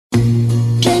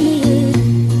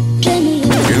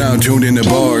tuned into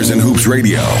Bars and Hoops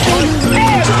Radio,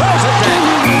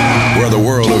 where the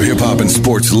world of hip-hop and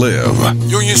sports live.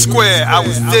 Union Square, I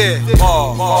was there.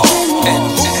 Bar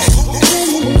and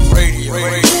Hoops Radio.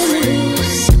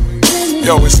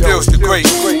 Yo, it's still the great.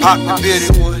 Pop the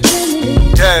bearded one.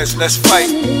 Daz, let's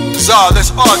fight. Czar, let's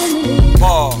argue.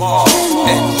 Bar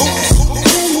and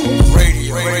Hoops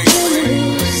Radio.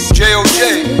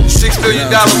 JOJ, $6 billion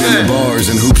man. Bars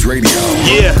and Hoops Radio.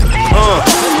 Yeah,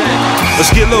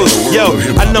 let's get loose. Yo,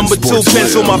 I number 2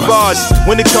 pencil my bars.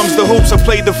 When it comes to hoops, I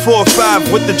played the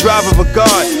 4-5 with the drive of a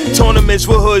guard. Tournaments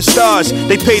with hood stars.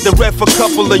 They paid the ref a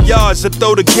couple of yards to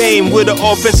throw the game with an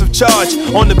offensive charge.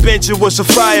 On the bench, it was a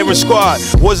firing squad.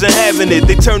 Wasn't having it.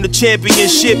 They turned the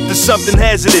championship to something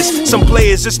hazardous. Some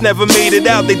players just never made it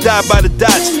out. They died by the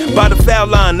dots, by the foul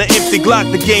line, the empty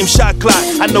Glock, the game shot clock.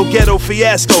 I know ghetto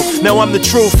fiasco. Now I'm the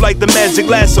truth like the magic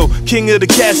lasso. King of the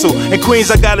castle. In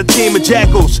Queens, I got a team of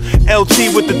jackals.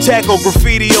 LT with the tackle,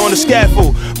 graffiti on the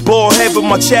scaffold. Ball head with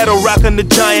my shadow, rocking the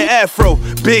giant afro.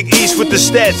 Big East with the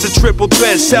stats, a triple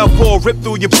threat. Southpaw rip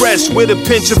through your breast with a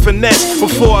pinch of finesse.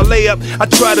 Before I lay up, I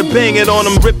try to bang it on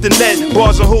them, rip the net.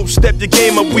 Bars and hoops, step your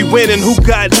game up, we winning. Who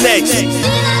got next?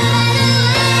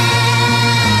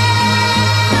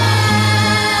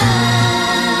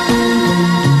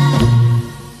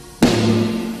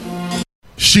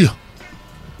 Shit.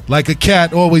 Like a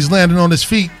cat, always landing on his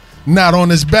feet, not on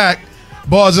his back.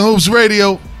 Bars and Hoops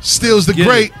Radio steals the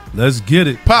great. Let's get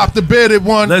it. Pop the bearded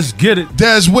one. Let's get it.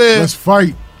 Des Ware. Let's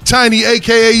fight. Tiny,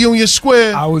 a.k.a. Union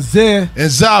Square. I was there. And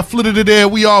Zah flitted it there.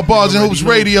 We all Bars and Hoops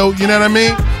Radio. You know what I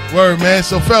mean? Word, man.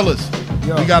 So, fellas,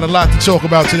 we got a lot to talk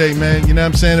about today, man. You know what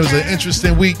I'm saying? It was an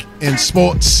interesting week in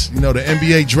sports. You know, the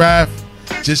NBA draft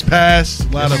just passed. A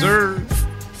lot of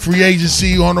free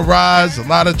agency on the rise. A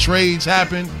lot of trades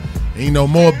happened. And, you know,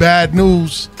 more bad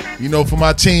news, you know, for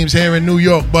my teams here in New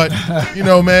York. But, you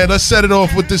know, man, let's set it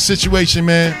off with this situation,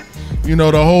 man. You know,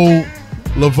 the whole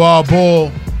LeVar Ball,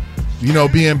 you know,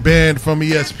 being banned from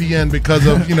ESPN because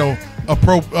of, you know,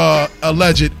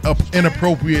 alleged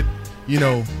inappropriate, you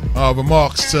know,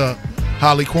 remarks to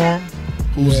Holly Quorum,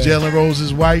 who's Jalen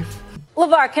Rose's wife.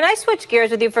 LeVar, can I switch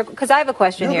gears with you because I have a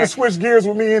question here? You can switch gears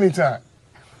with me anytime.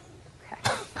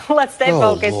 Okay. Let's stay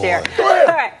focused here. All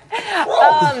right.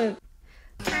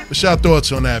 What's your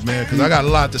thoughts on that, man? Because I got a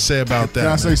lot to say about that.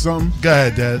 Can I say something? Go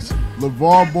ahead, Des.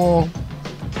 LeVar Ball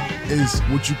is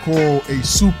what you call a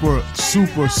super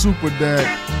dad,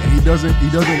 and he doesn't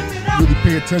really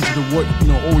pay attention to what, you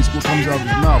know, always what comes out of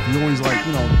his mouth. He always, like,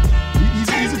 you know,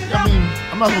 I mean,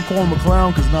 I'm not gonna call him a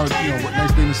clown because it's not a, you know, a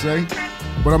nice thing to say,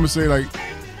 but I'm gonna say, like,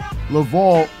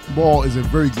 LeVar Ball is a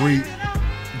very great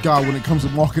guy when it comes to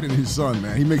marketing his son,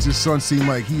 man. He makes his son seem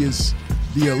like he is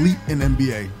the elite in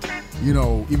NBA. You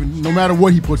know, even no matter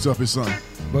what he puts up his son.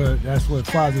 But that's what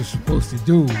fathers supposed to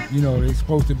do. You know, they're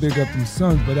supposed to big up them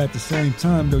sons, but at the same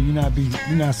time, though, you're not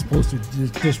supposed to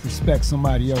disrespect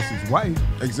somebody else's wife.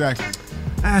 Exactly.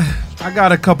 I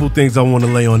got a couple things I want to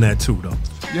lay on that too, though.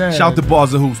 Yeah. Shout to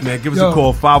Bars and Hoops, man. Give us a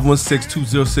call,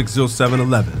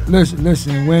 516-206-0711. Listen.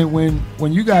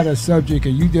 When you got a subject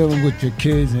and you dealing with your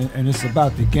kids and it's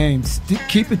about the game,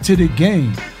 keep it to the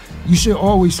game. You should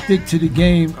always stick to the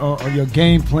game or your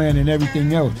game plan and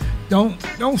everything else. Don't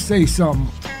say something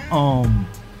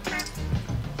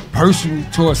personal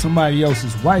towards somebody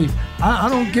else's wife. I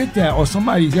don't get that. Or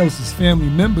somebody else's family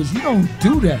members. You don't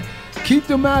do that. Keep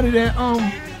them out of that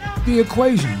the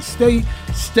equation. Stay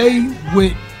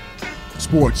with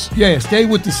sports. Yeah, stay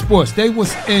with the sports. Stay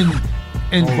what's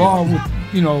involved with,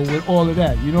 you know, with all of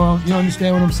that. You know, you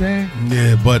understand what I'm saying?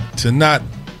 Yeah, but to not,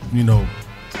 you know,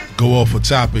 go off a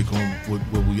topic on what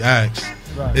we asked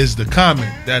is the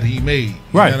comment that he made. You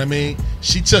know what I mean?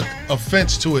 She took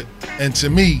offense to it, and to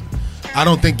me, I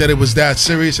don't think that it was that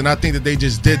serious, and I think that they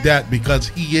just did that because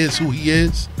he is who he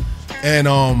is, and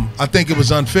I think it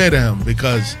was unfair to him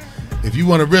because if you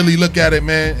want to really look at it,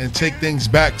 man, and take things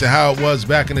back to how it was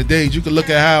back in the days, you can look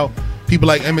at how people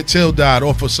like Emmett Till died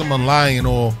off of someone lying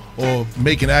or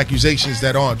making accusations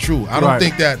that aren't true. I don't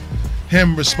think that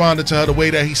him responded to her the way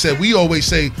that he said. We always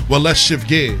say, well, let's shift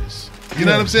gears. You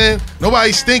know what I'm saying?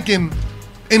 Nobody's thinking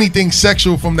anything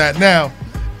sexual from that now.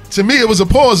 To me, it was a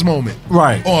pause moment.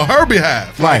 Right. On her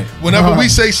behalf. Right. Whenever we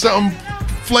say something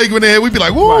flagrant in, we'd be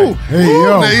like, woo. Right. Hey, woo.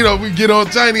 yo. Now, you know, we get on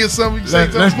Tiny or something.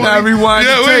 Let's not rewind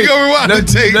the tape. Yeah, we go rewind the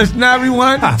tape. Let's not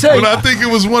rewind the tape. But I think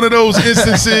it was one of those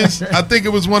instances.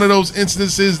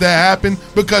 That happened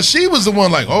because she was the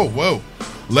one like, oh, whoa.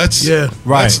 Let's keep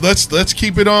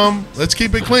it let's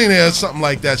keep it clean there, something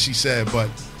like that she said.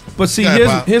 But see,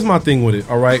 here's my thing with it.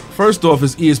 All right, first off,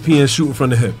 is ESPN shooting from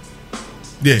the hip.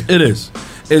 Yeah, it is.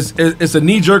 it's a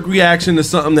knee-jerk reaction to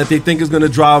something that they think is going to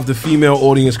drive the female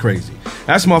audience crazy.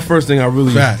 That's my first thing I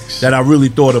really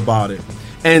thought about it.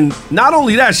 And not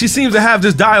only that, she seems to have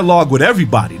this dialogue with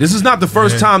everybody. This is not the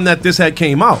first time that this had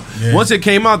came out. Yeah. Once it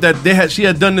came out that she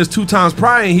had done this 2 times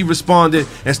prior, and he responded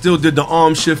and still did the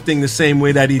arm shifting the same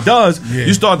way that he does,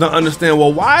 you start to understand,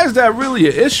 well, why is that really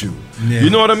an issue? Yeah. You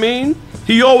know what I mean?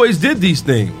 He always did these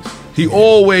things. You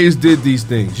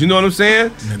know what I'm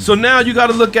saying? So now you got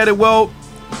to look at it, well,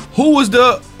 who was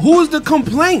the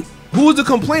complaint? Who was the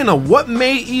complainer? What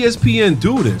made ESPN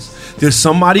do this? Did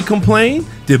somebody complain?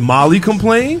 Did Molly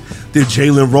complain? Did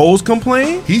Jalen Rose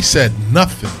complain? He said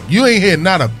nothing. You ain't hear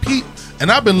not a peep.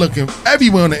 And I've been looking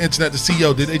everywhere on the internet to see,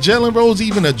 did Jalen Rose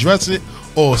even address it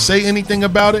or say anything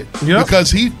about it? Yep.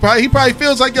 Because he probably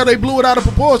feels like, they blew it out of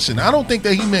proportion. I don't think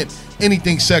that he meant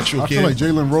anything sexual, I feel like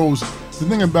Jalen Rose, the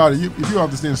thing about it, if you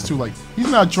understand this too, like,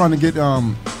 he's not trying to get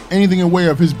anything in the way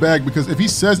of his bag, because if he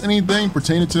says anything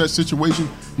pertaining to that situation,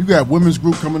 you got women's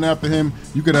group coming after him.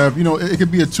 You could have, it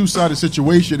could be a 2-sided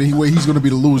situation, and he's going to be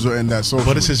the loser in that.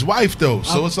 But it's his wife, though,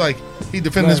 so it's like he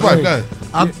defending his wife. Go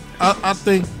ahead. I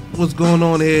think what's going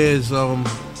on here is, I'm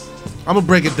going to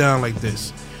break it down like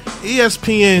this.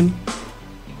 ESPN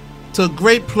took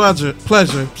great pleasure,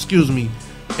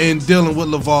 in dealing with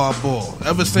LeVar Ball.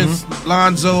 Ever since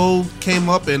Lonzo came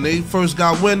up and they first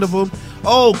got wind of him,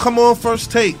 come on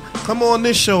First Take, come on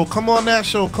this show, come on that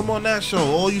show, come on that show.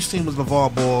 All you seen was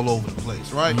LeVar Ball all over the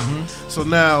place, right? So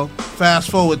now, fast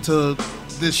forward to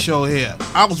this show here.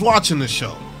 I was watching this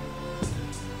show,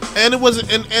 and it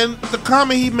wasn't, and the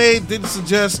comment he made didn't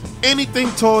suggest anything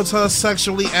towards her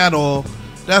sexually at all.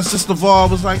 That's just LeVar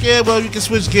was like, you can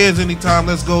switch gears anytime,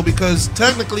 let's go, because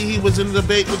technically he was in a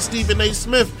debate with Stephen A.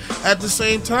 Smith at the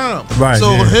same time. Right.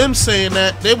 So him saying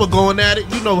that, they were going at it,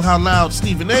 you know how loud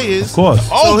Stephen A. is. Of course.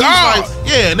 So he's like,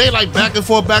 and they like back and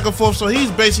forth, so he's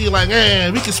basically like,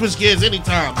 we can switch gears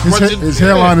anytime. His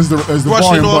hairline is the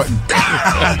volume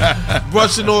button.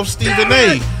 Brushing off Stephen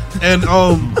A. And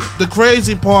the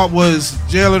crazy part was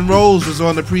Jalen Rose was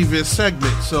on the previous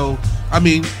segment, so, I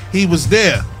mean, he was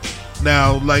there.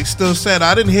 Now, like Still said,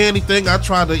 I didn't hear anything. I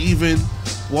tried to even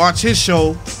watch his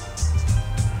show,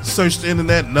 search the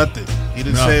internet, nothing. He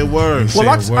didn't say a word. Well,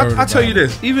 I tell you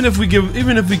this: even if we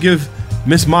give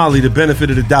Miss Molly the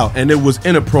benefit of the doubt, and it was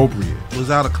inappropriate, it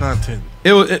was out of content.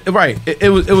 It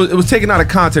was taken out of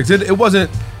context. It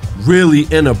wasn't really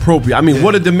inappropriate. I mean,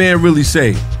 what did the man really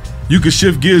say? You can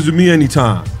shift gears with me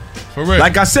anytime. For real.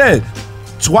 Like I said,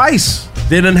 twice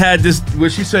they done had this where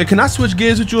she said, "Can I switch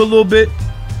gears with you a little bit?"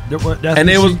 But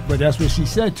that's what she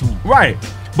said to him. Right.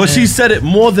 But she said it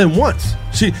more than once.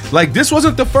 This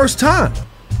wasn't the first time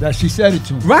that she said it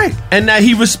to him. Right. And that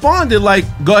he responded like,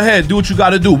 go ahead, do what you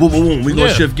got to do. Boom, boom, boom. We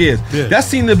gonna shift gears. Yeah. That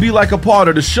seemed to be like a part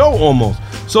of the show almost.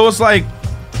 So it's like,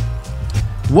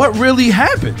 what really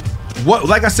happened?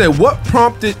 Like I said, what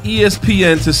prompted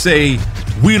ESPN to say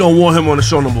we don't want him on the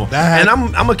show no more? And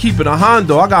I'm gonna keep it a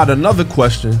Hondo. I got another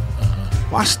question.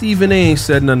 Why Stephen A. ain't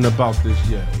said nothing about this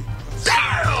yet?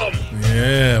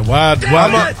 Yeah, why?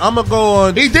 I'm gonna go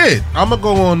on. He did. I'm gonna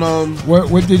go on.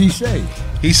 What did he say?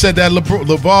 He said that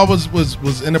LeVar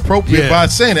was inappropriate by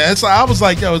saying that. It's like, I was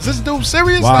like, is this dude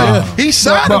serious? Wow. Like, he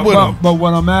sided with him. But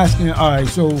what I'm asking, all right,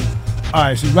 so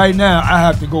right now I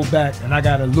have to go back and I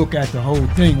got to look at the whole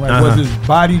thing. Like, was his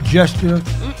body gesture?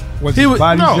 Was his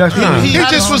body gesture? He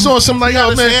just was on some like,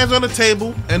 his hands on the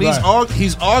table, and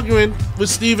he's arguing with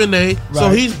Stephen A. So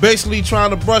he's basically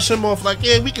trying to brush him off, like,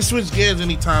 we can switch gears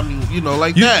anytime, you know,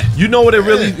 like that. You know what it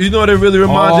really,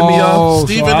 reminded me of?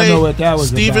 Stephen A. I know what that was.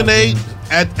 Stephen A.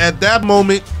 At that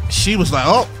moment, she was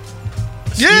like,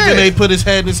 Stephen A. put his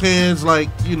head in his hands, like,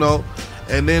 you know,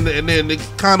 and then they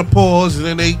kind of paused, and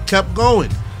then they kept going.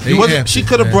 She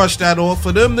could have brushed that off.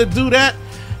 For them to do that,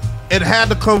 it had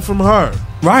to come from her.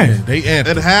 Right.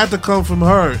 It had to come from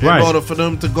her in order for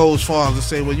them to go as far as to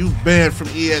say, well, you banned from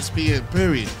ESPN,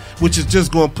 period. Which is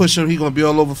just going to push him. He's going to be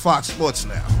all over Fox Sports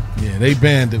now. Yeah, they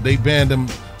banned him. They banned him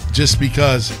just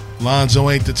because Lonzo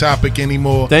ain't the topic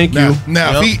anymore. Thank you.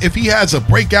 Now, if he has a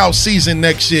breakout season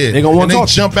next year they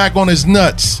jump back on his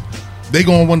nuts, they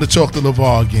going to want to talk to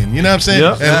LeVar again. You know what I'm saying?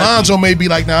 Yep. And Lonzo may be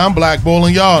like, I'm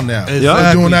blackballing y'all now. Exactly.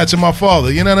 I'm doing that to my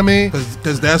father. You know what I mean?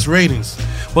 Because that's ratings.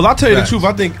 Well, I'll tell you the truth.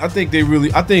 I think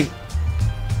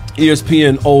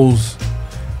ESPN owes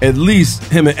at least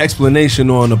him an explanation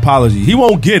or an apology. He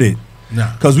won't get it.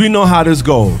 Nah. Because we know how this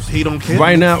goes. He don't care.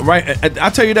 Right now, I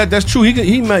tell you that's true.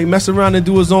 He might mess around and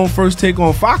do his own First Take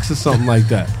on Fox or something like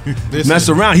that. Mess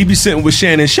around. He be sitting with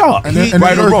Shannon Sharp.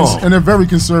 Right or wrong. And they're very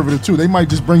conservative, too. They might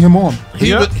just bring him on.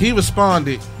 He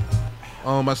responded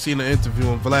I seen an interview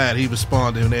on Vlad. He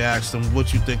responded and they asked him,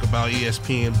 "What you think about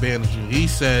ESPN banning you?" He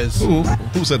says, "Who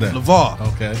said that?" LeVar.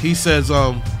 Okay. He says,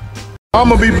 "I'm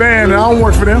gonna be banned, and I don't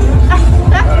work for them.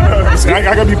 I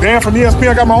gotta be banned from ESPN.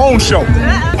 I got my own show.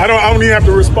 I don't even have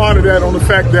to respond to that on the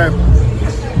fact that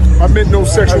I meant no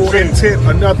sexual intent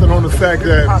or nothing on the fact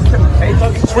that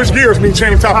switch gears mean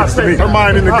change topics to me. Her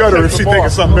mind in the gutter if she thinking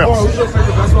something else.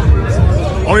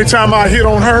 Only time I hit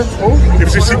on her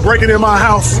if she breaking in my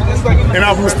house and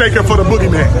I mistake her for the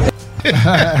boogeyman."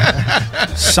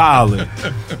 Solid.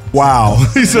 Wow.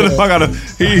 He said if I gotta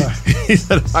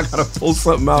pull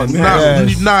something out.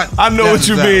 I know what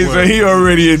you mean, so he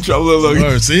already in trouble.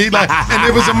 Look. See, and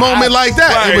it was a moment like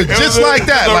that. Right. It was just like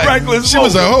that. Reckless she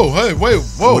was like, "Oh, hey, wait,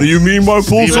 whoa." What do you mean by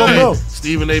pull something out?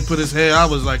 Stephen A. put his head. I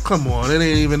was like, "Come on, it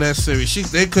ain't even that serious."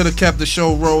 They could have kept the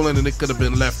show rolling, and it could have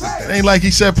been left. It ain't like he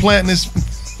said planting his.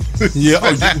 Yeah.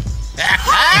 Shout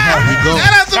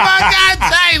out to my guy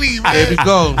Tiny, man. There we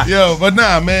go. Yo, but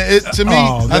nah, man. To me,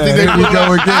 I think they would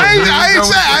go again.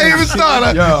 I ain't even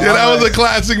started. That was a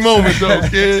classic moment, though,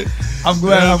 kid. I'm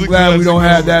glad we don't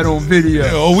have that on video.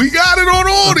 Oh, we got it on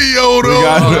audio, though.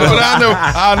 But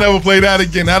I'll never play that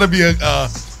again. That'll be a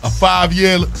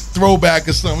 5-year throwback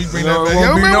or something. We bring that back.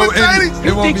 Yo, remember Tiny?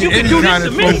 It won't be any kind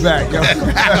of throwback.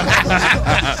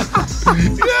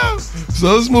 Yeah.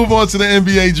 So let's move on to the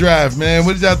NBA draft, man.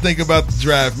 What did y'all think about the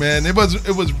draft, man? It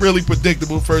was really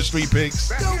predictable, first 3 picks.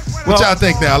 What y'all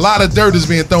think now? A lot of dirt is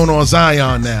being thrown on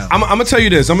Zion now. I'm gonna tell you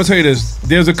this.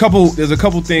 There's a couple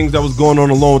things that was going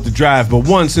on along with the draft, but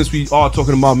one, since we are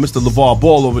talking about Mr. LeVar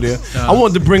Ball over there, I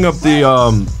wanted to bring up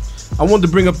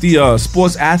the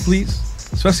sports athletes,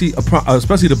 especially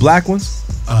the black ones,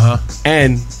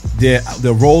 and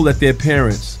the role that their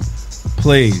parents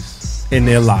plays in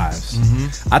their lives.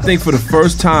 I think for the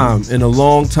first time in a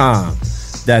long time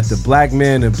that the black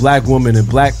man and black woman and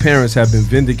black parents have been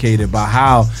vindicated by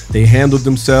how they handled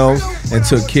themselves and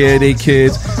took care of their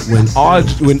kids when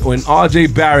RJ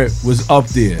Barrett was up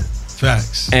there.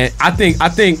 Facts. And I think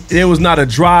there was not a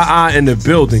dry eye in the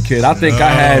building, kid. I think I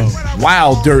had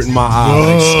wild dirt in my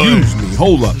eye. Excuse me,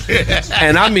 hold up.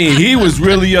 And I mean, he was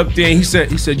really up there. And he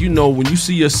said, you know, when you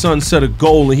see your son set a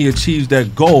goal and he achieves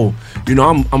that goal, you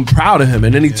know, I'm proud of him.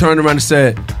 And then he turned around and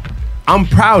said, "I'm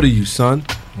proud of you, son."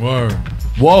 Word.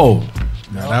 Whoa.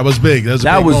 Now, that was big.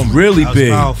 That was moment. Really that was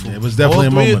big. Powerful. It was definitely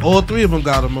a moment. All 3 of them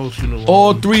got emotional.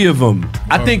 All 3 of them. Word.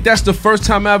 I think that's the first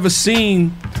time I ever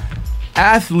seen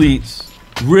athletes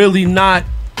really not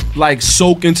like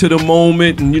soak into the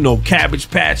moment and, you know,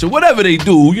 cabbage patch or whatever they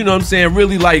do, you know what I'm saying,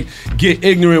 really like get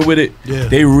ignorant with it. Yeah.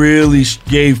 They really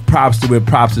gave props to where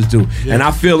props is due. Yeah. And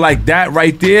I feel like that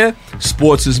right there,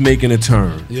 sports is making a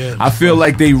turn. Yeah. I feel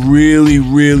like they really,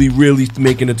 really, really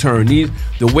making a turn. The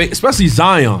way, especially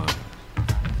Zion.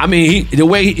 I mean, the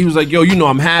way he was like, "Yo, you know,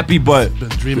 I'm happy, but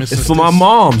it's for my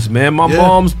moms, man. My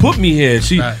moms put me here.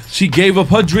 She gave up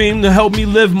her dream to help me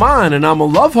live mine, and I'ma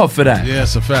love her for that." Yeah,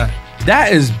 it's a fact.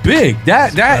 That is big.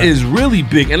 That is really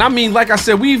big. And I mean, like I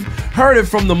said, we've heard it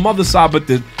from the mother side, but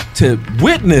to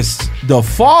witness the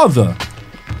father.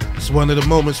 It's one of the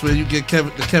moments where you get the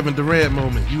Kevin Durant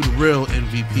moment. You the real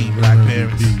MVP, black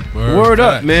parents. Word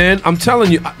up, man. I'm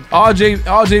telling you,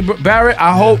 RJ Barrett,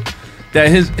 I hope that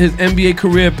his NBA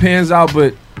career pans out,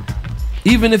 but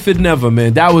even if it never,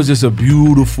 man, that was just a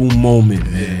beautiful moment,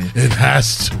 man. It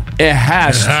has to. It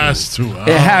has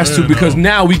to because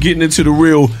now we getting into the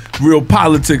real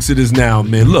politics of this now,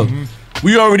 man. Look,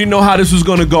 we already know how this was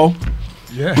gonna go.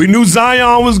 Yeah. We knew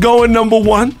Zion was going number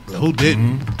 1. Who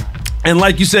didn't? And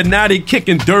like you said, now they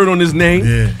kicking dirt on his name.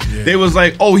 Yeah. They was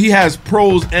like, oh, he has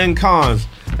pros and cons.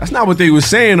 That's not what they were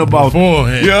saying about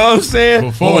beforehand. You know what I'm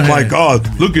saying? Beforehand. Oh my God!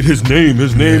 Look at his name.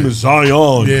 His name is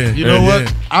Zion. Yeah. You know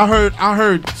what? I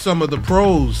heard some of the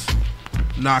pros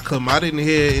knock him. I didn't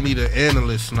hear any of the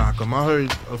analysts knock him. I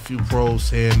heard a few pros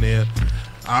here and there.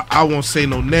 I won't say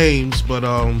no names, but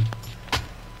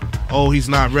he's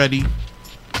not ready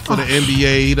for the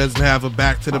NBA. He doesn't have a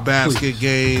back to the basket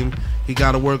game. He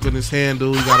got to work on his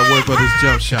handle. He got to work on his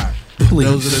jump shot.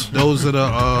 Please. Those are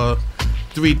the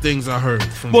 3 things I heard.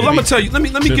 Well, I'm gonna tell you. Let me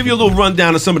give you a little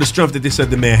rundown of some of the strength that they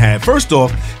said the man had. First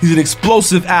off, he's an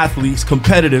explosive athlete. He's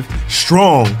competitive,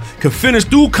 strong, can finish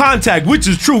through contact, which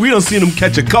is true. We done seen him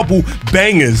catch a couple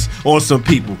bangers on some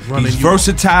people. He's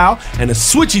versatile and a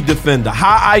switchy defender.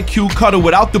 High IQ cutter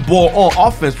without the ball on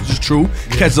offense, which is true.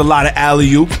 Catches a lot of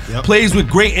alley-oops. Plays with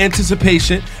great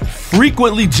anticipation.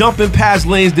 Frequently jumping past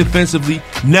lanes defensively,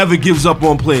 never gives up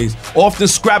on plays. Often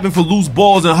scrapping for loose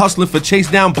balls and hustling for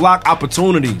chase down block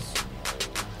opportunities.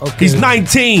 Okay. He's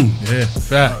 19. Yeah,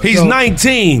 fact. He's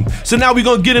 19. So now we're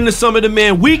going to get into some of the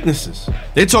man weaknesses.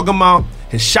 They're talking about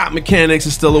his shot mechanics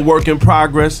is still a work in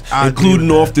progress, including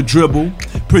off the dribble.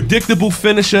 Predictable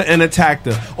finisher and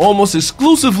attacker, almost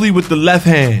exclusively with the left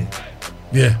hand.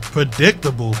 Yeah.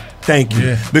 Predictable. Thank you.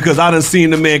 Yeah. Because I done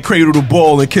seen the man cradle the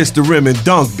ball and kiss the rim and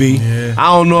dunk, B. Yeah. I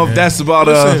don't know if that's about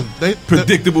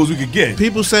predictable as we could get.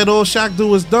 People said all Shaq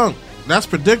do is dunk. That's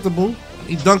predictable.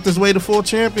 He dunked his way to 4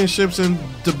 championships and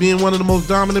to being one of the most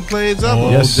dominant players ever.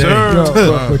 Yes,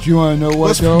 sir. But you want to know what,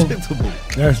 What's though? predictable?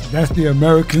 That's the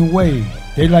American way.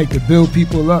 They like to build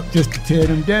people up just to tear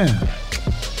them down.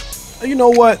 You know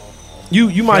what?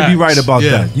 You might be right about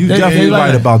that. You They definitely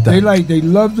right about that. They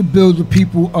love to build the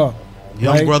people up.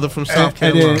 Young brother from South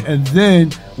Carolina. And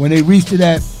then when they reach to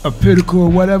that a pinnacle or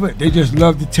whatever, they just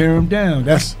love to tear them down.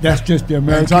 That's just the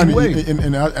American way.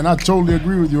 And I totally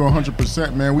agree with you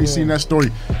 100%, man. We've seen that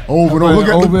story over and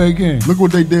over. Over again. Look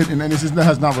what they did, and this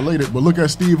has not related, but look at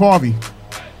Steve Harvey.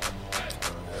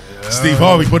 Steve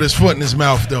Harvey put his foot in his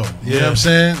mouth, though. You know what I'm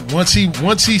saying? Once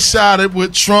he sided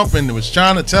with Trump and was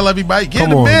trying to tell everybody, give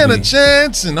the man a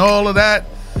chance and all of that,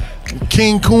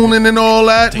 King Coonan and all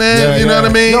that, man. You know what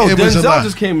I mean? No, it was a Denzel lot.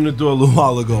 just came in the door a little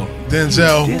while ago.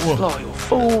 Denzel. Disloyal,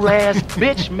 fool ass,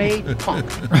 bitch made punk.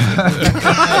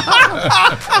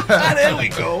 There we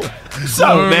go.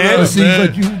 So, man.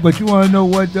 But you want to know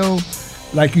what though?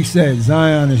 Like you said,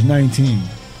 Zion is 19,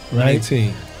 right?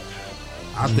 19.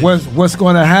 What's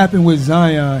going to happen with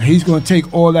Zion? He's going to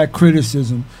take all that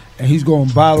criticism and he's going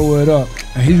to bottle it up,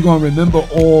 and he's going to remember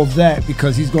all that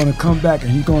because he's going to come back and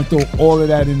he's going to throw all of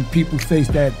that in people's face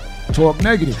that talk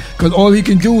negative. Because all he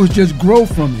can do is just grow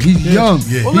from it. He's young.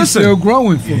 Yeah. Well, he's still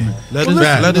growing from it. Let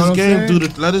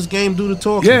his game do the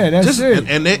talking. Yeah, that's it.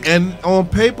 And on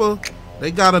paper,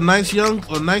 they got a nice young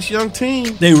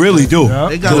team. They really do. Yep.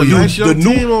 They got a nice young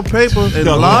team on paper, and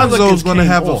Lonzo's going to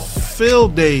have a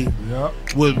field day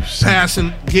with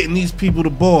passing, getting these people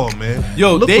the ball, man.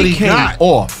 Yo, look they what he came got.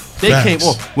 off. They came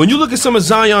off. When you look at some of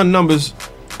Zion numbers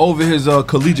over his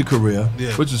collegiate career,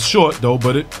 which is short though,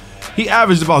 but he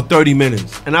averaged about 30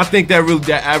 minutes, and I think that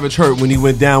average hurt when he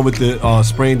went down with the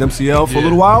sprained MCL for a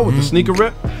little while with the sneaker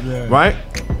rip, right?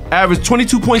 Averaged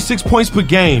 22.6 points per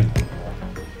game,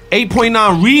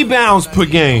 8.9 rebounds per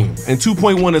game, and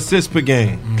 2.1 assists per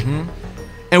game.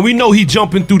 And we know he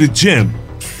jumping through the gym.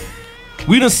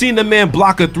 We done seen the man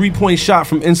block a 3-point shot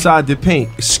from inside the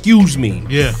paint. Excuse me.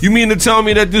 Yeah. You mean to tell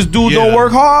me that this dude don't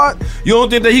work hard? You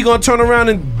don't think that he gonna turn around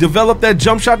and develop that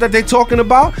jump shot that they talking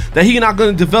about? That he not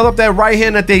gonna develop that right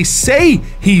hand that they say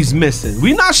he's missing?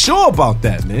 We not sure about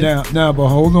that, man. Now, but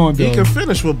hold on, though. He can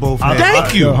finish with both hands.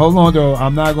 Thank you. Hold on, though.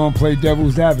 I'm not gonna play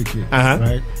devil's advocate.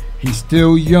 Right? He's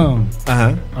still young.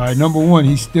 All right. Number one,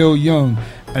 he's still young.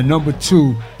 And number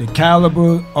two, the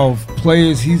caliber of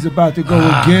players he's about to go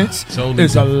against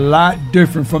is a lot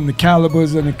different from the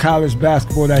calibers in the college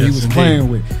basketball that he was playing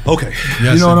with. Okay.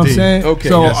 You know what I'm saying? Okay.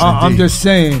 So I'm just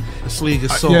saying. This league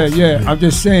is soft. Yeah. I'm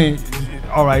just saying.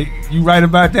 All right, you right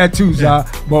about that too, Zah.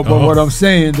 But what I'm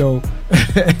saying though,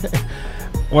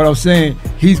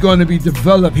 he's going to be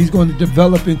developed. He's going to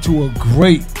develop into a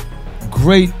great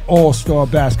all-star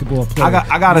basketball player.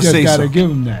 I gotta say gotta something. give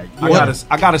him that.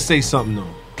 I gotta say something though,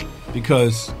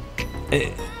 because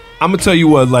I'm gonna tell you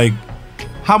what. Like,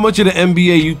 how much of the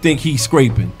NBA you think he's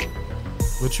scraping?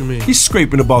 What you mean? He's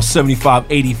scraping about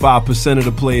 85% of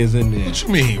the players in there. What you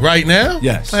mean? Right now?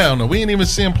 Yes. Hell no. We ain't even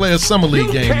seen him play a summer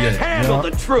league game yet. Handle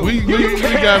the truth.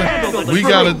 We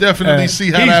gotta definitely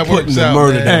see how that works out.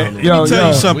 Let me tell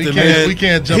you something, man. We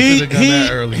can't jump to the gun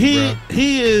that early, bro.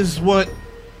 He is what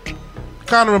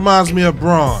kind of reminds me of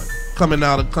Braun coming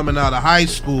out of high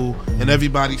school, and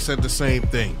everybody said the same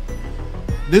thing.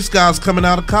 This guy's coming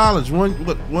out of college,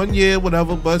 one year,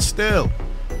 whatever, but still,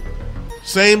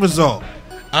 same result.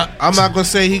 I'm not gonna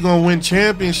say he's gonna win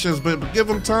championships, but give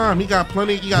him time. He got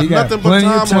plenty. He got nothing but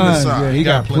time on his side. Yeah, he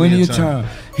got plenty of time.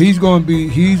 He's gonna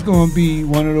be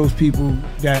one of those people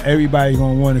that everybody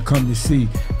gonna want to come to see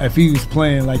if he was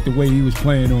playing like the way he was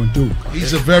playing on Duke.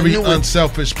 He's a very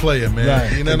unselfish player, man.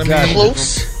 Right, You know what I mean?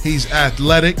 Close. He's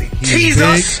athletic. He's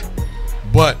big.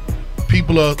 But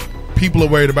people are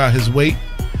worried about his weight.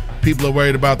 People are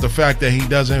worried about the fact that he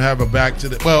doesn't have a back to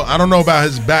the. Well, I don't know about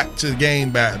his back to the game,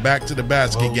 back to the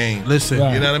basket game. Listen,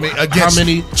 you know what I mean?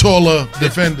 Against taller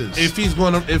defenders. If he's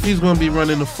gonna be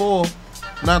running the 4,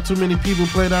 not too many people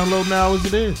play down low now as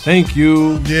it is. Thank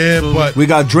you. Yeah, but we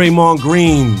got Draymond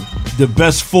Green, the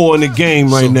best 4 in the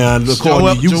game right now.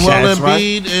 Joel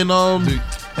Embiid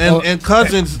And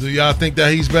Cousins. Do y'all think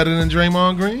that he's better than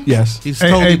Draymond Green? Yes. He's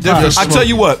totally different. I tell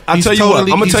you what. I'm gonna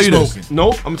tell you this.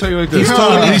 Nope. I'm gonna tell you like this. He's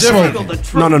totally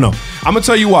different. No. I'm gonna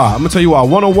tell you why.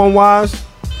 1-on-1 wise,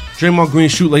 Draymond Green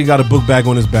shoot like he got a book bag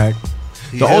on his back.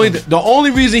 The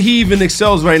only reason he even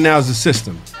excels right now is the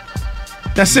system.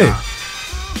 That's it.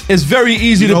 It's very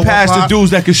easy to pass to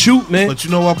dudes that can shoot, man. But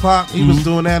you know what, Pop? He was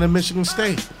doing that in Michigan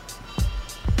State.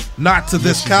 Not to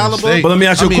this caliber. But let me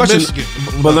ask you a question.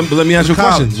 But let me ask you a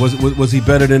question. Was he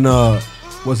better than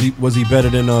was he better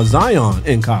than Zion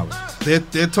in college? They're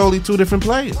totally two different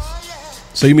players.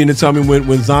 So you mean to tell me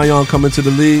when Zion come into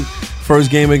the league,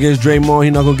 first game against Draymond, he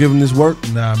not gonna give him this work?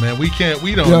 Nah, man, we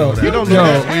don't know that. We don't know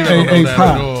that. We don't know that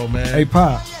at all, man. Hey,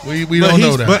 Pop. We don't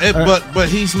know that. But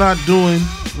he's not doing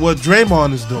what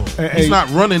Draymond is doing. He's not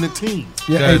running the team.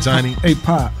 Yeah, Tiny. Hey,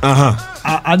 Pop. Uh-huh.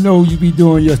 I know you be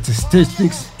doing your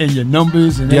statistics and your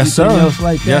numbers and everything else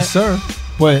like that. Yes, sir.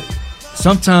 But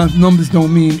sometimes numbers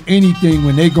don't mean anything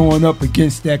when they're going up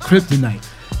against that kryptonite.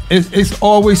 It's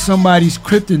always somebody's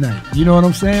kryptonite. You know what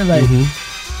I'm saying? Like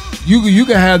you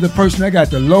can have the person that got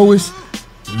the lowest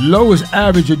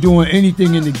average of doing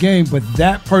anything in the game, but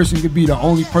that person could be the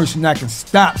only person that can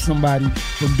stop somebody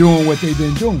from doing what they've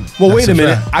been doing. Well, wait a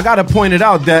minute. I gotta point it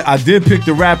out that I did pick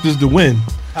the Raptors to win.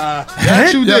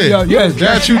 That you did.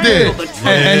 That you did.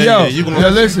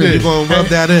 And listen, you're gonna rub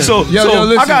that in. So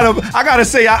I gotta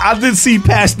say I did see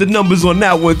past the numbers on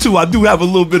that one too. I do have a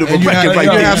little bit of a record right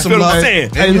there. You feel what I'm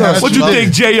saying? What you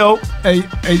think, J.O.?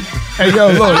 Hey, yo,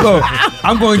 look.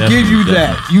 I'm gonna give you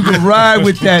that. You can ride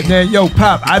with that, man. Yo,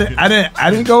 Pop, I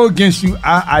didn't go against you.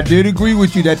 I did agree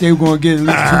with you that they were gonna get at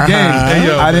least 2 games.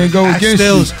 I didn't go against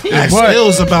you.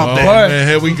 Stills about that. But, man,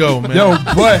 here we go, man. Yo,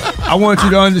 but I want you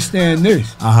to understand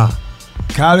this.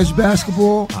 College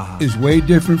basketball is way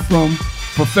different from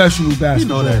professional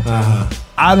basketball. You know that.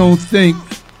 I don't think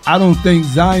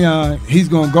Zion, he's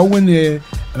gonna go in there,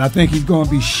 and I think he's gonna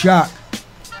be shocked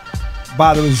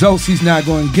by the results he's not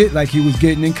going to get like he was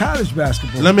getting in college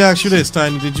basketball. Let me ask you this,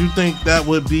 Tiny. Did you think that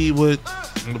would be with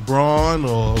LeBron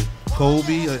or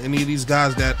Kobe or any of these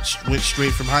guys that went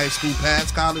straight from high school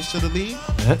past college to the league?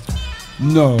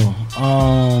 No.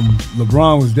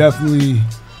 LeBron was definitely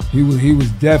he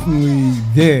was definitely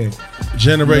there.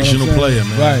 Generational player,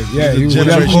 man. Right, yeah. He was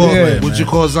generational player. Would you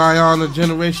call Zion a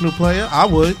generational player? I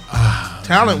would.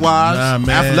 Talent-wise,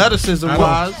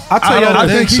 athleticism-wise. I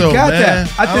think he got that.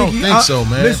 I don't think so,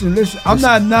 man. Listen. I'm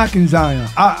not knocking Zion.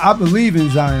 I believe in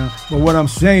Zion, but what I'm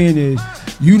saying is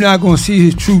you're not going to see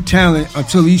his true talent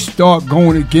until he start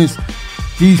going against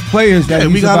these players that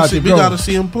he's about to go. We got to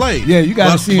see him play. Yeah, you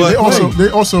got to see him play.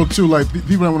 They also, too, like,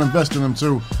 people that want to invest in him,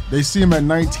 too, they see him at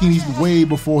 19. He's way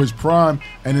before his prime,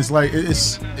 and it's like,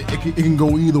 it can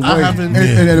go either way. In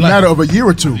a matter of a year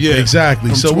or two. Yeah,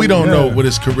 exactly. So we don't know what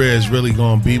his career is really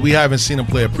going to be. We haven't seen him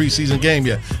play a preseason game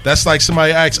yet. That's like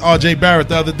somebody asked R.J. Barrett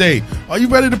the other day, are you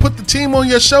ready to put the team on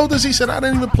your shoulders? He said, I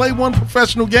didn't even play one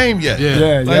professional game yet.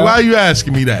 Why are you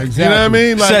asking me that? Exactly. You know what I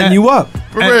mean? Like, setting you up.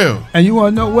 For real. And you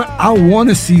want to know what? I want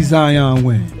to see Zion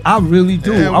win. I really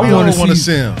do. Yeah, I want to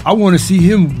see him. I want to see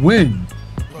him win.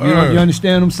 You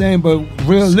understand what I'm saying? But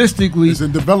realistically, it's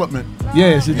in development.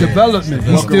 Yeah, it's a development.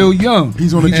 He's still young.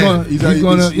 He's on the job. He's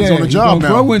on the job now.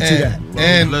 Grow into that.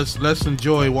 And let's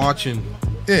enjoy watching.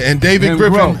 Yeah, and David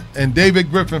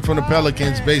Griffin from the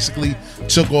Pelicans basically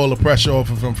took all the pressure off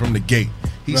of him from the gate.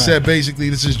 He said basically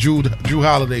this is Drew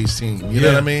Holiday's team. You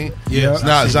know what I mean? Yeah, it's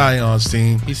not Zion's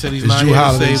team. He said he's not here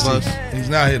to save us. He's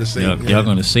not here to save us. Y'all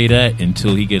gonna say that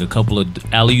until he get a couple of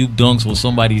alley-oop dunks on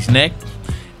somebody's neck,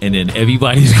 and then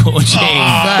everybody's gonna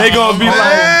change. They gonna be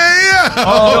like,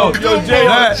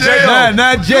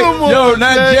 not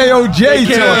J.O.J.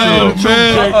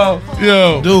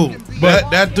 Yo, dude. But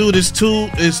that dude is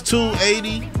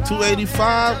 280,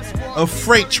 285, a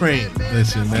freight train.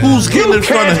 Listen, man. Who's getting in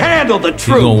front of him? Handle the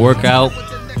truth. He's gonna work out,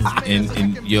 and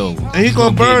he's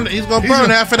gonna burn. He's gonna burn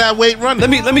half of that weight running.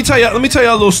 Let me tell you a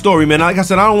little story, man. Like I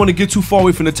said, I don't want to get too far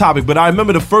away from the topic, but I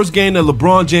remember the first game that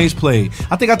LeBron James played.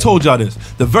 I think I told y'all this.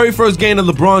 The very first game that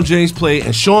LeBron James played,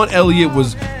 and Sean Elliott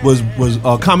was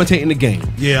commentating the game.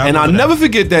 Yeah, and I'll never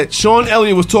forget that Sean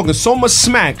Elliott was talking so much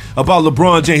smack about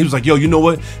LeBron James. He was like, "Yo, you know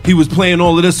what? He was playing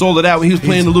all of this, all of that when he was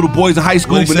playing the little boys in high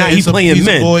school, but now he's playing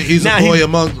men. He's a boy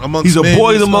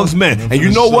amongst men. And you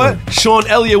know what? Sean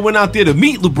Elliott went out there to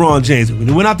meet LeBron James. When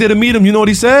he went out there to meet him, you know what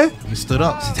he said? He stood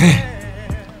up. He said,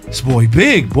 damn, this boy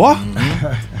big, boy.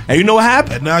 And you know what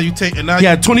happened? And now you take. And now he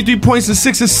had 23 points and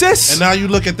 6 assists. And now you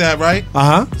look at that, right?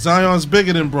 Zion's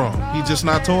bigger than Braun. He's just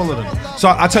not taller than him. So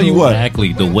I tell you what.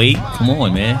 Exactly. The weight. Come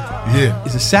on, man. Yeah.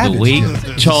 It's a savage. The weight.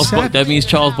 That means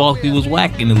Charles Barkley was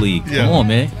whack in the league. Yeah. Come on,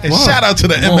 man. And shout out to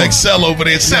the MXL over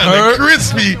there, sounding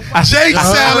crispy. Jay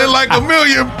sounding like $1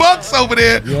 million over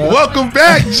there. Welcome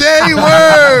back, Jay.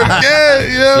 Word. Yeah,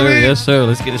 you know what I mean? Yes, sir.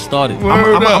 Let's get it started.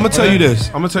 I'm gonna tell you this.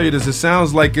 It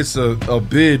sounds like it's a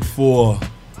bid for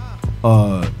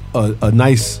a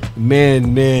nice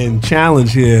man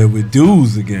challenge here with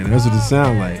dudes again. That's what it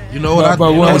sounds like. You know what? I'll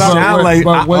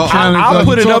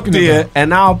put it up there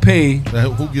and I'll pay.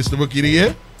 Who gets the rookie of the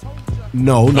year?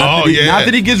 No, not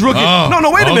that he gets rookie.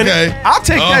 No, wait a minute. I'll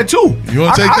take that too. You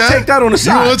want to take that? I'll take that on the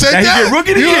side. You want to take that? He get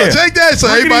rookie of the year. You want to take that? So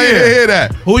everybody hear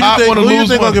that. Who you think will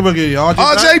get rookie of the year?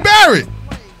 R.J. Barrett.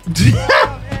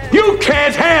 You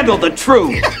can't handle the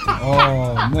truth.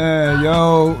 Oh man,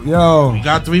 yo. You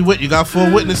got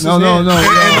 4 witnesses. No.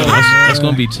 That's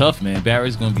gonna be tough, man.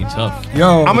 Barrett's gonna be tough.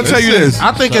 Yo, I'm gonna tell you this.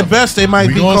 I think at best they might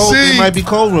be cold. They might be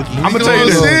cold rookies. I'm gonna tell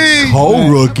you this. Cold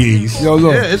rookies. Yo,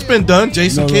 look. Yeah, it's been done.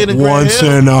 Jason Kidd and Grant Once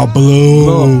Hill. in a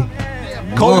blue.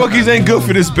 Cold rookies ain't good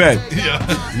for this bet. Look.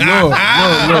 Go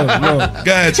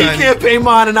ahead, He Tiny. can't pay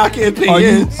mine and I can't pay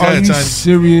his. Are you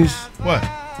serious? What?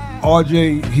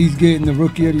 RJ, he's getting the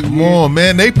rookie of the year. Come on,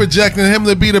 man. They projecting him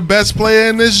to be the best player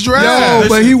in this draft. Yo,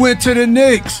 but he went to the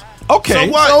Knicks.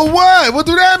 Okay. So what? What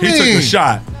do that mean? He took the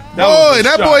shot.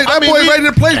 That boy ready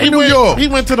to play for New York. He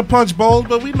went to the Punch Bowl,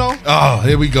 but we know. Oh,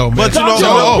 here we go, man. But you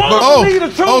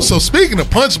know, so speaking of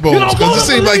Punch Bowls, because it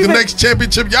seems like the next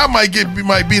championship y'all might be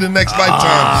the next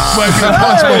lifetime. Might be the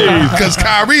Punch Bowl because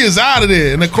Kyrie is out of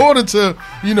there, and according to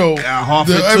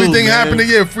everything happening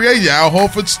here, free agent Al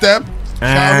Horford stepped.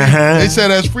 They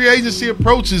said as free agency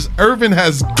approaches, Irving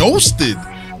has ghosted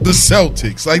the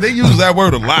Celtics. Like, they use that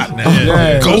word a lot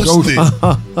now. Ghosted.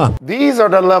 These are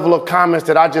the level of comments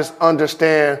that I just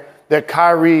understand that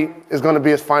Kyrie is going to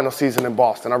be his final season in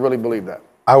Boston. I really believe that.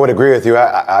 I would agree with you.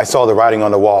 I saw the writing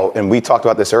on the wall, and we talked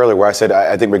about this earlier where I said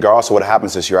I think regardless of what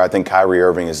happens this year, I think Kyrie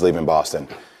Irving is leaving Boston.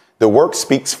 The work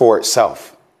speaks for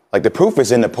itself. Like, the proof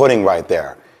is in the pudding right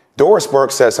there. Doris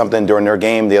Burke said something during their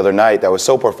game the other night that was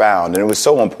so profound, and it was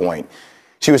so on point.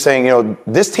 She was saying,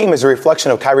 this team is a reflection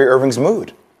of Kyrie Irving's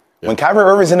mood. Yeah. When Kyrie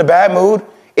Irving's in a bad mood,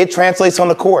 it translates on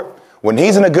the court. When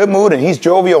he's in a good mood and he's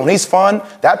jovial and he's fun,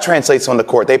 that translates on the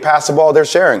court. They pass the ball, they're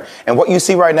sharing. And what you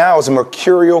see right now is a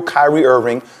mercurial Kyrie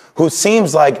Irving who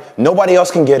seems like nobody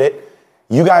else can get it.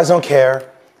 You guys don't care.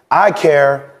 I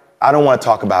care. I don't want to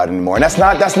talk about it anymore. And that's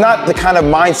not the kind of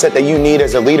mindset that you need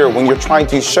as a leader when you're trying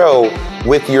to show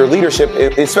with your leadership,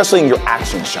 especially in your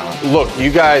actions, Sean. Look, you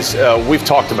guys, we've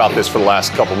talked about this for the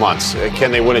last couple months.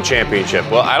 Can they win a championship?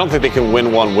 Well, I don't think they can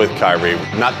win one with Kyrie.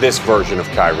 Not this version of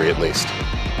Kyrie, at least.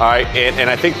 All right, and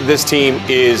I think this team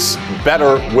is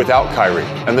better without Kyrie.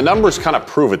 And the numbers kind of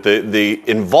prove it. The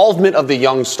involvement of the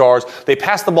young stars, they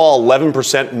pass the ball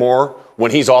 11% more when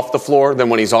he's off the floor than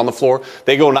when he's on the floor.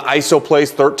 They go into ISO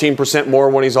plays 13% more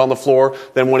when he's on the floor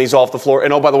than when he's off the floor.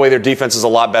 And oh, by the way, their defense is a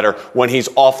lot better when he's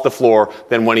off the floor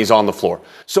than when he's on the floor.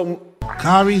 So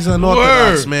Kyrie's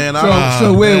unorthodox, man.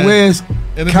 Where's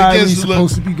Kyrie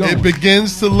supposed to be going? It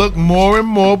begins to look more and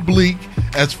more bleak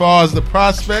as far as the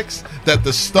prospects that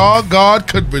the star guard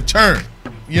could return.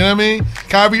 You know what I mean?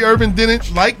 Kyrie Irving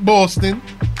didn't like Boston.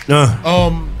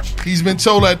 He's been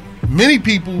told that many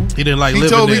people he didn't like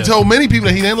living there. He told many people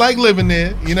that he didn't like living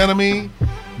there. You know what I mean?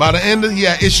 By the end of he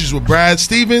had issues with Brad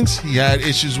Stevens, he had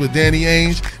issues with Danny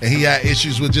Ainge, and he had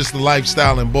issues with just the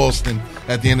lifestyle in Boston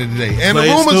at the end of the day. And the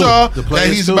rumors are that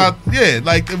he's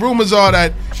the rumors are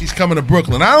that he's coming to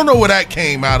Brooklyn. I don't know where that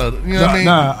came out of. You know what I mean?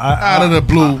 Out of the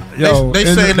blue. They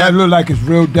say that look like it's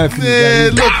real definite. Yeah,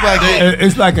 it looks like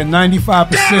it's like a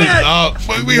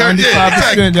 95%. We heard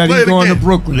 95% that he's going to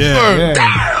Brooklyn.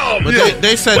 But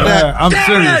they said that. I'm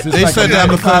serious. They said that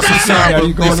because he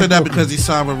signed. They said that because he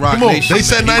signed with Rock Nation. They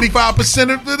said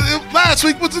 95% of last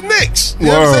week was the Knicks. You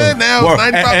know what I'm saying? Now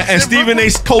 95%. And Stephen A.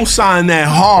 co-signed that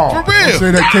hard. For real. Don't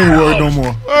say that K word no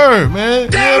more. Man. You know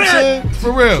what I'm saying?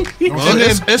 For real.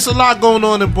 It's a lot going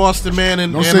on in Boston, man.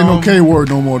 Don't say no K word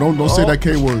no more. Don't say that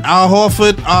K word. Al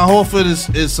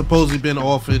Horford is supposedly been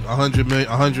offered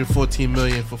 $114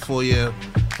 million for 4 years.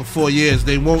 For 4 years,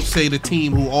 they won't say the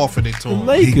team who offered it to him.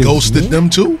 He ghosted them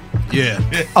too. Yeah.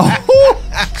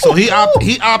 So he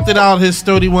opted out his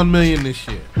 $31 million this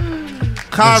year.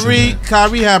 Kyrie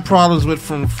had problems with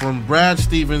from Brad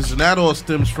Stevens, and that all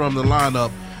stems from the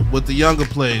lineup with the younger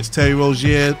players. Terry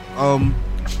Rozier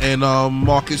and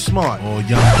Marcus Smart. Or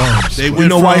Young Bums. You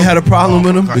know why he had a problem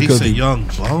with him? He said Young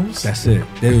Bums? That's it.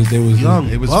 They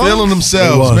was feeling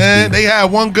themselves, man. They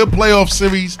had one good playoff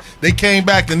series. They came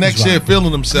back the next year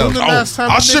feeling themselves.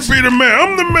 I should be the man.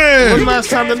 I'm the man. When the last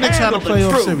time the Knicks had a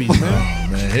playoff series,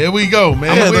 man? Man, here we go,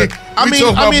 man. We talking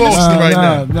about Boston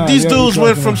right now. These dudes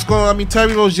went from scoring.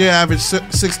 Terry Rozier averaged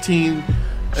 16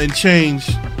 and change.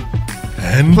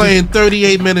 And playing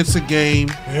 38 minutes a game.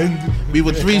 We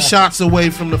were 3 shots away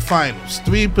from the finals.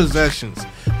 3 possessions.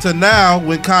 To now,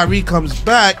 when Kyrie comes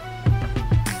back,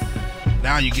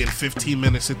 now you get 15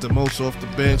 minutes at the most off the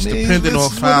bench, depending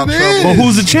on foul trouble. But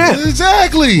who's the champ?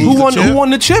 Exactly. Who won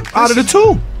the chip out of the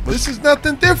 2? This is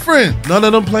nothing different. None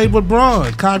of them played with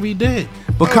Bron. Kyrie did.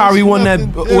 But Kyrie won that.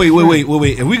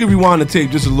 Wait. If we could rewind the tape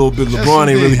just a little bit, LeBron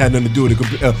ain't really had nothing to do with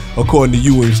it, according to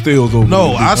you and Stills over.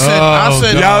 No, I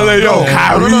said, y'all like,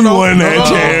 Kyrie won that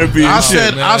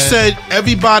championship. I said,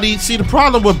 everybody. See, the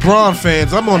problem with Bron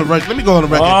fans. I'm on the record. Let me go on the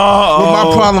record. With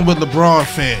my problem with LeBron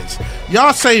fans.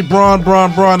 Y'all say Bron,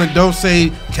 and don't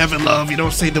say Kevin Love. You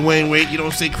don't say Dwayne Wade. You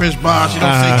don't say Chris Bosh. You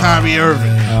don't say Kyrie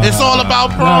Irving. It's all about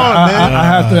Bron, man. I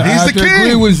have to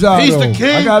agree with Zado. He's the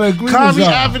king. I gotta agree with Kyrie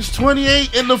Zado. averaged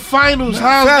 28 in the finals.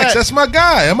 How's Facts. that? That's my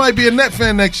guy. I might be a Net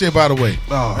fan next year, by the way.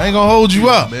 I ain't gonna hold you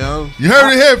up. Man. You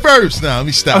heard it here first. Now let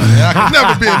me stop. Man. I can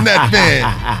never be a Net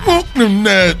fan. Fuck them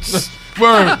Nets.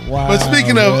 Word. Wow, but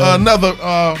speaking of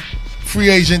another free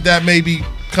agent that may be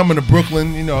coming to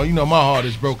Brooklyn, you know, my heart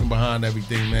is broken behind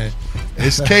everything, man.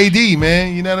 It's KD,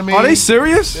 man. You know what I mean? Are they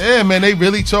serious? Yeah, man. They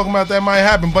really talking about that might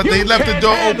happen, but they left the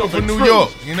door open for New York.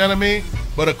 You know what I mean?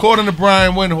 But according to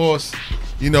Brian Windhorst,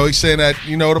 you know, he's saying that,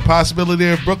 you know, the possibility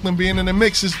of Brooklyn being in the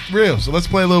mix is real. So let's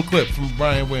play a little clip from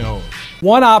Brian Windhorst.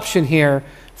 One option here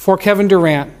for Kevin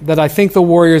Durant that I think the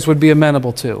Warriors would be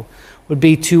amenable to would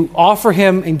be to offer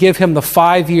him and give him the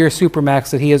 5-year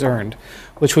supermax that he has earned,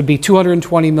 which would be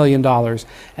 $220 million.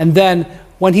 And then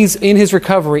when he's in his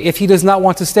recovery, if he does not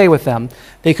want to stay with them,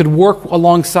 they could work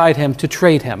alongside him to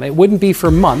trade him. It wouldn't be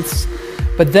for months,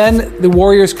 but then the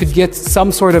Warriors could get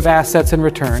some sort of assets in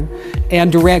return,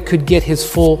 and Durant could get his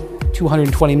full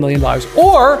 $220 million.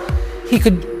 Or he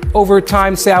could, over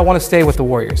time, say, I want to stay with the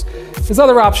Warriors. His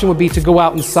other option would be to go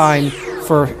out and sign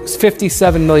for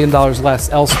 $57 million less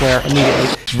elsewhere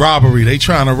immediately. Robbery. They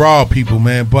trying to rob people,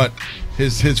 man, but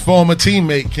his former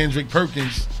teammate, Kendrick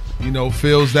Perkins, you know,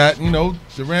 feels that, you know,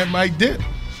 Durant might dip.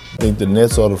 I think the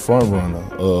Nets are the front runner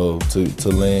to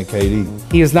land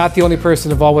KD. He is not the only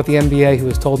person involved with the NBA who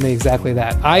has told me exactly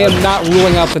that. I am not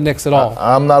ruling out the Knicks at all.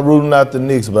 I'm not ruling out the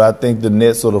Knicks, but I think the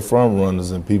Nets are the front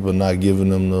runners and people are not giving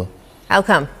them the... How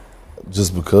come?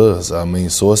 Just because. I mean,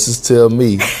 sources tell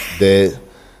me that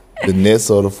the Nets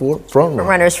are the front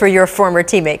runners for your former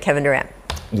teammate, Kevin Durant.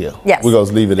 Yeah. Yes. We're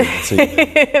gonna leave it at the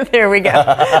team. There we go.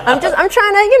 I'm trying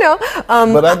to, you know.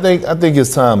 But I think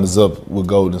his time is up with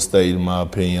Golden State, in my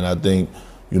opinion. I think,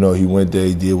 you know, he went there,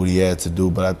 he did what he had to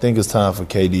do, but I think it's time for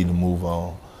KD to move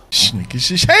on. Niggas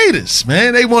just haters,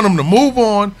 man. They want him to move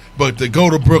on, but to go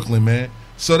to Brooklyn, man.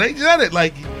 So they got it.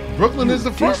 Like, Brooklyn is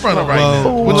the front runner right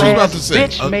now. What you about to say?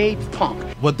 Bitch-made punk.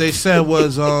 What they said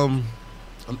was,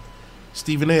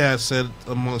 Stephen A. has said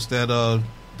amongst that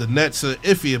the Nets are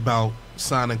iffy about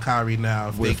signing Kyrie now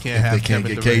if they can't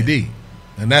get KD.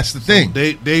 And that's the thing.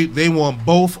 They want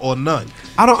both or none.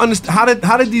 I don't understand.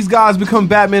 How did these guys become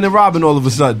Batman and Robin all of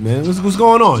a sudden, man? What's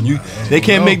going on? They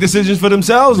can't make decisions for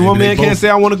themselves. Maybe one man can't say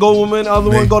I want to go one man, the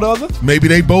other one go the other. Maybe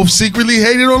they both secretly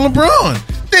hated on LeBron.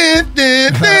 Oh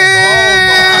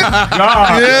my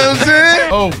God. You know what I'm saying?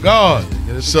 Oh God.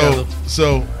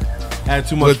 So had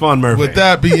too much fun, Murphy. With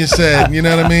that being said, you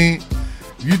know what I mean?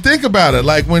 You think about it,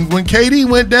 like when KD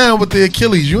went down with the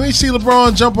Achilles, you ain't see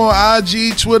LeBron jump on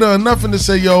IG, Twitter, or nothing to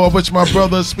say, yo, I wish my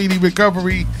brother a speedy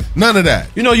recovery. None of that.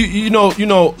 You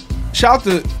know, shout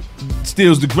to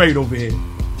Steele's the great over here.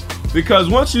 Because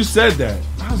once you said that,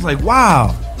 I was like,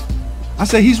 wow. I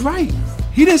said, he's right.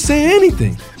 He didn't say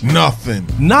anything. Nothing.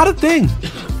 Not a thing.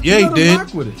 Yeah, he did.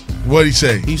 What'd he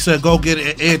say? He said, go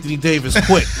get Anthony Davis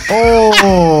quick.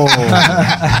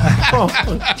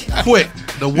 Quick.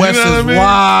 The West is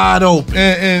wide open.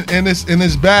 And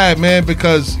it's bad, man,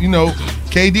 because, you know,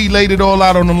 KD laid it all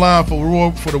out on the line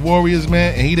for the Warriors,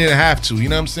 man, and he didn't have to. You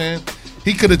know what I'm saying?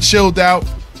 He could have chilled out,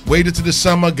 waited to the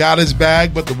summer, got his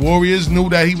bag, but the Warriors knew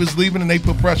that he was leaving and they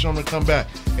put pressure on him to come back.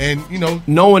 And, you know,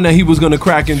 knowing that he was going to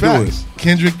crack and do it.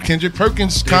 Kendrick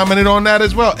Perkins commented on that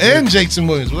as well, and Jason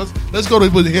Williams. Let's go to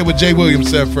hear what Jay Williams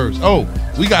said first. Oh,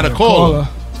 we got a caller.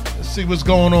 Let's see what's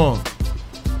going on.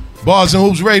 Bars and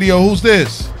Hoops Radio, who's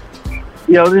this?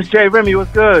 Yo, this is Jay Remy.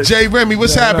 What's good? Jay Remy,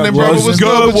 what's happening, brother? What's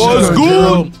good? What's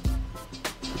good?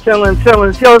 Chilling.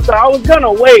 Yo, so I was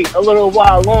gonna wait a little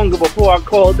while longer before I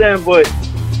called in, but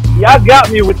y'all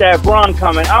got me with that Bron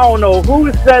comment. I don't know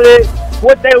who said it,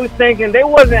 what they was thinking. They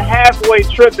wasn't halfway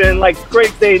tripping like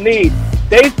scrape they need.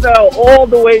 They fell all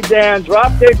the way down,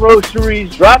 dropped their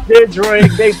groceries, dropped their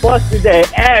drink. They busted their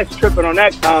ass tripping on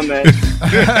that comment. Which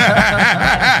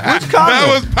comment? That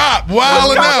was Pop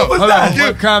wilding out.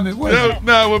 What comment was that?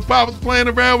 No, when Pop was playing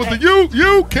around with the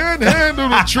you can't handle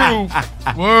the truth.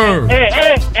 Word.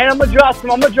 And I'm gonna drop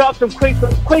some quick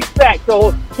facts.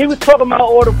 So he was talking about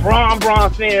all the Bron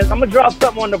fans. I'm gonna drop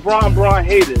something on the Bron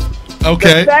haters.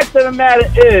 Okay. The fact of the matter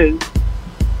is,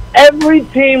 every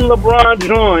team LeBron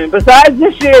joined, besides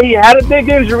this year, he had a big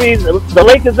injuries. The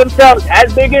Lakers themselves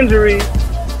had big injuries.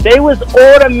 They was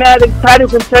automatic title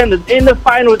contenders in the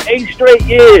finals 8 straight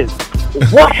years.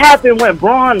 What happened when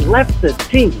Bron left the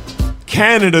team?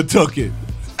 Canada took it.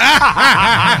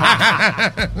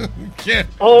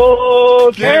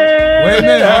 Okay. Wait a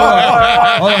minute.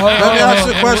 Hold on. Let me ask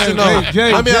you a question, though.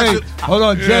 Jay, hold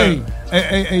on, Jay.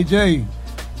 Yeah. Hey, Jay.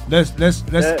 Let's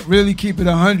really keep it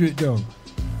 100 though.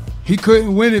 He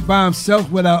couldn't win it by himself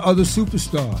without other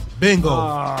superstars.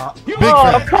 Bingo. Big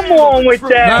fact. Come on with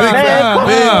that, man.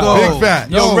 Bingo. Big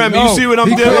fact. Yo, Remy, you see what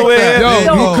I'm dealing with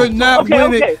here? He could not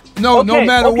win it. No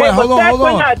matter what. Hold on.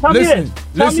 Listen.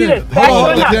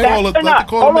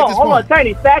 Hold on,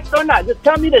 Tiny. Facts or not? Just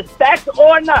tell me this. Facts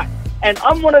or not? And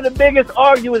I'm one of the biggest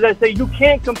arguers that say you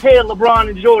can't compare LeBron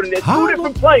and Jordan. They're two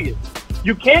different players.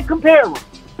 You can't compare them.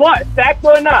 But fact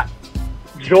or not,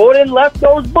 Jordan left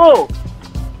those Bulls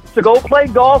to go play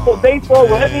golf or baseball,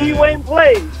 wherever he went and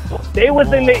played. They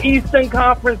was in the Eastern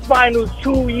Conference Finals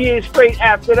 2 years straight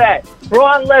after that.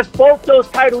 Bron left both those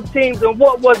title teams, and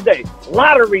what was they?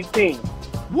 Lottery teams.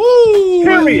 Woo!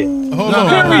 Period. Hold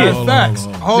on. Facts.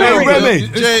 Hold on, Remy.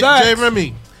 Jay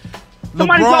Remy.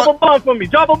 Somebody drop a bomb for me.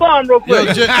 Drop a bomb real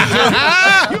quick. Yo,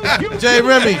 Jay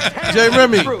Remy.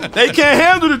 They can't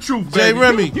handle the truth, Jay baby.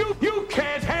 Remy. You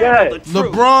can't handle the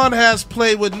truth. LeBron has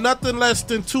played with nothing less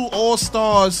than 2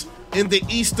 All-Stars in the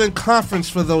Eastern Conference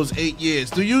for those 8 years.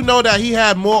 Do you know that he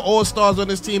had more All-Stars on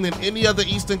his team than any other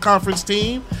Eastern Conference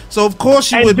team? So of course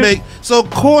you would make.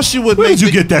 Where did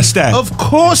you get that stat? Of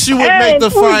course you would make the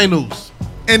finals.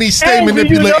 And he stayed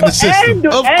manipulating the system.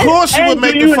 Of course you would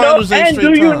make the finals 8 straight times.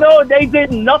 And do you know they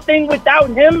did nothing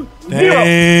without him?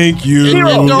 Thank you. It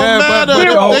don't matter.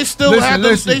 They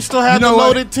still had the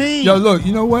loaded team. Yo, look,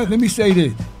 you know what? Let me say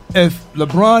this. If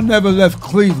LeBron never left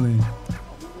Cleveland,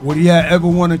 would he have ever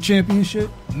won a championship?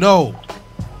 No.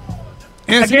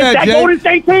 Answer Against that Jay. Golden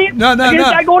State team? No. Against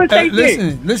that Golden State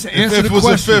team? Listen. If Answer it the was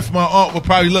question. a fifth, my aunt would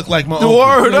probably look like my uncle.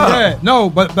 Word up. Yeah, no,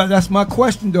 but that's my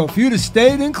question though. If you'd have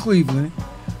stayed in Cleveland,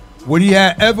 would he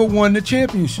have ever won the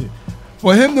championship?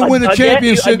 For him to win the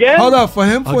championship, hold up. For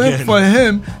him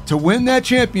to win that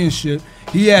championship,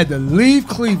 he had to leave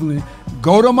Cleveland,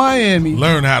 go to Miami,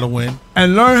 learn how to win,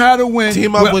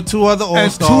 Team up with 2 other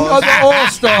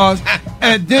All-Stars,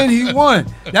 and then he won.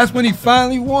 That's when he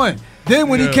finally won. Then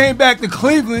when he came back to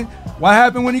Cleveland, what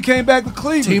happened when he came back to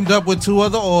Cleveland? Teamed up with 2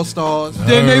 other All-Stars.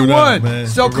 Then they won.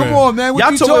 Come on, man.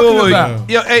 What you talking about?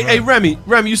 Yo, hey, Remy,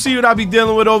 you see what I be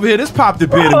dealing with over here? This Pop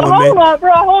debating with me. Hold on,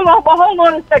 bro. Hold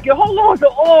on a second. Hold on to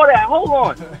all that. Hold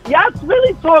on. Y'all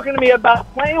really talking to me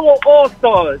about playing with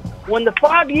All-Stars when the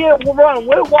 5-year run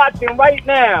we're watching right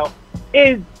now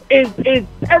is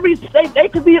every state. They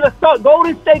could be the start.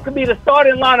 Golden State could be the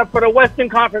starting lineup for the Western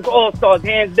Conference All-Stars,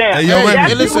 hands down. Hey, yo,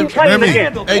 Remy, listen, Remy.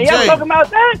 Hey, y'all talking about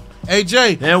that? Hey,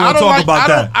 Jay,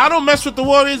 I don't mess with the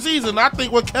Warriors either. I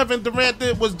think what Kevin Durant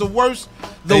did was the worst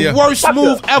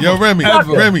move ever. Yo, Remy.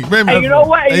 Hey, you know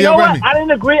what? I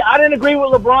didn't agree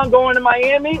with LeBron going to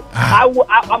Miami.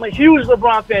 I'm a huge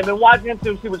LeBron fan. Been watching him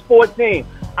since he was 14.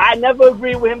 I never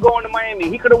agreed with him going to Miami.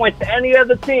 He could have went to any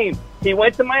other team. He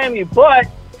went to Miami, but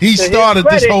he started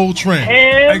this whole trend.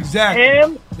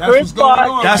 Chris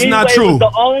Bosh, That's not Was true. the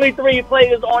only 3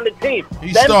 players on the team.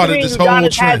 He started this whole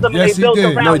trend. Yes, he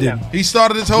did. No, he didn't. He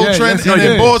started this whole trend, and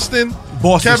in Boston,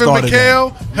 Kevin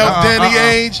McHale helped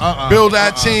Danny Ainge build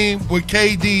that team with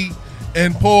KD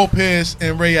and Paul Pierce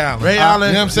and Ray Allen. You know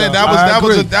what I'm saying?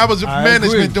 That was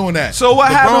management doing that. So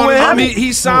what happened with him?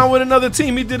 He signed with another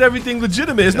team. He did everything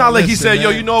legitimate. It's not like he said, man. "Yo,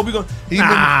 you know we're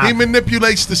gonna." He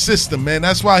manipulates the system, man.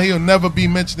 That's why he'll never be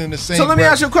mentioned in the same. So let me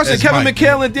ask you a question: Kevin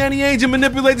McHale and Danny Ainge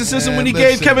manipulate the system when he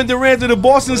gave Kevin Durant to the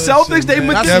Boston Celtics. They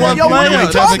manipulated. Yo, what are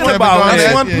we talking about?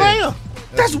 That's one player.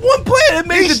 That's one player that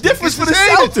made the difference for the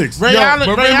Celtics. Ray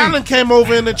Allen came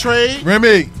over in the trade.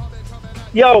 Remy.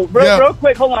 Yo, real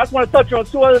quick, hold on. I just want to touch on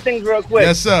 2 other things real quick.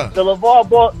 Yes, sir. The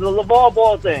LeVar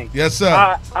Ball thing. Yes,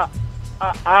 sir.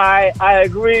 I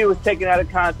agree with taking out of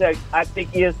context. I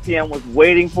think ESPN was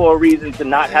waiting for a reason to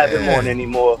not have him on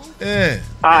anymore. Yeah.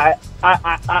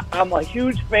 I'm a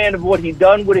huge fan of what he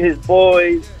done with his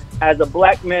boys. As a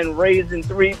black man raising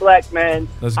 3 black men,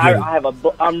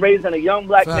 I'm raising a young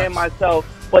black man myself.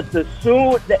 But as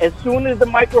soon as the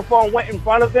microphone went in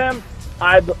front of him,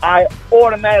 I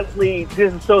automatically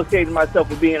disassociated myself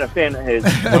with being a fan of his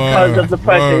because of the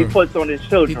pressure he puts on his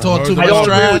children. He talked too much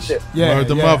trash. Word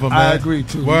the mother, man. I agree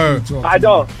too. Word. I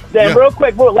don't. Then real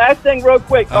quick, last thing real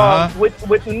quick.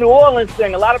 With the New Orleans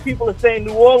thing, a lot of people are saying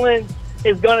New Orleans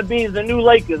is going to be the new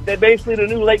Lakers. They're basically the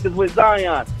new Lakers with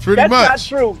Zion. Pretty much.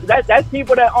 That's not true. That's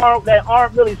people that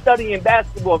aren't really studying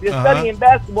basketball. If you're studying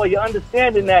basketball, you're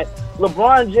understanding that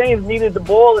LeBron James needed the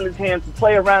ball in his hands to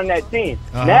play around that team.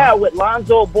 Now with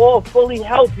Lonzo Ball fully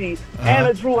healthy and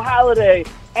a Drew Holiday,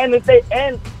 and if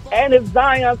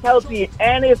Zion's healthy,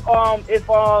 and if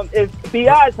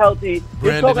B.I.'s healthy,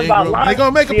 you're talking about Lonzo they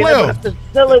gonna make a playoff. To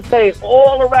facilitate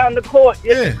all around the court.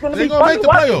 It's gonna be fun to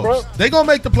watch, bro. They gonna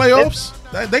make the playoffs.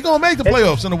 They gonna make the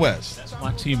playoffs in the West. That's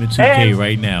my team in 2K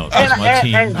right now. That's my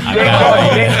team. I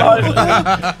got it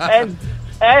right now.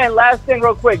 And last thing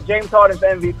real quick, James Harden's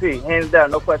MVP. Hands down,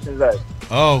 no questions asked.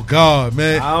 Oh, God,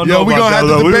 man. Yo, we're going to have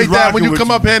to debate that when you come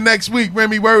you. up here next week,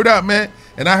 Remy. Word up, man.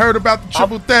 And I heard about the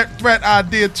triple threat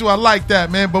idea, too. I like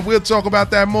that, man. But we'll talk about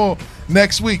that more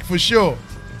next week for sure.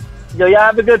 Yo, y'all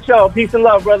have a good show. Peace and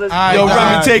love, brothers. Yo,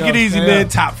 Remy, take it easy, man.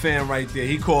 Top fan right there.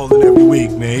 He calling every week,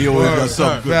 man. He always got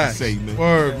something good to say, man.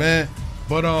 Word, man.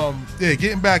 But,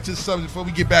 getting back to the subject before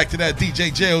we get back to that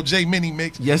DJ JOJ mini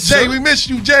mix. Yes, Jay, sir. we missed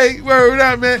you, Jay. Word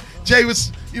up, man. Jay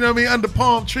was, under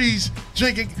palm trees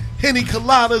drinking Henny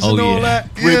coladas and all that.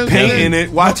 We're painting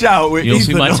it. Watch out. You don't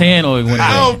see my tan or when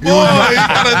oh, boy. He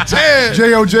got a tan.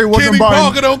 JOJ wasn't Kenny buying.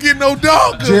 Parker don't get no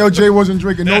darker. JOJ wasn't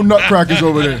drinking no nutcrackers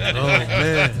over there. Oh,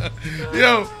 man.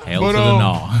 Yo, hell to the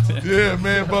gnaw. Yeah,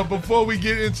 man. But before we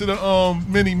get into the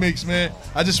mini mix, man,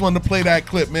 I just wanted to play that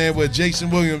clip, man, where Jason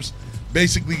Williams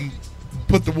basically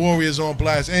put the Warriors on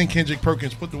blast, and Kendrick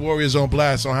Perkins put the Warriors on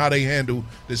blast on how they handle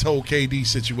this whole KD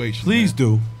situation. Please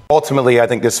do. Ultimately, I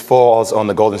think this falls on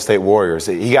the Golden State Warriors.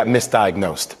 He got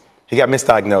misdiagnosed.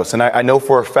 And I know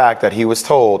for a fact that he was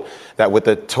told that with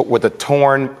a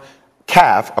torn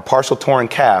calf, a partial torn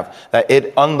calf, that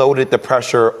it unloaded the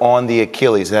pressure on the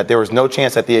Achilles, and that there was no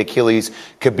chance that the Achilles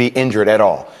could be injured at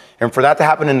all. And for that to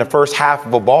happen in the first half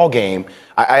of a ball game,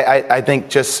 I think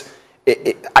just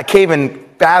I can't even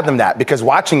fathom that, because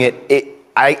watching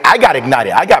I got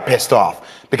ignited. I got pissed off,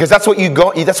 because that's what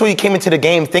you came into the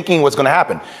game thinking was going to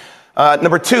happen.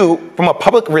 Number two, from a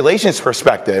public relations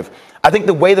perspective, I think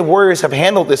the way the Warriors have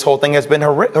handled this whole thing has been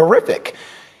horrific.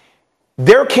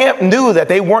 Their camp knew that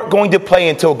they weren't going to play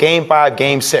until Game 5,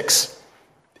 Game 6.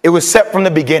 It was set from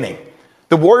the beginning.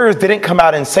 The Warriors didn't come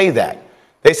out and say that.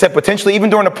 They said potentially, even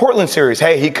during the Portland series,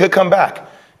 hey, he could come back.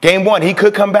 Game 1, he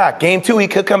could come back. Game 2, he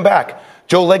could come back.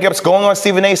 Joe Legup's going on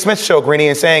Stephen A. Smith's show, Greeny,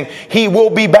 and saying he will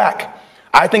be back.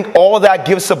 I think all of that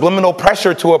gives subliminal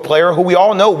pressure to a player who we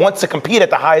all know wants to compete at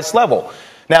the highest level.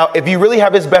 Now, if you really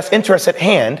have his best interests at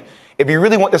hand, if you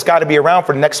really want this guy to be around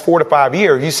for the next 4 to 5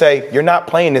 years, you say, you're not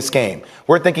playing this game.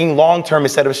 We're thinking long-term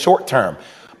instead of short-term.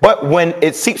 But when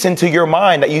it seeps into your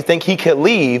mind that you think he could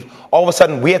leave, all of a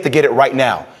sudden we have to get it right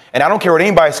now. And I don't care what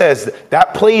anybody says,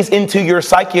 that plays into your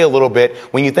psyche a little bit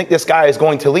when you think this guy is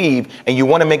going to leave and you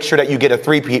want to make sure that you get a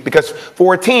three-peat. Because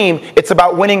for a team, it's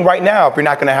about winning right now if you're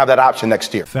not going to have that option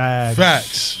next year.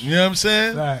 Facts. You know what I'm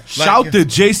saying? Shout to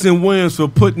Jason Williams for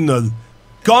putting a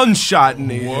gunshot in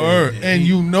the word. And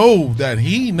you know that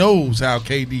he knows how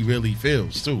KD really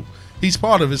feels, too. He's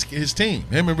part of his team.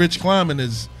 Him and Rich Kleiman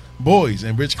is boys,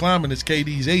 and Rich Kleiman is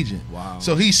KD's agent. Wow.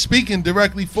 So he's speaking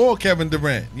directly for Kevin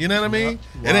Durant. You know what I mean?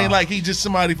 Wow. It ain't like he's just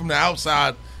somebody from the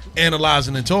outside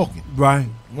analyzing and talking. Right.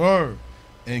 Word.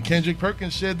 And Kendrick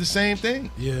Perkins said the same thing.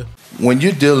 Yeah. When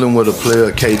you're dealing with a player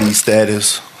of KD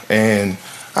status, and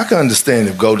I can understand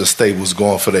if Golden State was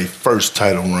going for their first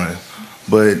title run,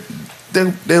 but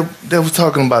they were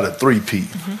talking about a three-peat.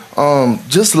 Mm-hmm.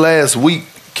 Just last week,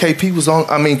 KD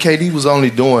was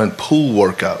only doing pool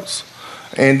workouts.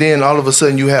 And then all of a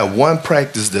sudden you have one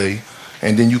practice day,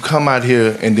 and then you come out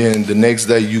here, and then the next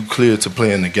day you clear to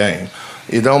play in the game.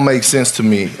 It don't make sense to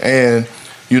me. And,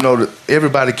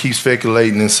 everybody keeps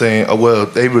speculating and saying, oh, well,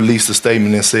 they released a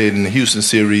statement and said in the Houston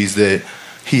series that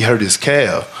he hurt his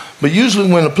calf. But usually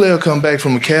when a player comes back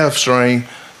from a calf strain,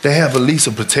 they have at least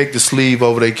a protective sleeve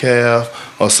over their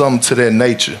calf or something to that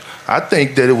nature. I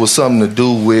think that it was something to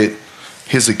do with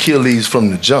his Achilles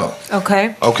from the jump.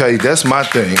 Okay, that's my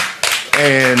thing.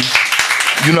 And,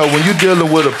 when you're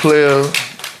dealing with a player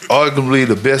arguably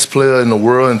the best player in the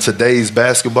world in today's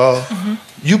basketball,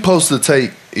 you supposed to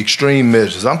take extreme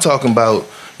measures. I'm talking about,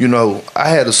 you know, I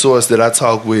had a source that I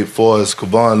talked with for as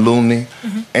Kevon Looney,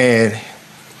 and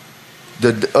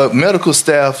the medical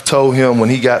staff told him when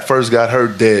he first got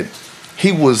hurt that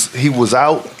he was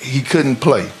out, he couldn't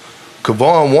play.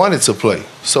 Kevon wanted to play.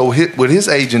 So what his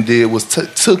agent did was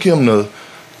took him to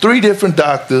 3 different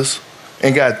doctors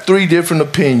and got 3 different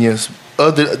opinions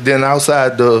other than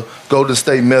outside the Golden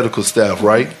State medical staff,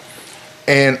 right?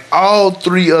 And all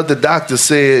 3 other doctors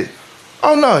said,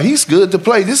 oh no, he's good to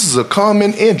play. This is a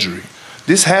common injury.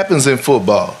 This happens in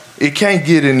football. It can't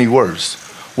get any worse.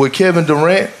 With Kevin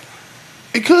Durant,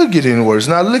 it could get any worse.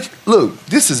 Now look,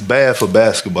 this is bad for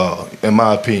basketball, in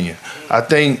my opinion. I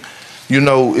think, you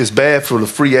know, it's bad for the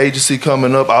free agency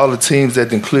coming up, all the teams that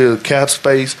can clear cap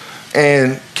space.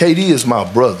 And KD is my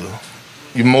brother,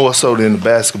 more so than the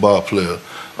basketball player.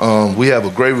 We have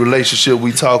a great relationship.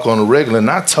 We talk on a regular. And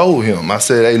I told him, I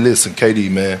said, hey, listen, KD,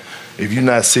 man, if you're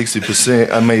not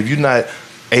 60%, if you're not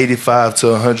 85 to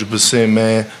 100%,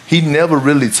 man, he never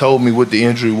really told me what the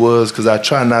injury was because I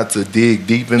try not to dig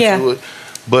deep into it.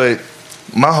 But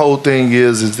my whole thing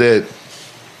is that,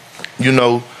 you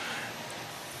know,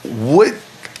 what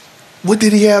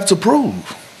did he have to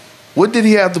prove? What did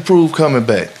he have to prove coming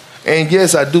back? And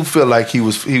yes, I do feel like he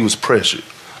was pressured.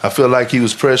 I feel like he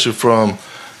was pressured from,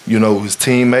 you know, his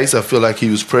teammates. I feel like he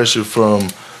was pressured from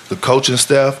the coaching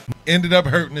staff. Ended up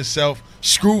hurting himself.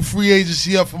 Screwed free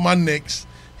agency up for my Knicks.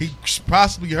 He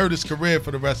possibly hurt his career for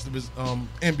the rest of his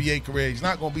NBA career. He's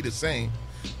not going to be the same.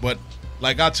 But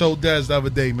like I told Dez the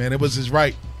other day, man, it was his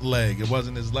right leg. It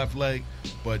wasn't his left leg.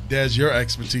 But Dez, your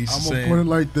expertise is saying. I'm going to put it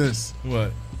like this.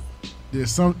 What?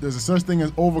 There's a such thing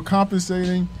as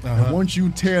overcompensating, and once you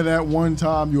tear that one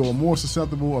time, you're more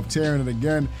susceptible of tearing it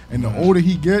again. And the older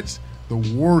he gets, the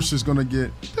worse it's gonna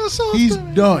get. He's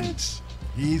done.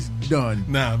 He's done.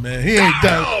 Nah, man, he ain't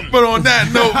done. But on that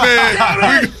note,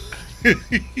 man,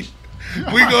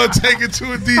 we gonna take it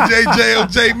to a DJ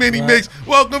JOJ mini mix.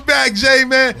 Welcome back, Jay,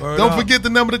 man. Don't forget the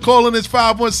number to call in is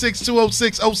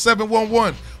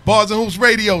 516-206-0711. Bars and Hoops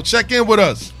Radio. Check in with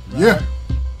us. Yeah.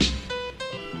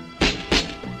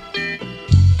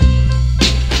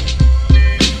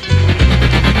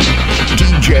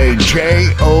 DJ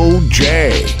JOJ.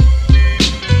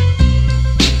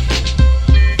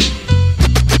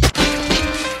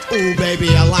 Ooh, baby,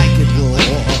 I like it raw.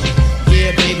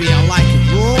 Yeah, baby, I like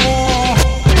it raw.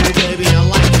 Ooh, baby, I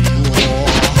like it raw.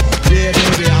 Yeah,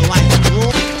 baby, I like it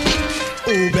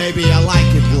raw. Ooh, baby, I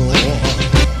like it raw.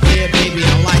 Yeah, baby,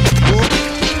 I like it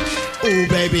raw. Ooh,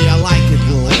 baby, I like it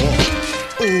raw.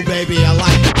 Ooh, baby, I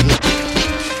like it raw.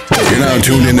 You're now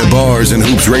tuned into Bars and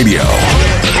Hoops Radio,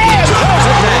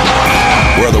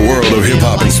 where the world of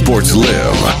hip-hop and sports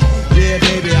live. Yeah,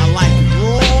 baby, I like it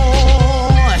raw.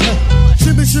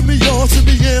 Shimmy, shimmy, y'all,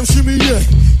 shimmy, yam, shimmy, yeah.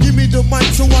 Give me the mic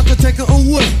so I can take it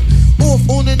away. Off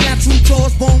on the natural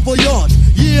charge, Bon Voyage.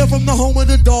 Yeah, from the home of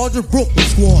the Dodger Brooklyn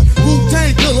squad.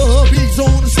 Wu-Tang Killer, beats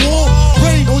on the swarm.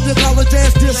 Rain on your college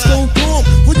ass disco dorm.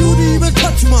 For you to even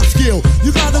touch my skill, you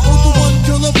gotta go to one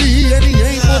killer B, and he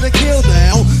ain't for the kill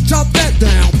now. Chop that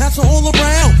down, pass it all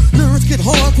around. Lyrics get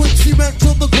hard, quick cement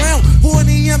to the ground. For an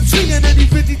EMC in any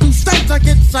 52 states, I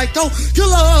get psycho.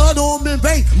 Killer, Norman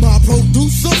Bates, my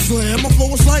producer slam. My flow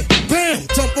is like bam,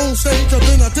 jump on stage, and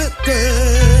then I dip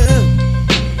there.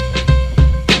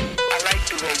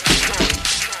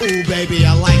 Ooh, baby,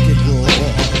 I like it raw.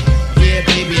 Yeah,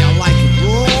 baby, I like it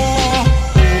raw.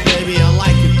 Ooh, baby, I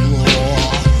like it raw.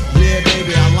 Yeah,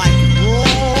 baby, I like it raw.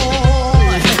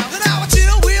 And now I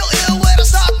chill real ill when I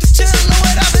start to chill.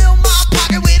 When I fill my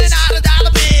pocket with an $1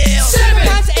 bill. 7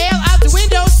 months L out the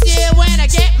window still. When I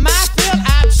get my fill,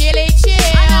 I'm chilly chill.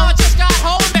 I know I just got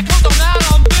home because I'm not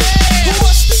on bill.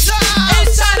 What's the time?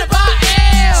 It's time to buy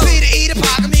L. Me to eat a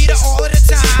pocket meter all the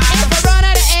time. If I run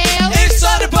out of L, it's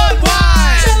time to buy wine.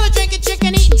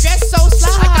 Chicken eating dress so sly.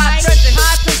 I got friends in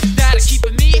high places that'll keep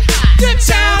me high. Dip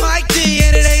Sound like D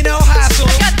and it ain't no hassle.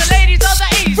 I got the ladies of the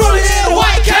 80s from here to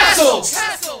White Castle.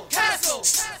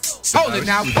 Hold it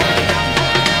now.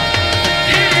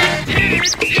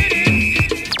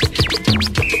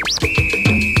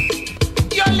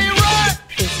 Yo, Leroy.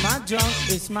 It's my junk,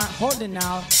 it's my holding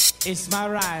now, it's my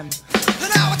rhyme. And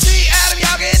now I see Adam,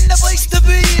 y'all getting the place to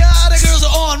be. The girls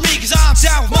are on me, cause I'm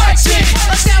down with Mike D.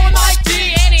 I'm down with Mike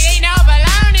D, and it ain't no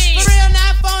baloney. For real,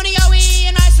 not phony, OE,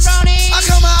 and nice Roni. I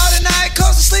come out at night,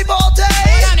 cause I sleep all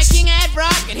day. I'm the king at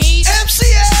rock, and he's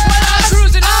MCA. When I'm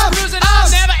cruising, I'm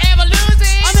never ever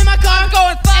losing. I'm in my car, I'm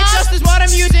going fast, and just is what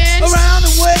I'm using. Around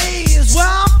the way is where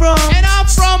I'm from. And I'm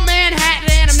from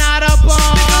Manhattan, and I'm not a bum.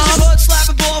 Because your butt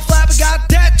slapping, ball flapping, got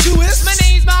that Jewish. My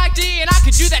name's Mike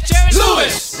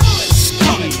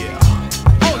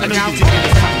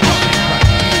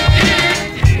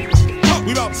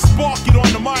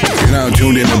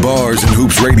Bars and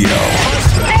Hoops Radio,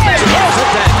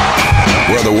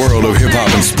 where the world of hip hop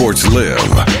and sports live.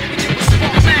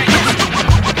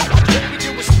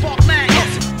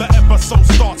 The episode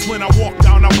starts when I walk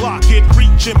down a block, it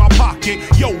reach in my pocket.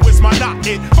 Yo, it's my knot,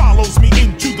 it follows me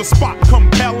into the spot,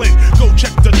 compelling. Go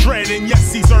check the dread, and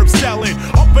yes, he's herb selling.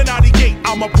 Up and out the gate,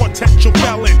 I'm a potential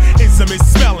felon. Ism is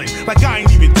smelling like I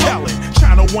ain't even telling.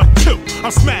 Channel 1, 2,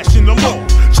 I'm smashing the law.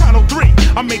 Channel 3,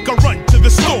 I make a run to the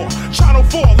store. Channel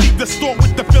 4, leave the store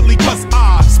with the Philly, cause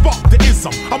I spark the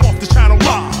ism. I'm off the channel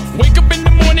live. Wake up in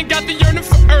the morning, got the yearning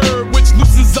for herb, which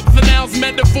loosens up the nouns,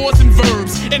 metaphors, and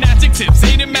verbs, and adjectives.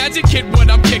 Ain't it magic, kid, what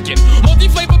I'm kicking?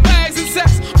 Multi-flavor bags and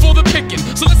sacks for the picking.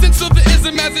 So listen to the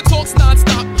ism as it talks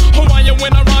non-stop. Hawaiian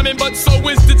when I'm rhyming, but so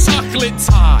is the chocolate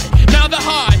tie. Now the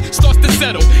high starts to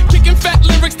settle, kicking fat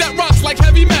lyrics that rocks like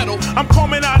heavy metal. I'm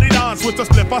coming out of dance with a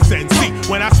slip of sense.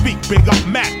 When I speak, big up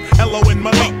Mac, Elo and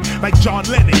Malik, like John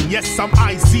Lennon. Yes, I'm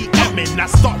ICMing. I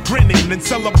start grinning and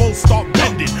syllables start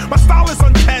bending. My style is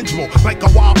untangible, like a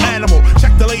wild animal.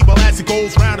 Check the label as it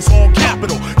goes round, it's all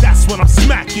capital. That's when I'm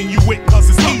smacking you with, cause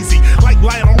it's easy. Like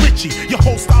Lionel Richie, your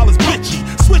whole style is bitchy.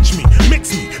 Switch me,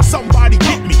 mix me, somebody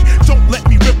get me. Don't let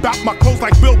me rip out my clothes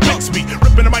like Bill Bixby.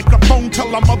 Ripping the microphone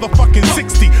till I'm motherfucking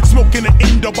 60. Smoking an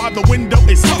Indo by the window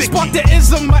is sticky. Spark the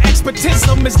ism, my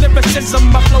expertism is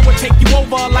lyricism. My flow will take you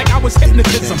over like I was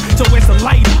hypnotism. So where's the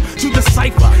lighter to the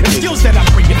cipher? And skills that I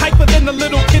bring it hyper than a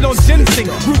little kid on ginseng.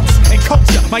 Roots and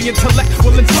culture, my intellect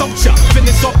will insult ya.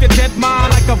 Finish off your dead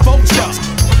mind like a vulture.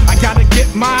 I gotta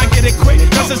get mine, get it quick,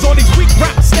 cause there's all these weak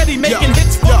raps steady making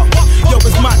hits. Yo,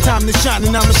 it's my time to shine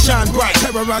and I'ma shine bright.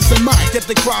 Terrorize the mic, get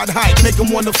the crowd hype, make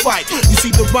them wanna fight. You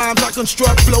see the rhymes I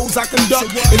construct, flows I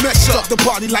conduct, and mess up the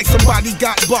party like somebody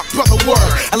got bucked. Brother word,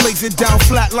 I lays it down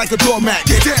flat like a doormat.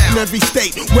 Get down in every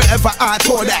state, wherever I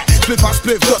pour that. Split by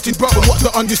split, dirty brother, what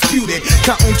the undisputed.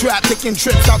 Counting trap, taking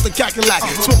trips out the Cackalack.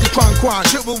 Smoking quan,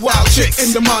 chill with wild chicks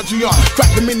in the Mondrian.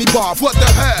 Crack the mini bar, what the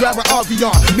hell? Grab an RV,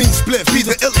 mean split, be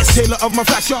the illest tailor of my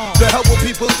fashion. The hell will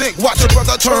people think? Watch a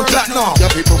brother turn platinum. Y'all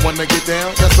people wanna get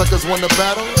down? Y'all suckers wanna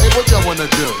battle? Hey, what y'all wanna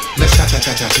do? Let's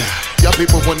cha-cha-cha-cha-cha. Y'all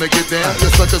people wanna get down? Y'all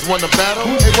suckers wanna battle?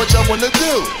 Hey, what y'all wanna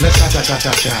do? Let's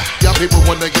cha-cha-cha-cha-cha. Y'all people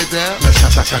wanna get down? Let's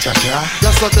cha-cha-cha-cha-cha.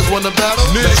 Y'all suckers wanna battle?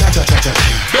 Let's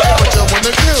cha-cha-cha-cha-cha. Hey, what y'all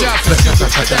wanna do? Let's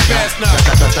cha-cha-cha-cha-cha.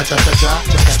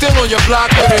 Still on your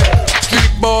block with it. Street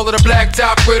ball to the black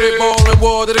top with it. Ball and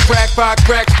wall to the crack spot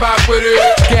with it.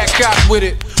 Gat got with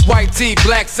it. White tee,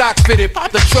 black socks fitted.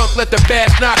 Pop the trunk, let the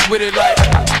bass knock with it like.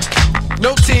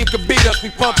 No team can beat us, we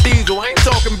pump diesel. I ain't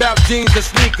talking about jeans and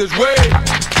sneakers, wait.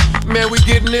 Man, we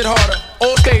getting it harder.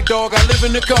 All day, dog, I live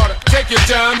in the Carter. Take your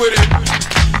time with it.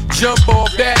 Jump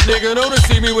off that nigga, don't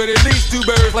see me with at least 2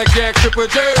 birds like Jack Tripper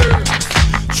Jerry.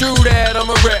 True that, I'm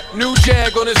a rep. New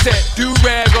Jag on the set,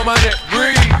 do-rag on my neck,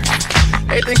 breathe.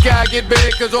 They think I get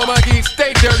big, cause all my geeks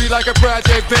stay dirty like a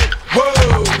project pit.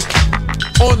 Whoa!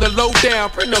 On the low down,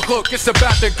 print the hook, it's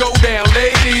about to go down,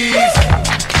 ladies.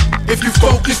 If you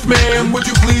focused, man, would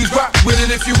you please rock with it?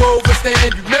 If you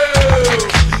overstand, you know.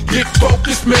 Get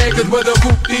focused, man, cause whether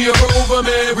hoopty or over,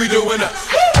 man, we doing us.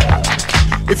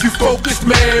 If you focused,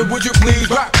 man, would you please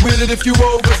rock with it? If you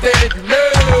overstand, you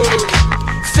know.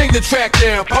 Sing the track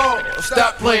down, pause,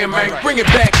 stop playing, man, bring it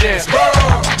back down.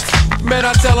 Man,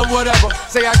 I tell them whatever,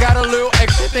 say I got a little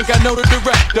extra, think I know the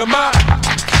director, my.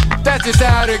 That's just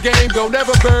how the game go,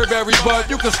 never Burberry, but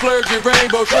you can splurge your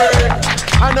rainbow trade.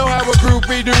 I know how a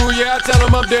groupie do, yeah, I tell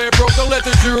them I'm dead broke, don't let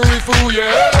the jewelry fool you.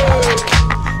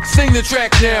 Sing the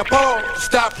track now, pause,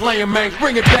 stop playing, man,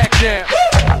 bring it back now.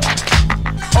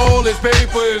 All this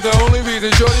paper is the only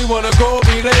reason Shorty wanna call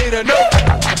me later, no.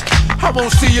 I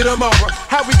won't see you tomorrow,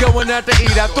 how we going out to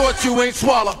eat, I thought you ain't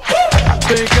swallow.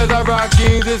 Think cause I rock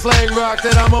jeans and slang rocks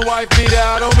that I'm a wife beat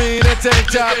out, I don't mean a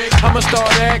tank top. I'ma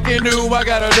start acting new, I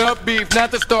got enough beef not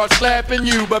to start slapping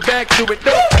you, but back to it,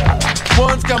 no.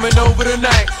 One's coming over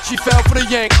tonight, she fell for the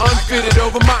yank, unfitted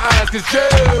over my eyes, cause Joe,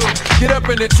 get up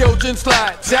in the children's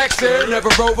slide, Jack said never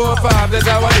over a 5, that's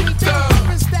how I eat.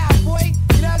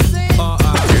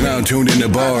 You're now tuned into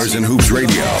Bars and Hoops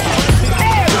Radio,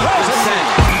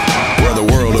 where the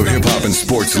world of hip-hop and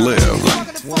sports live.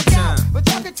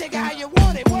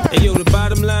 Hey yo, the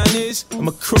bottom line is, I'm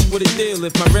a crook with a deal.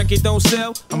 If my record don't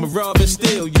sell, I'ma rob and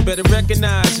steal. You better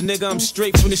recognize, nigga, I'm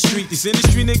straight from the street. These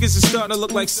industry niggas is starting to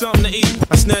look like something to eat.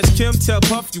 I snatch Kim, tell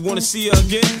Puff, you wanna see her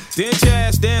again? Dance your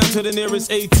ass down to the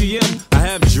nearest ATM. I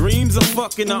have dreams of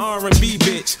fucking the R&B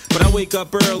bitch, but I wake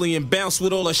up early and bounce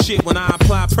with all her shit when I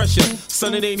apply pressure.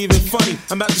 Son, it ain't even funny.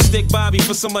 I'm about to stick Bobby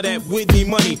for some of that Whitney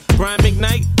money. Brian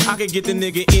McKnight, I could get the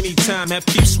nigga anytime. Have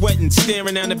keep sweating,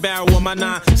 staring down the barrel of my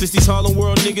 9. Since these Harlem World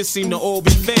world niggas seem to all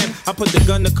be fam. I put the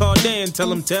gun to Cardan,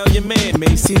 tell him tell your man,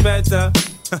 Macy better.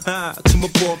 Come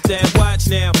up off that watch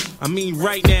now. I mean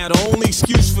right now, the only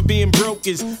excuse for being broke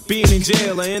is being in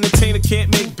jail. An entertainer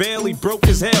can't make bail, he broke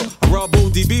as hell. I rob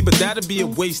ODB, but that'd be a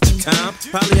waste of time.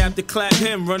 Probably have to clap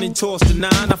him, running toss to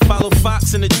 9. I follow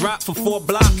Fox in the drop for 4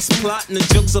 blocks. Plotting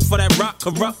the jokes up for that rock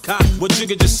corrupt cop. What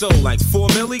Jigga just sold, like 4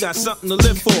 milli, got something to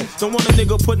live for. Don't want a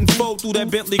nigga putting foe through that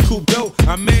Bentley coupe dough.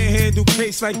 I manhandle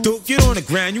case like dope, get on the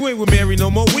ground. You ain't with Mary no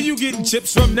more, where you getting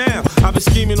chips from now? I've been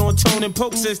scheming on Tone and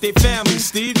Poke since they found me.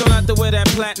 Steve don't have to wear that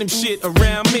platinum shit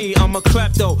around me. I'm a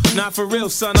klepto, not for real,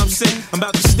 son, I'm sick. I'm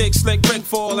about to stick slick brick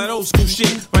for all that old school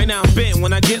shit. Right now I'm bent,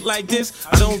 when I get like this,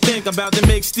 I don't think I'm about to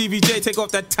make Stevie J take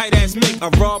off that tight ass mic. I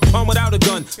rob pun without a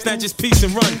gun, snatch his piece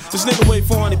and run. This nigga weigh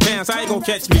 400 pounds, how you gon'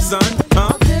 catch me, son?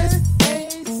 Huh? This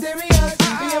ain't serious,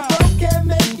 being broke can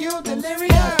make you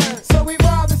delirious. So we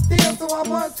rob and steal, so our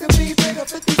ones could be bigger.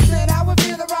 50 Cent, I would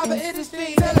be the robber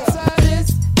industry.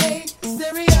 This ain't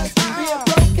serious, being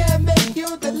broke can make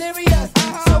you delirious.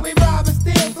 So we rob and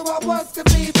steal, so our ones could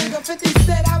be bigger. 50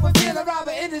 Cent, I would be the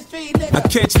robber industry. I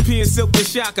catch P and Silk the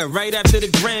Shocker right after the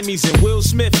Grammys, and Will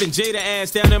Smith and Jada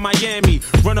ass down in Miami.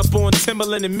 Run up on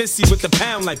Timberland and Missy with the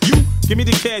pound like you. Give me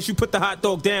the cash, you put the hot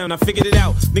dog down. I figured it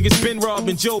out. Niggas been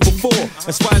robbing Joe before.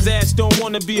 That's why his ass don't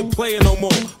wanna be a player no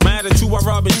more. My attitude while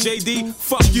robbing JD,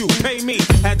 fuck you, pay me.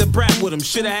 Had the brat with him,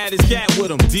 shoulda had his gat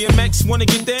with him. DMX wanna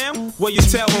get down? Well, you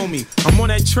tell homie. I'm on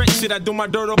that Trent shit, I do my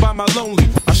dirt all by my lonely.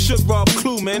 I should rob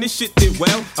Clue, man, this shit did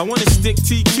well. I wanna stick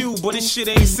TQ, but this shit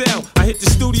ain't sell. I hit the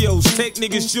studios, take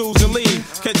niggas' jewels and leave.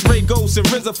 Catch Ray Ghost and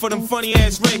RZA for them funny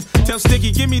ass rings. Tell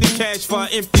Sticky, give me the cash for an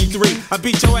MP3. I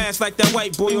beat your ass like that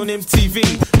white boy on MTV.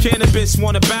 Cannabis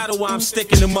wanna battle while I'm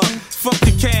sticking them up. Fuck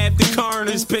the cab, the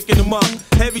coroner's picking them up.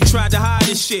 Heavy tried to hide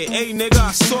his shit. Hey nigga,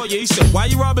 I saw you. He said, why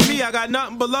you robbing me? I got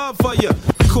nothing but love for you.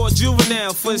 Caught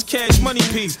Juvenile for his cash money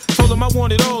piece. Told him I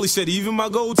wanted all. He said, even my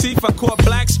gold teeth. I caught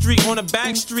Blackstreet on the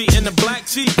back street in the black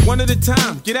Jeep. One at a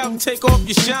time, get out and take off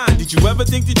your shine. Did you ever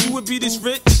think that you would be this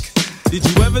rich? Did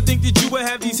you ever think that you would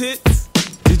have these hits?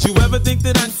 Did you ever think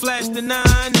that I'd flash the 9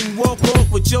 and walk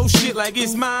off with your shit like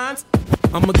it's mine?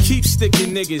 I'ma keep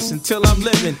sticking niggas until I'm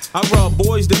living. I rob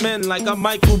boys to men like I'm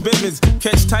Michael Bivins.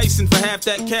 Catch Tyson for half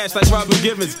that cash like Robin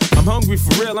Givens. I'm hungry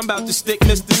for real, I'm about to stick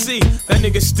Mr. C. That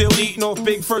nigga still eating off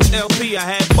Big First LP. I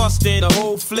had bustin' the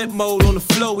whole flip mode on the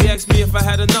flow. He asked me if I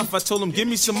had enough, I told him give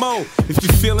me some more. If you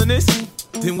feeling this,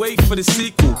 then wait for the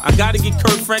sequel. I gotta get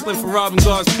Kirk Franklin for robbing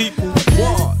God's people.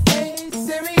 What? Ain't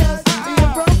serious,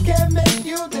 being broke can make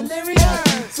you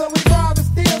delirious. So we rob and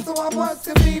steal, so our ones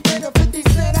could be bigger. 50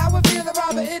 Cent, I would feel the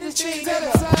robber industry.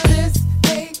 This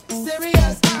ain't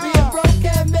serious, being broke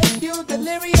can make you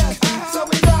delirious. So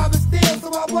we rob and steal,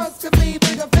 so our ones could be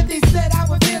bigger. 50 Cent, I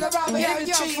would feel the robber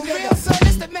industry. Yo, for real, son,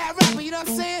 this the mad rapper, you know what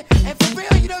I'm saying? And for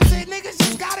real, you know what I'm saying? Niggas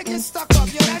just gotta get stuck up,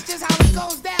 yo. That's just how it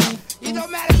goes down. It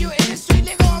don't matter if you an industry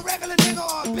nigga or a regular nigga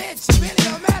or a bitch. It really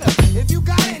don't matter. If you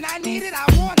got it and I need it, I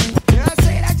want it. You know what I'm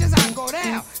saying? That's just how it go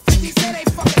down. 50 Cent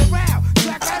ain't fucking around.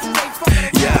 Black rappers ain't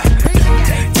fucking around.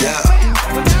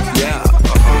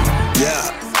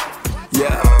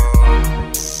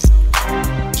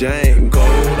 Jane,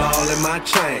 gold all in my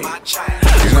chain.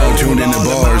 You're now tuned into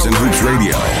Bars and Hoops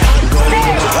Radio,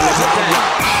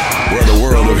 where the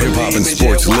world of hip hop and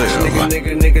sports live.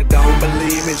 Nigga, don't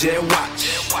believe me, just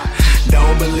watch.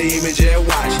 Don't believe me, just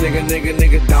watch. Nigga,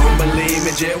 don't believe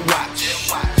me, just watch.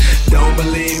 Don't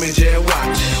believe me, just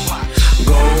watch.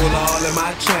 Gold all in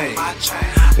my chain.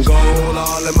 Gold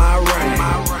all in my ring.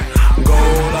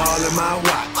 Gold all in my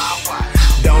watch.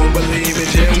 Don't believe it,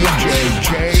 just watch.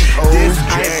 This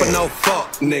ain't for no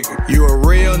fuck, nigga. You a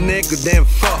real nigga, then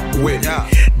fuck with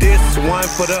me. This one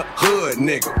for the hood,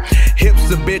 nigga.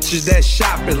 Hips of bitches that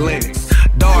shop at Lennox.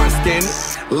 Dark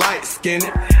skinned, light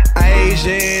skinned,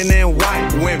 Asian and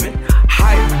white women.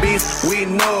 Hype beasts, we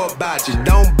know about you.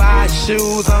 Don't buy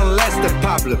shoes unless they're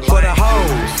popular. For the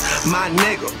hoes, my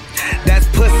nigga. That's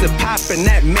pussy poppin',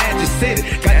 that Magic City.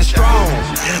 Got the strong,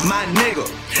 my nigga.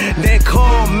 Then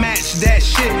come match that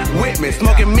shit with me.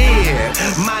 Smoking mid,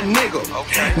 my nigga.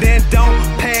 Then don't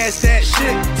pass that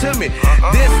shit to me.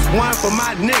 This one for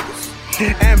my niggas.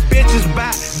 And bitches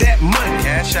buy that money.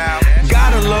 Cash out.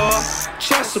 Gotta love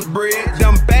Chester bread.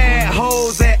 Them bad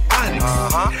hoes at Onyx.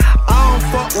 I don't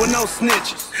fuck with no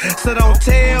snitches, so don't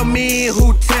tell me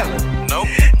who tellin'. Nope.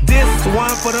 This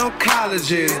one for them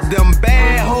colleges. Them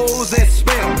bad hoes at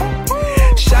Spelman.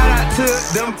 Shout out to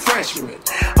them freshmen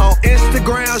on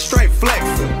Instagram, straight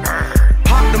flexin'.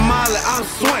 Pop the molly, I'm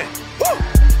swing.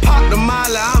 Pop the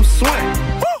molly, I'm swing.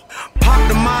 Pop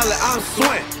the molly, I'm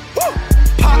swing.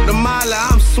 Pop the molly,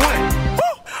 I'm swing.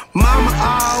 Mama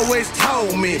always always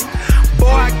told me,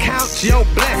 boy, count your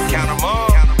blessings. Count them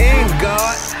all. In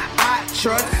God, I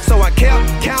trust. So I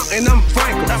kept counting them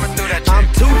frankly. I'm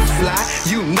too fly,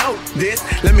 you know this.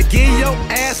 Let me give your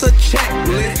ass a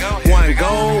checklist. 1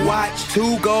 gold watch,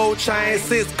 2 gold chains,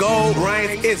 6 gold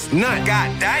rings. It's none.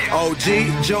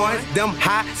 OG joints, them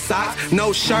high socks,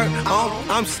 no shirt on.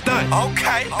 I'm stunned.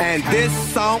 Okay. And this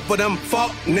song for them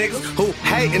fuck niggas who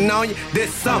hating on you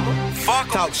this summer. Fuck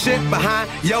talk shit behind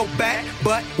your back,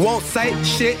 but won't say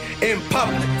shit in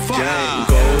public. Fuck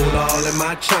gold all in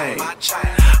my chain,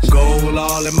 gold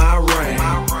all in my ring,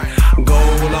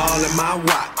 gold all in my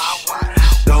watch.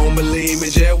 Don't believe me,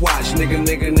 just watch. Nigga,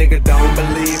 don't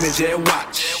believe me, just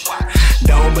watch.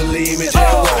 Don't believe me, just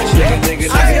watch. Nigga,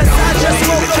 don't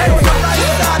believe me, just watch.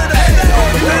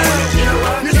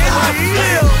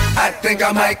 I think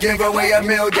I might give away $1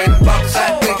 million.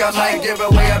 I think I might give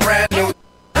away a brand new.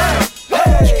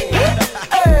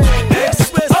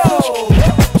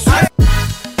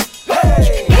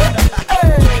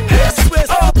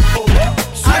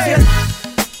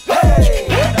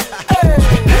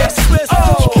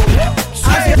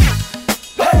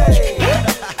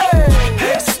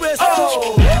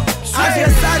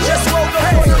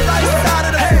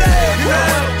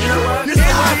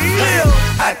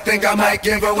 I think I might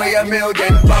give away $1 million.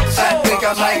 I think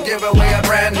I might give away a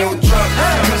brand new truck.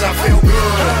 Cause I feel good,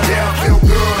 yeah, I feel good.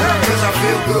 Cause I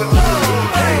feel good.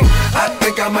 Hey, I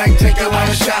think I might take her on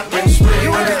a shopping spree.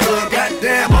 When the club,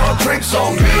 goddamn, all drinks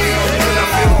on me. Cause I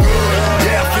feel good,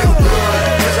 yeah, I feel good.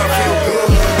 Cause I feel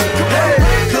good. Hey,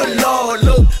 good Lord,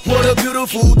 look, what a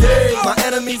beautiful day. My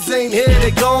enemies ain't here,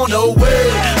 they gone away.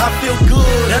 I feel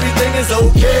good, everything is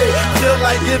okay. Feel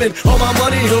like giving all my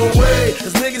money away.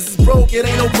 Cause niggas is broke, it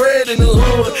ain't no bread in the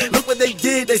hood. Look what they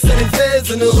did, they sending feds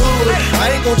in the hood.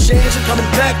 I ain't gon' change, I'm coming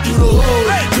back through the hood.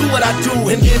 Do what I do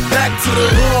and get back to the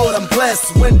hood. I'm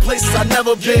blessed, went places I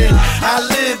never been. I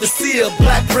live to see a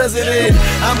black president.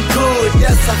 I'm good,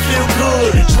 yes, I feel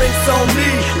good. Drinks on me,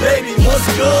 baby, what's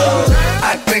good?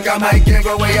 I think I might give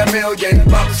away $1 million.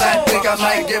 I think I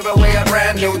might give away a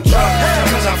brand new truck.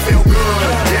 Cause I feel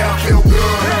good, yeah, I feel good.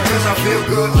 Cause I feel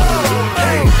good.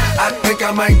 Hey, I think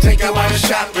I might take you on a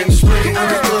shopping spree. When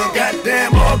it's good,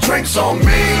 goddamn, all drinks on me.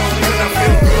 Cause I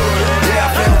feel good, yeah,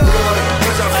 I feel good.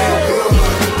 Cause I feel good.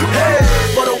 Hey,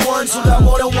 for the ones who got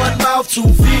more than one mouth to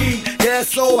feed. Yeah,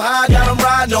 so high, got them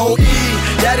riding on E.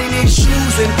 Daddy needs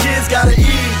shoes and kids gotta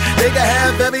eat. They can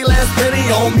have every last penny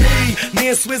on me. Me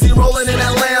and Swizzy rolling in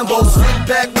that Lambo. Sit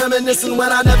back reminiscing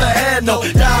when I never had no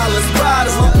dollars. Pride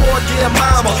is my poor dear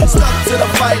mama. Stuck to the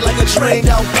fight like a trained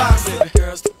out boxer.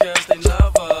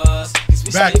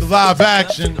 Back to live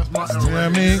action. You know what I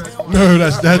mean? No,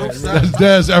 that's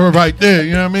Dez era right there.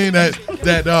 You know what I mean?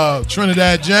 That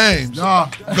Trinidad James.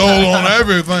 Goal on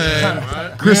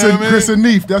everything. Chris and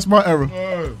Neef, that's my era.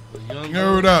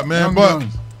 Heard up, man. But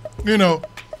you know,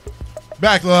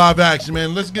 back to live action,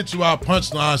 man. Let's get to our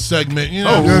punchline segment. You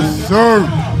know, yes, sir.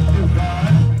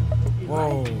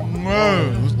 Whoa.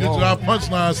 Let's get to our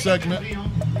punchline segment.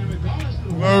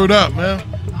 Word up, man.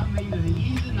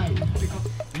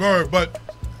 Word, but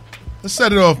let's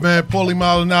set it off, man. Paulie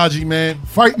Malignaggi, man.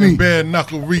 Fight me. Bare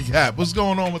knuckle recap. What's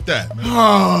going on with that, man?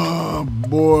 Oh,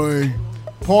 boy.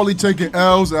 Paulie taking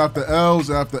L's after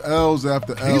L's after L's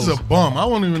after L's. He's a bum. I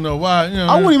don't even know why. You know,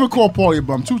 I wouldn't even call Paulie a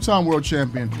bum. 2-time world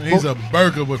champion. He's a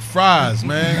burger with fries,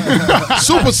 man.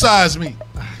 Supersize me.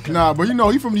 Nah, but you know,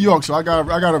 he's from New York, so I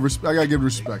gotta give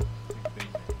respect.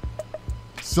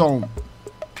 So,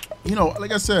 you know,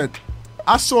 like I said,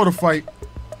 I saw the fight,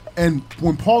 and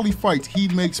when Paulie fights, he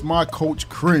makes my coach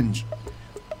cringe.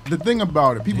 The thing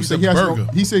about it, people say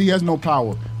he said he has no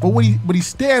power, but when he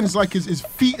stands, like his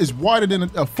feet is wider than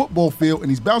a football field,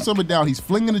 and he's bouncing up and down. He's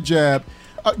flinging a jab.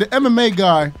 The MMA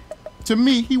guy, to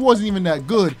me, he wasn't even that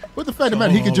good. But the fact of the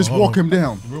matter, he could just walk him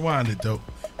down. Rewind it though.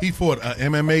 He fought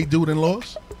an MMA dude and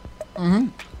lost. Mm-hmm.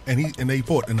 And they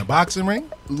fought in a boxing ring.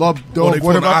 Love dog.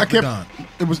 Whatever.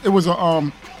 It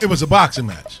was a boxing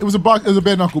match. It was a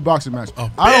bare knuckle boxing match.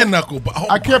 Bare knuckle. Oh,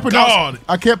 I can't pronounce.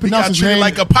 I can't pronounce his name.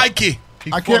 Like a pikey.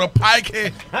 I can't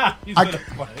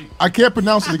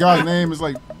pronounce the guy's name. It's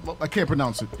like I can't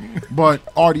pronounce it, but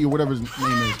Artie or whatever his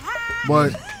name is.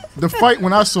 But the fight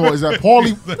when I saw is that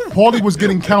Paulie was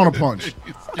getting counterpunched,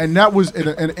 and that was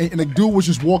and the dude was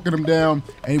just walking him down,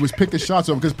 and he was picking shots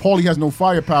off because Paulie has no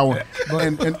firepower.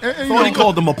 And thought he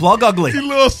called him a plug ugly. He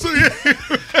lost to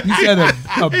You said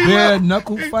a bare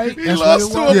knuckle fight. He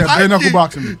lost to a yeah, bare knuckle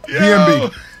boxing.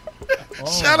 BMB.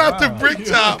 Shout out to Brick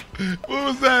Top. What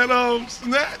was that?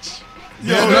 Snatch.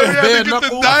 Bare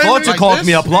knuckle. I thought you called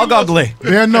me a plug ugly.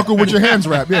 Bare knuckle with your hands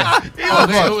wrapped, yeah.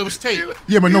 It was tape.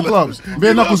 Yeah, but no gloves.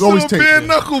 Bare knuckles always tape. Bare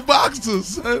knuckle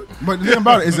boxers. But the thing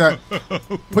about it is that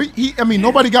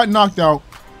nobody got knocked out.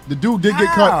 The dude did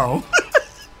get cut.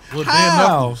 With bare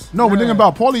knuckles. No, but the thing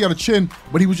about Paulie got a chin,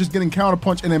 but he was just getting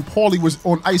counterpunched, and then Paulie was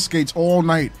on ice skates all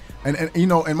night. And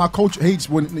and my coach hates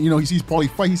when he sees Paulie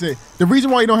fight. He said the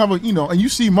reason why you don't have and you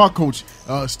see my coach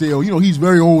still, he's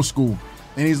very old school,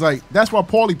 and he's like that's why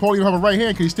Paulie don't have a right hand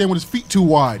because he's standing with his feet too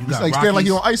wide. He's like standing like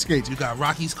he's on ice skates. You got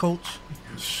Rocky's coach.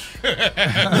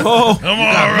 Come on,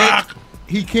 Rock.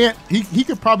 He can't. He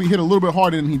could probably hit a little bit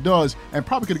harder than he does, and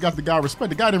probably could have got the guy respect.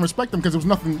 The guy didn't respect him because it was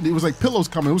nothing. It was like pillows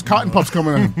coming. It was cotton puffs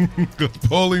coming at him. Because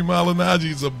Paulie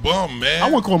Malignaggi's a bum, man. I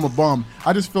wouldn't call him a bum.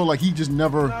 I just feel like he just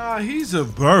never. Nah, he's a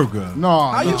burger.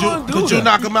 No. Could you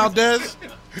knock him out, Dez?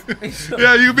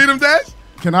 Yeah, you beat him, Dez?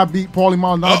 Can I beat Paulie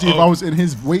Malignaggi if I was in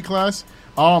his weight class?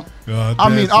 I'll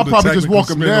probably just walk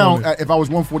him down if I was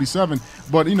 147.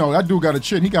 But that dude got a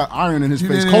chin. He got iron in his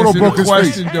face. Kodo broke his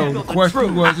face. The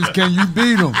question was, can you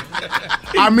beat him?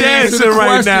 Dancing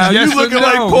right now. Yes, you looking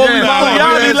like Paulie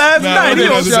Malignaggi last night. He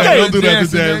on skate. Don't do that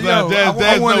to Dez.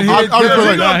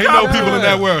 He know people in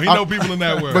that world. He know people in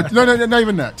that world. But no, not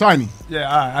even that. Tiny. Yeah,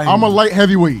 I'm a light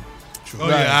heavyweight. Oh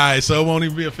yeah, all right. So it won't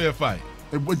even be a fair fight.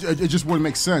 It just wouldn't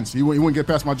make sense. He wouldn't get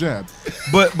past my jab.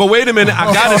 But wait a minute.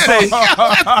 I gotta say.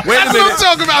 Wait a minute. I'm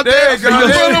talking about that.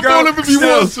 Run up on him if you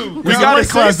want to. We gotta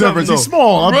say something. He's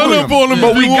small. Run up on him,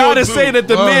 but we gotta say that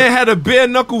the man had a bare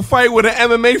knuckle fight with an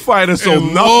MMA fighter, so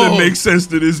nothing makes sense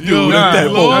to this dude at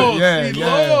that moment.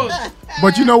 Yeah.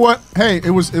 But you know what? Hey,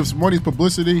 it was money's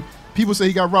publicity. People say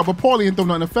he got robbed, but Paulie ain't throw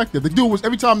nothing effective. The dude was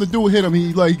every time the dude hit him,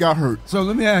 he got hurt. So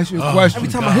let me ask you a question.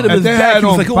 Every time I hit him, if they had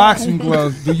on like, boxing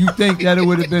gloves, do you think that it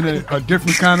would have been a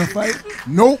different kind of fight?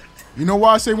 Nope. You know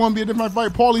why I say it won't be a different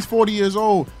fight? Paulie's 40 years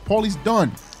old. Paulie's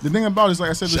done. The thing about it is,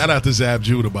 like I said, shout out to Zab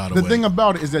Judah, by the way. The thing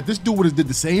about it is that this dude would have did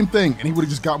the same thing, and he would have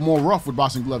just got more rough with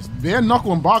boxing gloves. Bare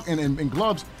knuckle and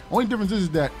gloves. Only difference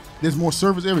is that there's more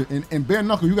surface area. And bare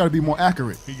knuckle, you got to be more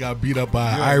accurate. He got beat up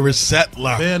by Irish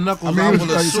settler. Bare knuckle, I would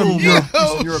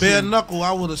assume. Bare knuckle,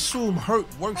 I would assume hurt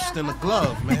worse than a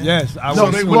glove, man. Yes,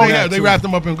 they wrapped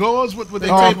them up in gauze. What they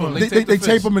tape them? They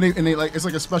tape them and they like it's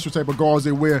like a special type of gauze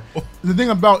they wear. The thing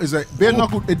about is that bare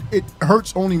knuckle it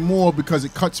hurts only more because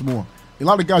it cuts more. A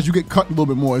lot of guys you get cut a little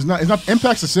bit more. It's not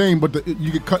impact's the same, but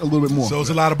you get cut a little bit more. So it's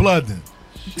a lot of blood then.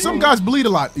 Some guys bleed a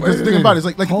lot. Because the thing about it is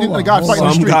like a guy fighting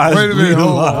the street. Wait a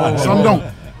minute. Some don't.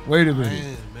 Wait a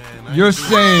minute. You're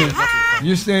saying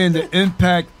the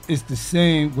impact is the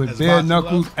same with bare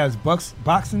knuckles as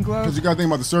boxing gloves? Because you got to think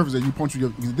about the surface that you punch.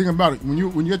 The thing about it, when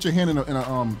you get your hand in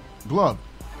a glove,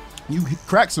 you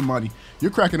crack somebody, you're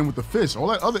cracking them with the fist. All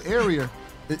that other area.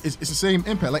 It's the same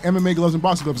impact. Like MMA gloves and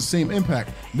boxing gloves, the same impact.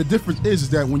 The difference is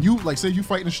that when you say you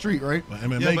fight in the street, right? But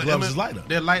MMA gloves is lighter.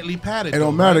 They're lightly padded. It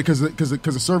don't matter because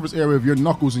the surface area of your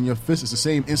knuckles and your fist is the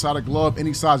same inside a glove,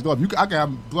 any size glove. I can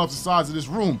have gloves the size of this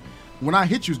room. When I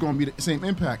hit you, it's going to be the same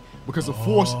impact because of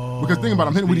force. Because think about it,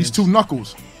 I'm hitting with these two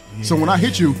knuckles. So when I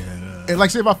hit you, and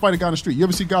like say if I fight a guy in the street, you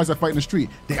ever see guys that fight in the street?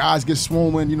 Their eyes get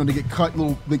swollen, they get cut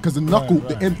little because the knuckle,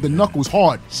 the knuckle's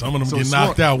hard. Some of them get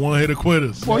knocked out, one-hitter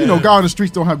quitters. Well, guys in the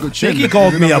streets don't have good chin. He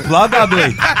called me a plug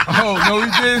ugly. Oh no,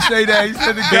 he did say that. He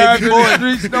said the guys in the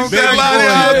streets don't get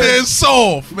out there is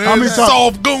soft, man.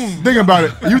 Soft goon. Think about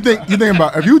it. You think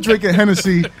about it. If you drinking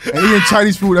Hennessy and eating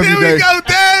Chinese food every day,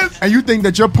 and you think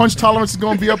that your punch tolerance is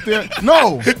going to be up there?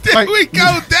 No. There we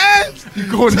go, Dad. You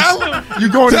going to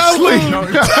sleep.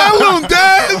 Tell him,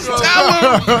 Dad.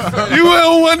 Tell him. You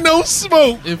don't want no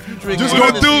smoke. If you drink just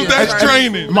go do that's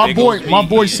training. My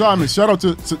boy Simon. Shout out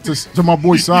to my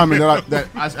boy Simon that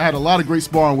I had a lot of great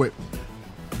sparring with.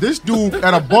 This dude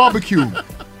at a barbecue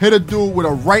hit a dude with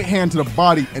a right hand to the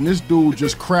body, and this dude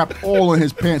just crapped all in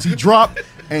his pants. He dropped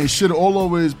and shit all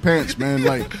over his pants, man.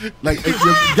 Like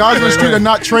guys in the street are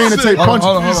not trained to take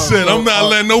punches. He said, "I'm not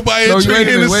letting nobody drink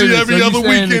Hennessy every other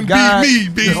weekend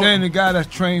beat me." You're saying the guy that's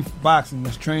trained boxing,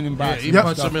 that's training boxing. Yeah, he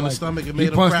punched him in the stomach and made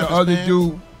him crap his pants. He punched the other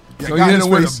dude, so he hit him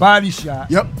with a body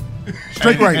shot. Yep.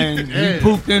 Straight right. And he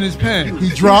pooped in his pants. He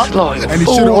dropped and he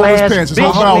shit all his pants. His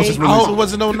whole bowels is released. I hope it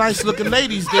wasn't no nice looking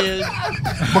ladies there.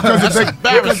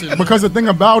 Because the thing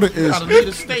about it is,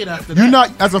 you're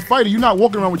not, as a fighter, you're not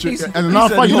walking around with your, as a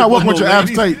non-fighter, you're not walking with your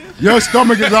abs tight. Your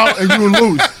stomach is out and you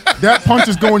lose. That punch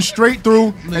is going straight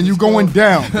through and you going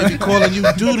down. They be calling you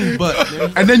doodle butt.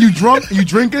 And then you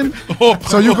drinking,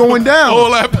 so you going down.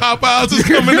 All that Popeyes is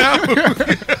coming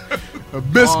out. A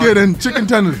biscuit and chicken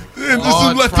tenders. And just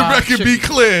to let the record be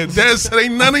clear,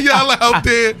 ain't none of y'all out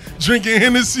there drinking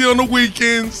Hennessy on the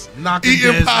weekends Knocking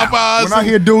eating dead out. Popeyes. When I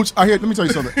hear dudes, let me tell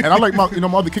you something. And I like my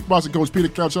other kickboxing coach, Peter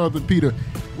Couch. Shout out to Peter.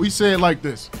 We say it like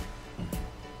this.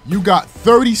 You got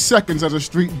 30 seconds as a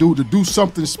street dude to do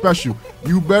something special.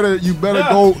 You better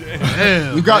go.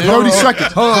 Damn, You got 30 seconds.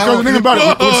 Because the thing about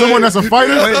it, with someone that's a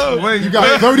fighter, you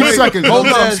got 30 seconds. Hold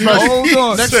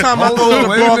on. Next time I go to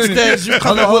the Bronx Stairs, you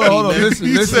come with me,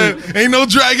 man. He said, ain't no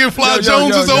Dragonfly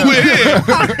Joneses over here.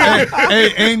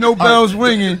 Hey, ain't no bells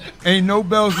ringing. Ain't no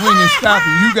bells ringing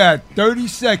stopping. You got 30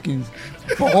 seconds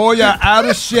for all y'all out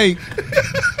of shape,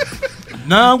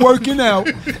 non-working out,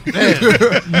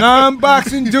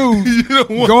 non-boxing dudes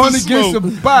going against a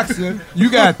boxer. You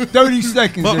got 30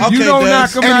 seconds. If you don't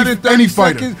knock him out in 30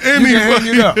 seconds, you can hang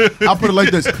it up. I'll put it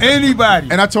like this. Anybody.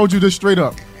 And I told you this straight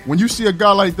up. When you see a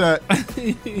guy like that,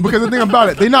 because the thing about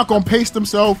it, they're not going to pace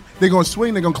themselves. They're going to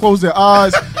swing. They're going to close their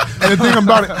eyes. And the thing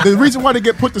about it, the reason why they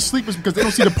get put to sleep is because they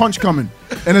don't see the punch coming.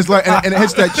 And it's like, and it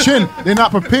hits that chin. They're not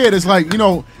prepared. It's like,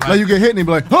 like you get hit and they be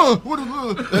like, huh,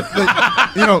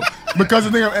 because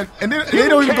the thing, and they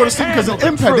don't even go to sleep because of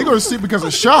impact. They go to sleep because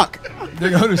of shock.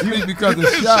 They go to sleep because of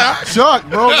shock. Shock,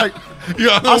 bro. Like,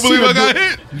 I don't believe I got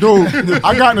hit. Dude,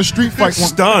 I got in a street fight.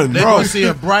 Stunned. They gonna see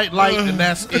a bright light and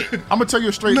that's it. I'm gonna tell you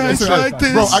a straight. Nice like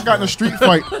this. Bro, I got in a street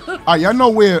fight. Y'all know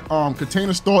where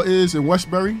Container Store is in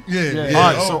Westbury? Yeah.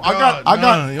 All right, so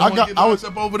I was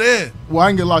up over there. Well, I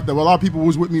didn't get locked up. Well, a lot of people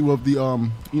was with me with the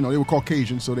they were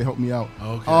Caucasian, so they helped me out.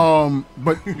 Okay.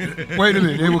 But wait a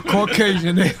minute, they were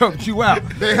Caucasian. They helped you out.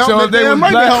 They helped so me. They They was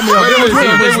might black. help me out.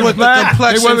 It was with the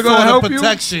complexion wasn't gonna for help the you?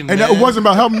 protection, And man. it wasn't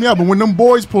about helping me out. But when them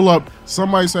boys pull up,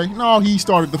 somebody say, "No, he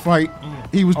started the fight.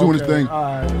 He was doing his thing."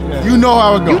 Yeah. You know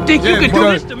how it goes. You think you can do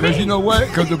this to me? Because you know what?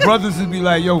 Because the brothers would be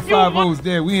like, "Yo, 5-0's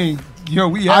there. We ain't."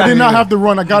 We I did not have to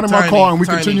run. I got in my Tiny, car and we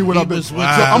Tiny, continue with he our was business. with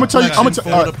So I'm gonna tell you. I'm gonna for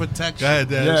tell the protection. Go ahead,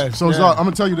 Dad. Yeah. So Zach, I'm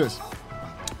gonna tell you this.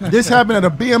 This happened at a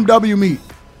BMW meet.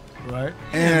 Right.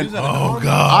 And Oh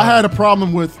God. I had a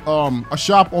problem with a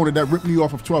shop owner that ripped me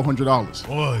off of $1,200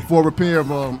 Boy. for a repair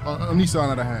of a Nissan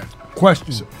that I had.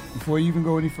 Question: before you even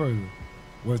go any further,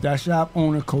 was that shop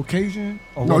owner Caucasian?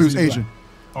 Or No, he was black? Asian.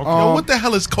 Okay. Yo, what the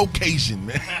hell is Caucasian,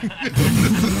 man?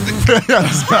 All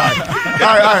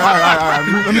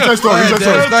right. Let me tell you a story. Go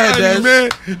ahead, Dez. man.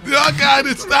 Y'all got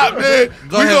to stop, man.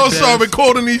 Go We ahead, gonna start Dez.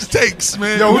 recording these takes,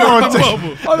 man. Yo, we Word gonna the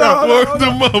take- mother. Word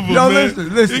the mother, Yo, man.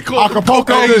 listen. He called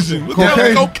Acapulco, Caucasian. What the hell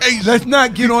is Caucasian? Let's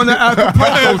not get on the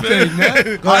Acapulco thing, man. I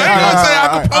ain't gonna say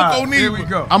Acapulco Here neither. we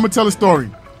go. I'm gonna tell a story.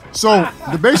 So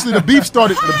basically the beef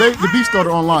started. The beef started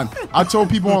online. I told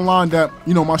people online that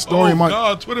my story Oh and my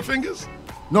God, Twitter fingers.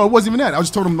 No, it wasn't even that. I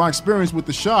just told him my experience with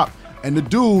the shop. And the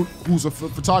dude who's a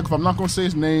photographer, I'm not going to say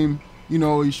his name,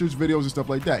 he shoots videos and stuff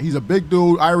like that. He's a big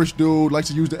dude, Irish dude, likes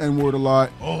to use the N-word a lot.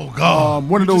 Oh God.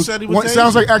 One of You those, just said he was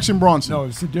sounds Asian. like Action Bronson. No,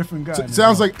 it's a different guy.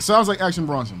 Sounds like Action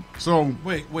Bronson. So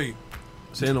Wait.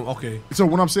 Saying okay. So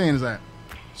what I'm saying is that,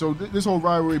 so this whole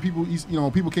rivalry, people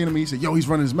came to me, he said, yo, he's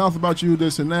running his mouth about you,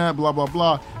 this and that, blah, blah,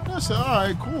 blah. And I said, all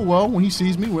right, cool. Well, when he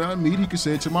sees me, when I meet, he can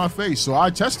say it to my face. So I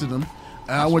tested him,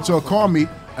 and I went to a car meet,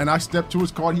 and I stepped to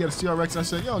his car. He had a CRX, and I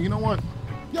said, yo, you know what?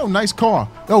 Yo, nice car.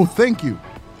 Oh, thank you.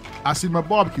 I see my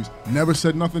barbecues. Never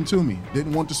said nothing to me.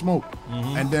 Didn't want to smoke.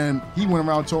 And then he went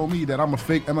around and told me that I'm a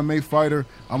fake MMA fighter.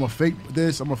 I'm a fake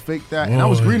this. I'm a fake that. And I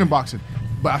was green in boxing,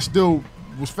 but I still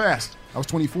was fast. I was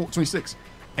 24, 26.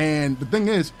 And the thing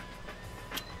is,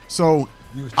 so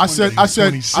I said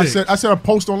a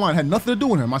post online, had nothing to do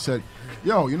with him. I said,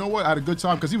 yo, you know what? I had a good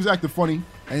time because he was acting funny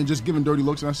and just giving dirty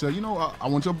looks. And I said, I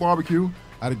went to a barbecue.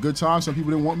 I had a good time. Some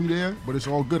people didn't want me there, but it's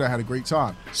all good. I had a great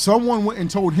time. Someone went and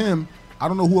told him, I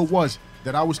don't know who it was,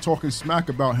 that I was talking smack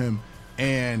about him.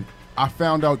 And I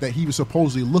found out that he was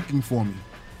supposedly looking for me.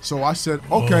 So I said,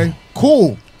 okay,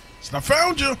 cool. So I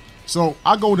found you. So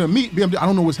I go to meet BMW. I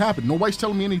don't know what's happened. Nobody's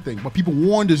telling me anything. But people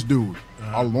warned this dude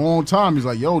a long time. He's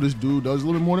like, yo, this dude does a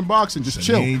little bit more than boxing. Just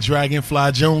chill. Ain't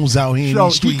Dragonfly Jones out here in So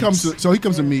these streets. he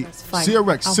comes to meet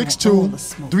CRX,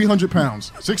 6'2", 300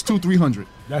 pounds. 6'2", 300.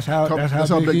 That's how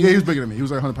big big he he is. is? He was bigger than me. He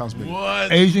was like 100 pounds bigger.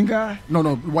 What? Asian guy?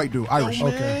 No, white dude, Irish. Yo,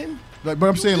 man. But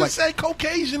I'm saying, You like, just say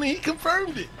Caucasian and he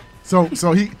confirmed it. so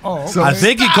he. Oh, so, I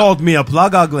think he called me a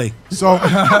plug ugly. So,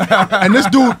 and this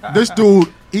dude,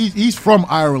 he's from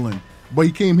Ireland, but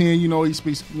he came here. He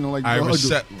speaks, like Irish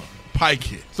settler, pike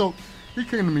hit. So he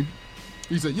came to me.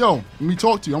 He said, "Yo, let me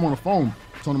talk to you. I'm on the phone."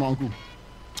 Talking to my uncle.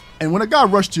 And when a guy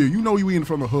rushed you, you in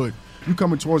from the hood. You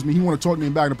coming towards me. He want to talk to me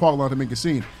back in the parking lot to make a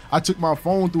scene. I took my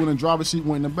phone, threw it in the driver's seat,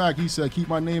 went in the back. He said, "Keep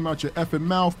my name out your effing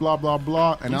mouth." Blah blah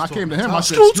blah. And I came to him. I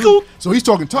said, "Scoot." So he's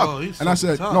talking tough. Oh, he's and I talking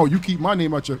said, tough. "No, you keep my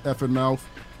name out your effing mouth."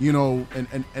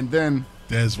 And then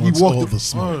Dez wants all the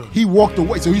smoke. He walked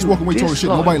away, so he's walking away towards shit.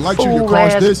 Nobody likes you. Your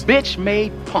Fool-ass car's this.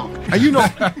 bitch-made punk. And you know,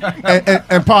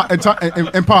 and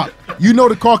Pop, you know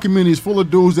the car community is full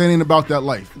of dudes that ain't about that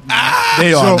life.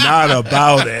 They are not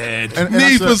about it.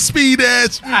 Need for speed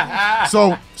ass.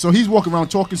 So he's walking around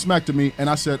talking smack to me, and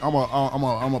I said, I'm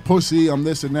a pussy, I'm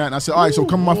this and that. And I said, all right, so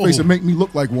come in my face and make me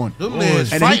look like one. And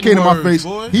then he came to my face.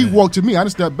 Boy. He walked to me. I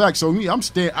didn't step back. So me, I'm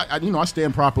stand. I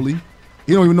stand properly.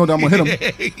 He don't even know that I'm gonna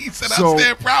hit him. He said I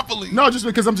stand properly. No, just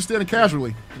because I'm just standing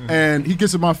casually. And he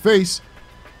gets in my face,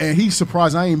 and he's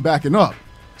surprised I ain't backing up.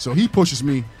 So he pushes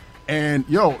me, and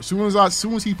as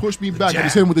soon as he pushed me back, I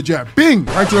just hit him with the jab. Bing!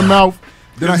 Right to the mouth.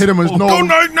 Then I hit him in his nose. Go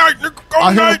night, nigga.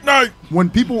 Go night. When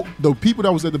the people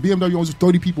that was at the BMW, was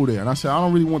 30 people there. And I said, I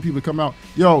don't really want people to come out.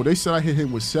 They said I hit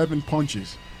him with 7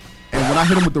 punches. And when I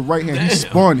hit him with the right hand, he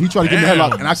spun. He tried to get me the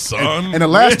headlock. And the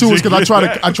last two was because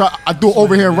I threw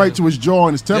overhand right to his jaw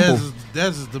and his temple.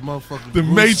 That's the motherfucker. The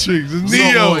Matrix, the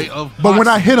Neo. But when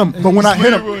I hit him,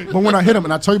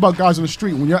 and I tell you about guys on the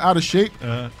street, when you're out of shape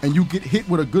and you get hit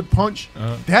with a good punch,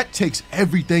 that takes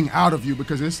everything out of you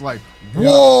because it's like,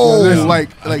 whoa, it's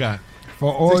like.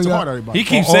 For all y'all, he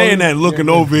keeps saying that, looking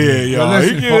over here, y'all.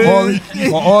 Listen,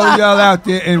 for all y'all out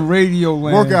there in radio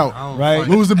land, work out, right?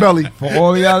 Lose the belly. For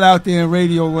all y'all out there in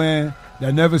radio land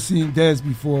that never seen Dez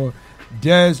before,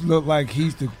 Dez looked like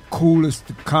he's the coolest,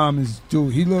 the calmest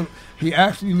dude. He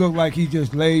actually looked like he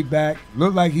just laid back,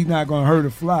 looked like he's not gonna hurt a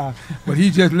fly, but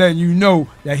he's just letting you know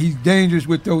that he's dangerous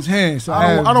with those hands. So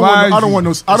I don't want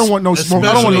no smoke. I don't want no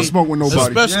smoke with nobody.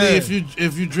 Especially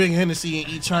if you drink Hennessy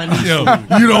and eat Chinese food.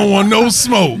 You don't want no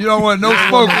smoke. You don't want no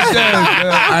smoke with Dez.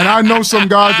 And I know some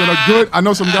guys that are good. I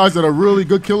know some guys that are really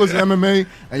good killers in MMA,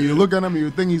 and you look at him and you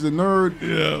think he's a nerd.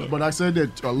 Yeah. But I said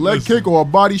that a leg kick or a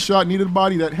body shot needed a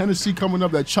body. That Hennessy coming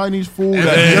up, that Chinese food,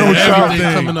 that general shot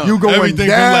coming up. You going everything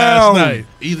down. Night.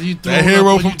 Either you throw that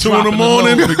hero from 2 in the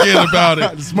morning, forget about it.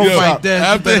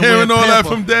 After hearing all that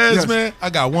from Dez, man, I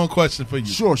got one question for you.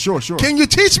 Sure. Can you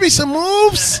teach me some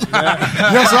moves?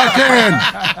 Yes, I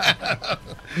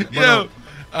can. All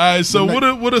right. So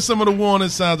what are some of the warning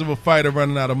signs of a fighter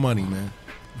running out of money, man?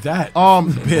 That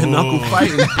bare knuckle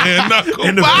fighting, bare knuckle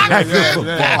in the boxing.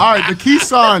 All right, the key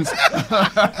signs.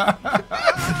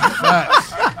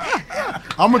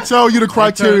 I'm gonna tell you the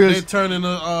criteria. They turn into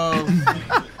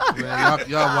man,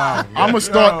 y'all wow. I'm gonna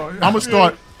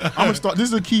start. This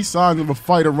is the key sign of a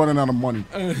fighter running out of money.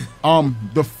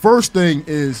 The first thing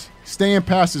is staying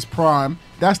past his prime.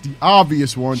 That's the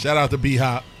obvious one. Shout out to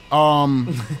B-Hop.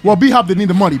 Well, B-Hop didn't need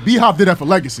the money. B-Hop did that for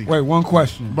legacy. Wait, one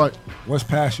question. But what's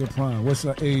past your prime? What's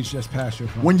the age that's past your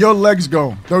prime? When your legs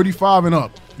go 35 and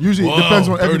up. Usually it depends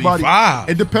on everybody. 35.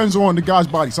 It depends on the guy's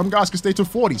body. Some guys can stay till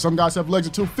 40. Some guys have legs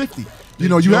until 50.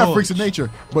 You have freaks of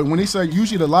nature. But when they say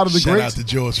usually a lot of the Shout greats. Out to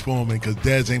George Foreman because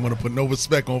Dez ain't want to put no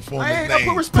respect on Foreman's name. I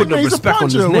put respect, man. He's a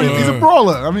puncher. He's a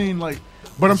brawler. I mean,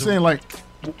 but I'm saying,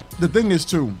 the thing is,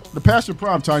 too, the past your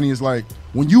prime, Tiny, is like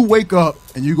when you wake up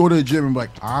and you go to the gym and be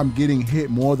like, I'm getting hit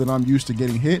more than I'm used to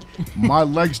getting hit. My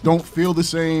legs don't feel the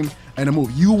same. And the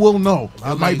move, you will know.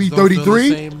 It might be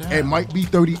 33. It might be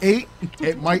 38.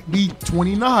 It might be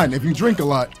 29 if you drink a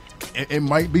lot. It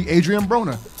might be Adrian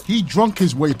Broner. He drunk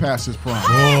his way past his prime.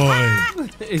 Boy.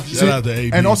 Shout out to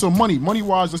AB. And also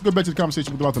money-wise, let's go back to the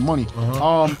conversation about the money.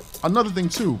 Another thing,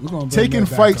 too, taking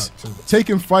fights,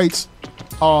 taking fights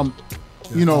on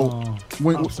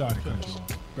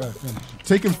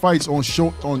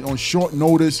short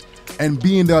notice and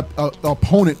being the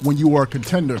opponent when you are a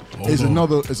contender is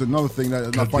another thing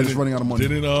that my fight is running out of money.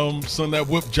 Didn't son that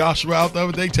whipped Joshua out the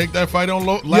other day take that fight on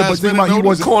last minute notice? He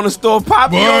wasn't corner store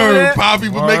Poppy. Poppy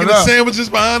was making the sandwiches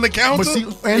behind the counter. But see,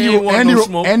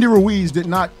 Andy Ruiz did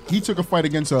not. He took a fight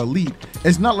against an elite.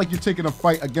 It's not like you're taking a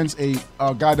fight against a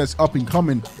guy that's up and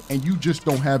coming and you just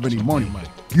don't have any money.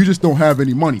 You just don't have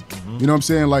any money. You know what I'm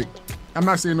saying? I'm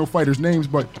not saying no fighters' names,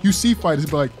 but you see fighters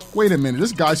be like, wait a minute,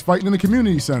 this guy's fighting in the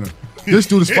community center. This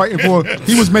dude is fighting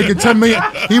he was making $10 million.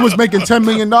 He was making $10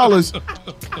 million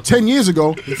 10 years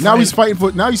ago. Now he's fighting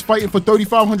for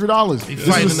 $3,500. He's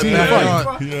fighting in the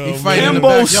backyard. He's fighting in the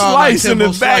backyard. Slice in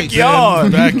the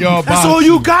backyard. Backyard That's all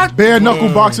you got? Bare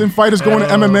knuckle boxing, fighters going to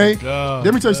MMA.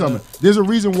 Let me tell you something. There's a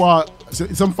reason why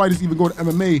some fighters even go to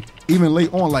MMA even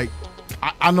late on.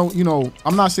 I know,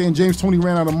 I'm not saying James Toney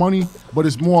ran out of money, but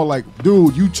it's more like,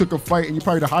 dude, you took a fight and you're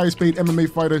probably the highest paid MMA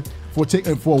fighter for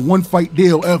a one fight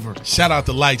deal ever. Shout out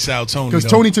to Lights Out Tony. Because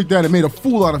Tony took that and made a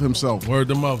fool out of himself. Word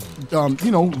them up.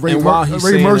 Ray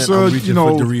Mercer,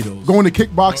 going to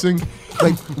kickboxing.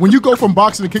 When you go from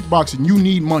boxing to kickboxing, you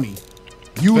need money.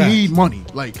 You need money.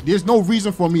 There's no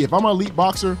reason for me. If I'm an elite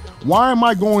boxer, why am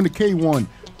I going to K1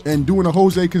 and doing a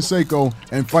Jose Canseco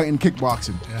and fighting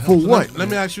kickboxing. For what? Let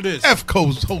me ask you this. F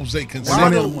codes Jose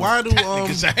Canseco. Why do I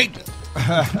hate that.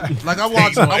 like I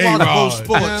watch both sports,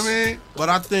 You know what I mean? but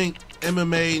I think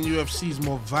MMA and UFC is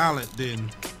more violent than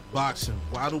boxing.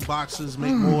 Why do boxers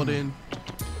make more than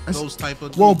those type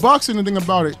of? Well, boxing, the thing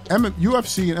about it,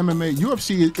 UFC and MMA,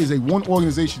 UFC is a one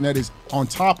organization that is on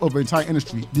top of an entire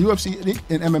industry. The UFC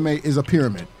and MMA is a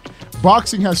pyramid.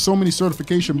 Boxing has so many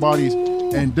certification bodies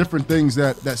and different things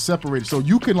that separate it. So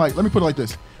you can, like, let me put it like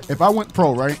this. If I went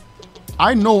pro, right,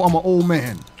 I know I'm an old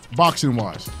man,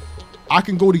 boxing-wise. I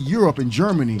can go to Europe and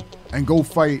Germany and go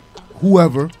fight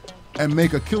whoever and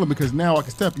make a killing because now I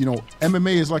can step,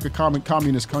 MMA is like a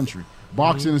communist country.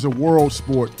 Boxing is a world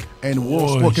sport, and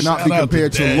world sport cannot be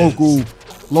compared to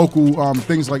local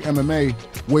things like MMA,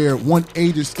 where one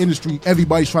industry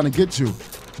everybody's trying to get to.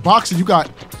 Boxing, you got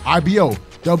IBO,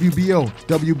 WBO,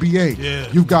 WBA. Yeah,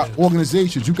 you've got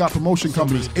organizations, you've got promotion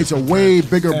companies. It's a way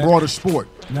bigger, broader sport.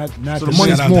 Not so the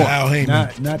money's more.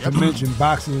 Not to mention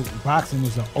boxing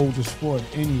is an older sport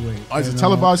anyway. It's a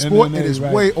televised sport, and it's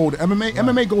way older.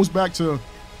 MMA goes back to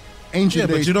ancient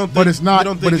days, but it's not.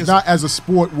 But it's not as a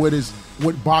sport.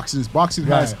 What boxing is. Boxing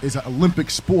is an Olympic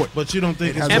sport. But you don't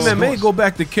think it has MMA go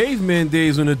back to caveman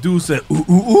days when the dude said ooh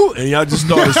ooh ooh, and y'all just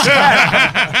started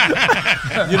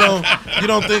scrapping. You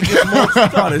don't think it's more?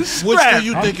 Which do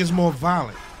you think is more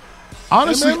violent?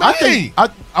 Honestly, MMA. I think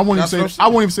I won't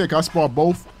even say because I spar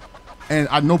both, and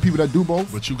I know people that do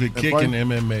both. But you could kick in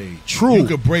MMA. True, you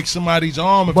could break somebody's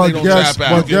arm if they don't tap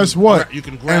out. But guess what? You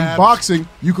can grab. In boxing,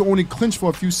 you can only clinch for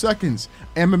a few seconds.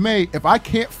 MMA, if I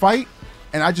can't fight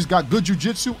and I just got good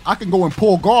jiu-jitsu, I can go and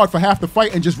pull guard for half the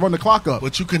fight and just run the clock up.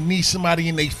 But you can knee somebody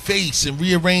in their face and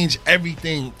rearrange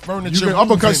everything, furniture. You can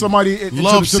uppercut somebody to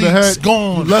the head.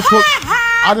 Gone. Left hook.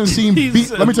 I done seen beat.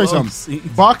 Let me tell you something.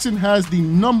 Boxing has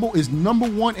is number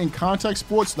one in contact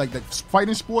sports, like the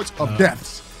fighting sports of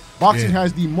deaths. Boxing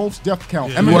has the most death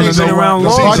count. MMA been around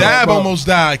long. Zab almost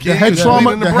died. The head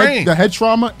trauma, the head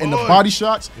trauma, and the body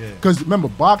shots. Because remember,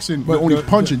 boxing, you're only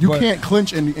punching. You can't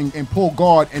clinch and pull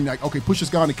guard and like, okay, push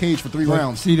this guy in the cage for 3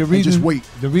 rounds. See, the reason just wait.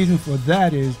 The reason for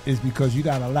that is because you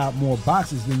got a lot more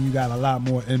boxers than you got a lot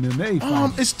more MMA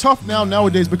fighters. It's tough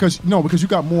nowadays because you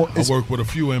got more. I work with a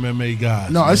few MMA guys.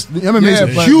 No, the MMA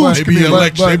is huge.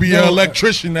 They be an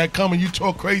electrician that come and you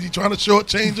talk crazy trying to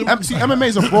shortchange them. See, MMA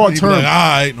is a broad term. Like, all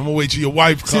right, I'm gonna wait till your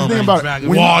wife comes. Thing about it,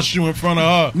 wash you in front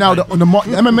of her. Now the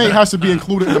MMA has to be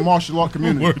included in the martial art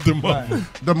community. Word them up.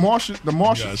 The martial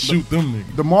shoot them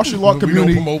niggas. The martial art community.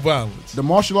 We don't promote violence. The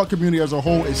martial art community as a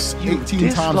whole is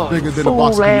 18 times bigger than the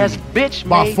boxing community. Bitch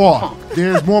by far.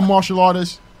 There's more martial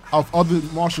artists of other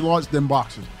martial arts than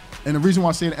boxers. And the reason why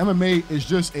I say that MMA is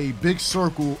just a big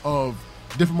circle of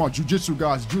different jiu-jitsu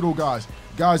guys, judo guys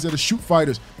that are shoot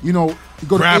fighters. You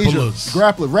go to Asia,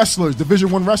 grappler, wrestlers,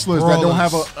 Division I wrestlers that don't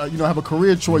have a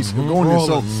career choice going there.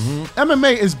 So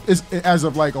MMA is as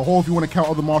of like a whole, if you want to count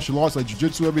other martial arts like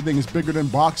jiu-jitsu, everything is bigger than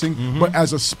boxing. But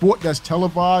as a sport that's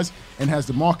televised and has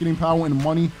the marketing power and the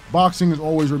money, boxing has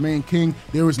always remained king.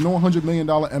 There is no $100 million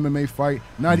MMA fight,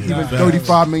 not even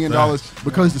 $35 million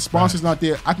because the sponsor's not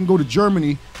there. I can go to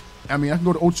Germany. I can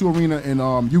go to O2 Arena in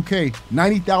UK.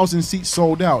 90,000 seats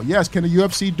sold out. Yes, can the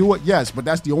UFC do it? Yes, but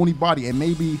that's the only body, and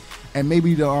maybe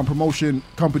the promotion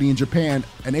company in Japan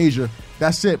and Asia.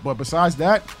 That's it. But besides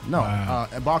that, no.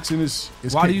 And boxing is.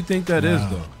 Why do you think that is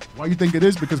though? Why you think it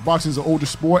is? Because boxing is an older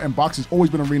sport, and boxing's always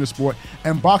been an arena sport,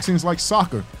 and boxing is like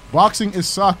soccer. Boxing is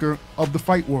soccer of the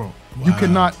fight world. Wow. You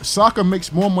cannot. Soccer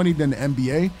makes more money than the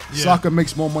NBA. Yeah. Soccer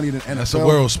makes more money than NFL. That's a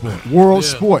world sport. World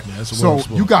sport. Yeah, that's a world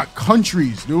sport. You got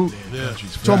countries, dude. Yeah.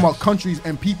 Talking about countries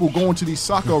and people going to these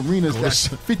soccer arenas that's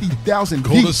 50,000 deep.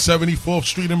 Go to 74th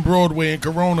Street and Broadway in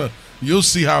Corona. You'll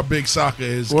see how big soccer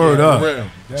is. Word up.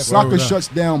 Soccer shuts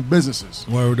down businesses.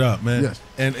 Word up, man. Yes.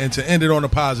 And to end it on a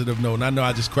positive note, and I know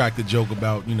I just cracked a joke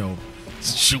about,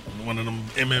 shooting one of them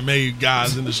MMA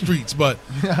guys in the streets. But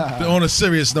on a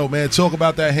serious note, man, talk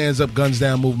about that Hands Up, Guns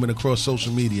Down movement across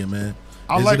social media, man.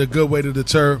 Is it a good way to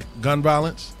deter gun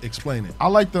violence? Explain it. I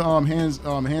like the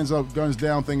hands up, guns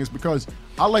down thing is because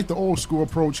I like the old school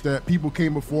approach that people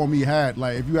came before me had.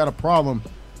 Like, if you had a problem,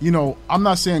 I'm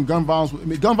not saying gun violence.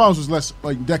 Gun violence was less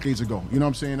like decades ago. You know what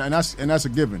I'm saying? And that's a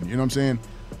given. You know what I'm saying?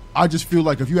 I just feel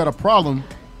like if you had a problem,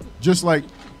 just like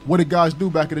what did guys do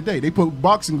back in the day? They put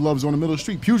boxing gloves on the middle of the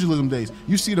street, pugilism days.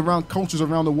 You see it around cultures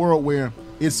around the world where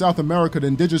in South America, the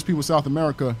indigenous people of South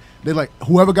America, they're like,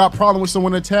 whoever got a problem with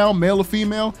someone in town, male or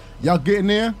female, y'all get in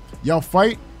there, y'all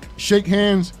fight, shake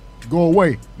hands, go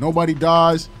away. Nobody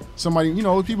dies. Somebody,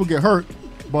 people get hurt,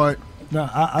 but no,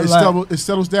 it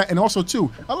settles that. And also,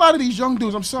 too, a lot of these young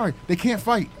dudes, I'm sorry, they can't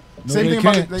fight. Same they thing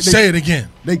about can't. they, Say it again.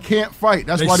 They can't fight.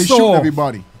 That's They why they soft. shoot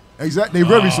everybody. Exactly. They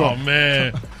very soft. Oh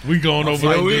man, we going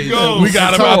over. Here we go. We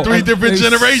got about 3 different They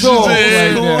generations soft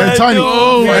in. right now. And Tiny.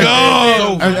 Oh my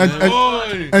and,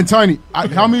 God. and Tiny,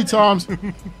 how many times?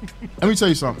 Let me tell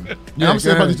you something. And I'm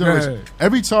saying about this generation.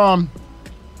 Every time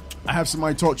I have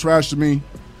somebody talk trash to me,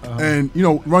 and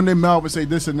run their mouth and say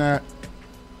this and that,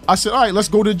 I said, all right, let's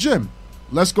go to the gym.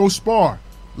 Let's go spar.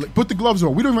 Put the gloves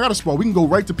on. We don't even got to spar. We can go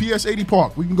right to PS 80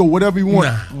 Park. We can go whatever you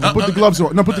want. Put the gloves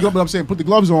on. No, put the gloves. I'm saying put the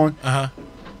gloves on.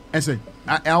 And say,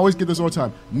 I always get this all the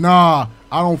time. Nah,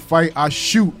 I don't fight. I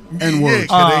shoot N-words. He's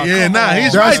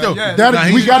right though.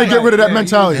 We got to get rid of that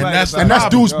mentality. And that's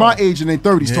dudes my age in their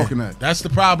 30s talking that. That's the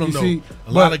problem, though. see,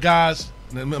 a lot of guys.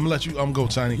 I'm gonna let you. I'm go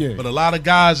Tiny. Yeah. But a lot of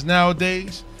guys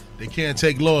nowadays, they can't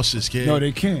take losses, kid. No,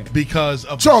 they can't. Because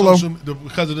of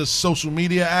the social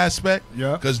media aspect.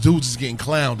 Yeah. Because dudes is getting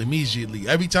clowned immediately.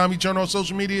 Every time you turn on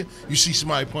social media, you see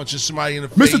somebody punching somebody in the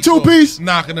face. Mr. Two-Piece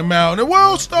knocking them out. And the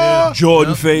world star.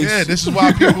 Jordan face. Yeah, this is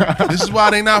why people. This is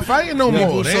why they not fighting no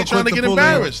more. They ain't trying to get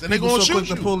embarrassed, and they gonna shoot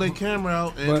to you. pull their camera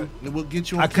out, and it will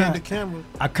get you on the camera.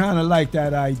 I kind of like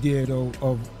that idea though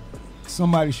of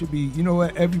somebody should be. You know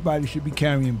what? Everybody should be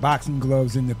carrying boxing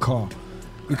gloves in the car,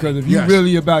 because if you're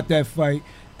really about that fight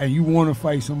and you want to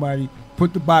fight somebody,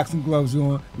 put the boxing gloves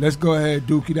on. Let's go ahead,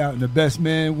 duke it out, and the best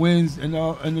man wins, and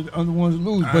the other ones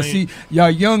lose. But see, y'all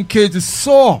young kids are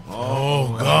soft.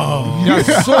 Oh God, y'all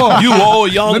soft. You all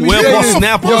young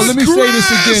whippersnappers. Yo, let me say this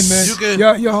again,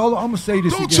 man. Yo, hold on. I'm gonna say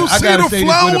this again. I gotta say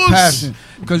this with a passion,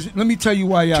 because let me tell you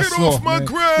why y'all soft, man.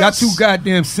 Y'all too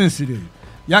goddamn sensitive.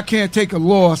 Y'all can't take a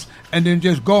loss and then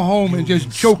just go home and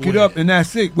just choke it up and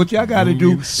that's it. What y'all got to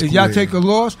do is y'all take a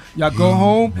loss, y'all go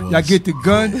home, y'all get the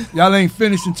gun, y'all ain't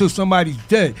finished until somebody's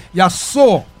dead. Y'all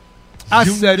saw. I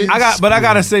said it. I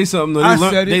gotta say something.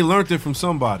 Though. They learned it from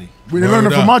somebody. They learned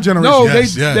it from my generation. No,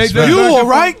 yes, they you all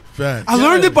right? Fact. I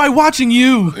learned it by watching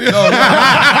you.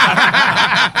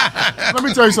 Let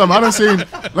me tell you something.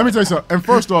 Let me tell you something. And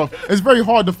first off, it's very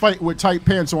hard to fight with tight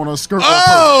pants on a skirt.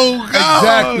 Oh,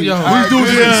 God. Exactly. These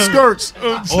dudes in skirts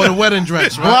or the wedding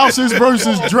dress, right? Blouses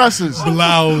versus dresses.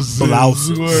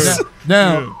 Blouses.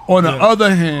 Now, on the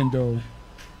other hand, though,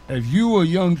 if you a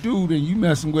young dude and you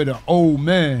messing with an old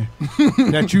man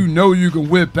that you know you can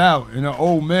whip out, and an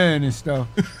old man and stuff,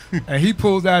 and he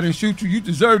pulls out and shoots you, you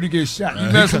deserve to get shot.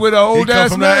 You messing with an old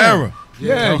ass man. That era.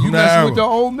 Yeah, you messing with the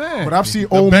old man. But I've seen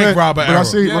old men. But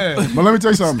let me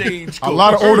tell you something. A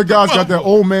lot of older guys got that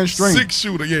old man strength.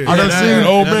 6-shooter, yeah. I done seen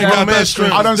old man got that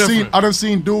strength. I done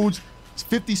seen dudes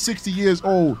 50, 60 years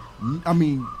old. I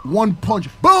mean, one punch,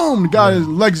 boom, the guy's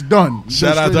legs done.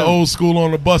 Shout out to Old School on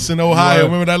the bus in Ohio.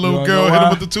 Remember that little girl hit him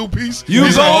with the 2-piece? You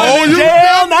going to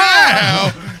jail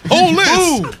now. Whole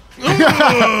list.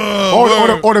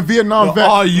 or the Vietnam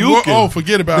vet.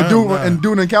 Forget about the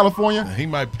dude in California. He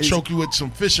might choke you with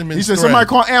some fisherman's He said, thread. somebody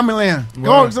call ambulance.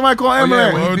 Somebody call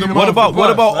ambulance. What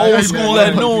about Old School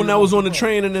at noon that was on the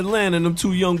train in Atlanta and them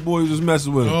two young boys was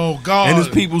messing with him? Oh, God. And his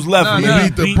people's left. He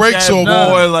beat the brakes off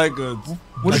boy like a...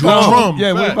 What about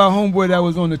homeboy that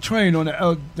was on the train on the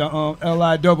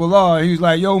LIRR? He was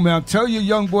like, "Yo, man, tell your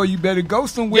young boy you better go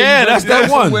somewhere." Yeah, that's that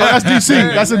one. That's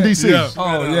DC. That's in DC. Yeah.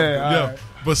 Oh yeah. Right.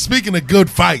 But speaking of good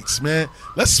fights, man,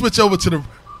 let's switch over to the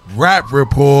rap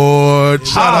report.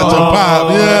 Shout out to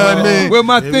Pop. Yeah, I mean, where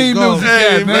my theme music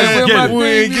at, man? We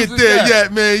ain't get there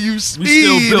yet, man. You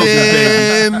speeding.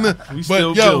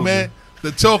 But yo, man,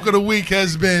 the talk of the week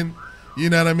has been, you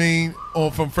know what I mean,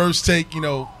 from First Take, you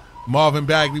know. Marvin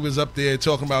Bagley was up there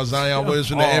talking about Zion Williams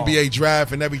from the NBA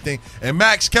draft and everything. And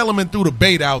Max Kellerman threw the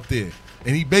bait out there.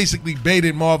 And he basically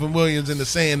baited Marvin Williams into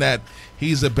saying that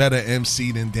he's a better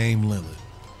MC than Dame Lillard.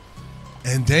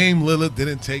 And Dame Lillard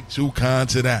didn't take too kind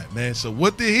to that, man. So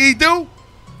what did he do?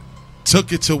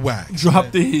 Took it to wax. Drop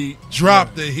the heat.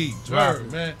 Drop the heat.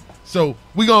 Word, man. So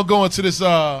we're going to go into this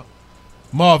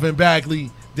Marvin Bagley,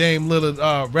 Dame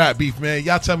Lillard rap beef, man.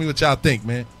 Y'all tell me what y'all think,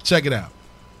 man. Check it out.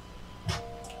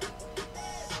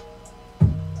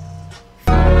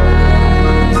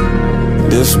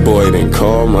 This boy didn't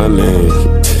call my name.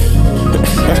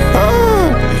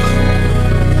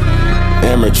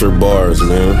 Amateur bars,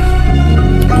 man.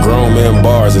 Grown man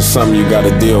bars is something you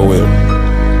gotta deal with.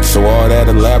 So all that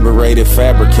elaborated,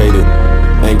 fabricated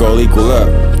ain't gonna equal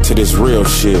up to this real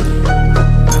shit.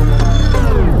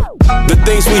 The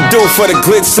things we do for the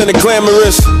glitz and the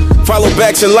glamorous. Follow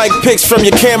backs and like pics from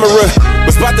your camera.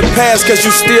 Was about to pass cause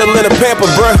you still in a pamper,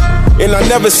 bruh. And I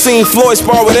never seen Floyd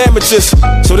spar with amateurs.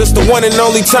 So this the one and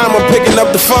only time I'm picking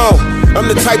up the phone. I'm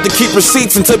the type to keep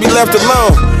receipts until be left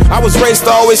alone. I was raised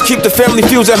to always keep the family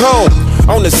feuds at home.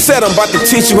 On the set, I'm about to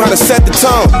teach you how to set the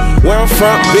tone. Where I'm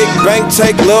from, big bank,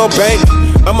 take little bank.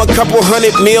 I'm a couple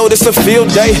 $100 mil, this a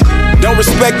field day. Don't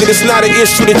respect it, it's not an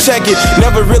issue to check it.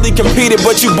 Never really competed,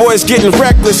 but you boys getting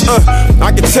reckless.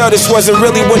 I could tell this wasn't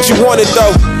really what you wanted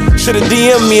though. Should've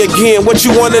DM'd me again, what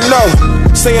you wanna know?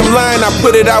 Say I'm lying, I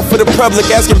put it out for the public.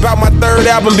 Asking about my third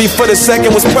album before the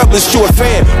second was published. You a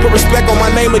fan, put respect on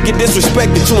my name or get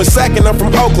disrespected. You in second, I'm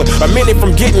from Oakland, a minute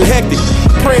from getting hectic.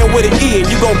 Praying with an E and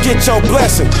you gon' get your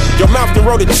blessing. Your mouth done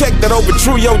wrote a check that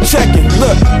overdrew your checking.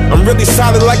 Look, I'm really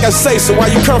solid like I say, so why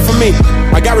you come for me?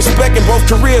 I got respect in both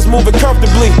careers, moving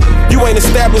comfortably. You ain't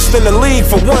established in the league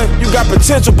for one. You got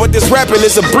potential, but this rapping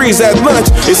is a breeze at lunch.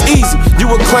 It's easy,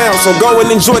 you a clown, so go and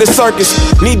enjoy the circus.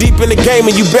 Knee deep in the game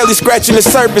and you barely scratching the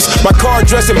surface. My car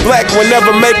dressing black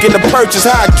whenever making a purchase.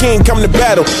 How a king come to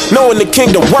battle, knowing the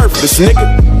kingdom worthless, nigga.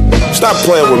 Stop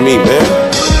playing with me,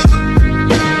 man.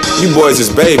 You boys is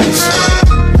babies.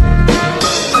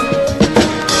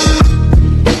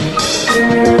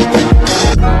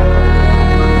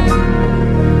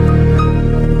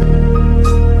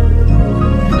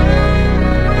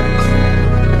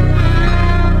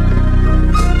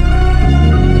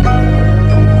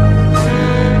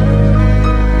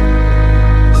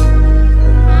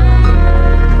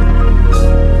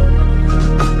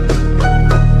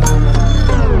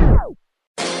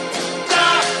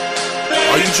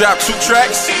 Drop 2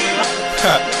 tracks.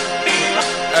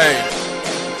 Hey,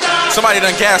 somebody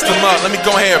done gassed him up. Let me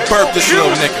go ahead and burp this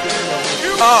little nigga.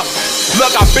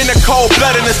 Look, I've been a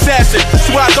cold-blooded assassin.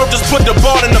 Swear I don't just put the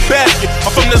ball in the basket.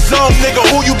 I'm from the zone, nigga,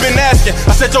 who you been asking?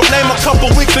 I said your name a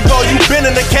couple weeks ago, you been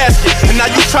in the casket. And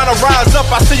now you tryna rise up,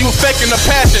 I see you faking the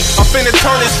passion. I'm finna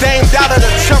turn this Dame Dollar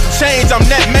to chump change. I'm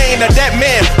that main or that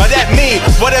man or that mean.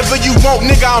 Whatever you want,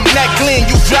 nigga, I'm that clean.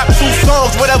 You dropped 2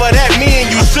 songs, whatever that mean.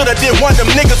 You shoulda did one,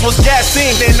 them niggas was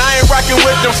gassing. Then I ain't rocking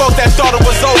with them folks that thought it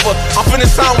was over. I'm finna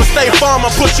sign with State Farm, I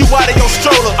push you out of your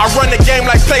stroller. I run the game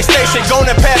like PlayStation,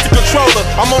 going past the controller.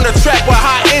 I'm on the track with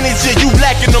high energy, you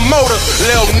lacking the motor,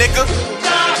 little nigga.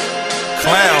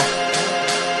 Clown.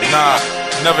 Nah,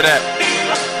 never that.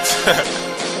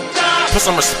 Put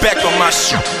some respect on my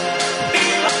shit.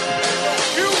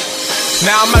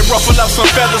 Now I might ruffle up some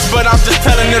feathers, but I'm just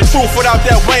telling the truth. Without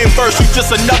that Wayne verse, you just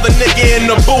another nigga in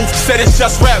the booth. Said it's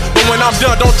just rap, but when I'm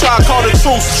done, don't try to call the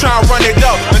truth. Try and run it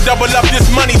up and double up this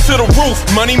money to the roof.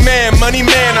 Money man,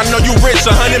 I know you rich.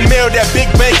 100 mil, that big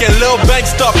bank and little bank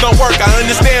stuff don't work. I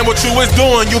understand what you was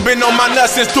doing. You been on my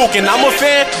nuts since Duke, and I'm a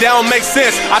fan. That don't make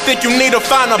sense. I think you need to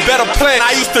find a better plan.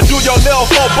 I used to do your little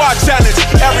 4-bar challenge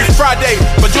every Friday,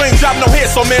 but you ain't drop no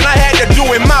hits, so man, I had to do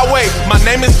it my way. My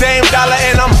name is Dame Dollar,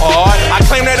 and I'm hard. I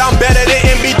claim that I'm better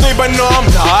than MB3, but no, I'm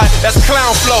not. That's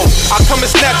clown flow. I come and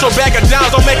snatch your bag of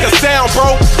downs, don't make a sound,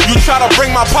 bro. You try to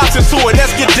bring my pops into it,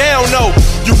 let's get down, no.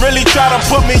 You really try to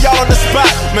put me all on the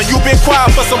spot. Man, you been quiet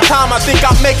for some time, I think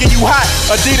I'm making you hot.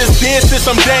 Adidas did send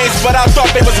some days, but I thought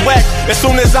they was whack. As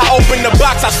soon as I opened the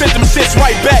box, I sent them shits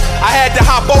right back. I had to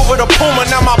hop over the Puma,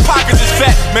 now my pockets is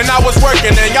fat. Man, I was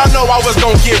working, and y'all know I was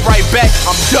gonna get right back.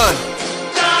 I'm done.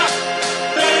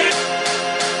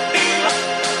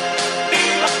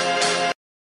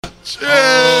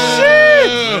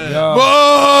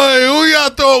 Boy, who y'all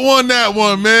thought won that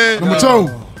one, man? Number 2.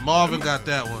 Marvin got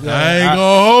that one. I ain't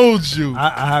gonna hold you.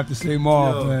 I have to say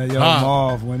Marv, man.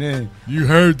 Marv went in. You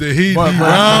heard the heat he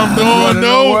rhymed on,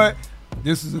 though. What?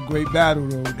 This is a great battle,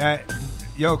 though.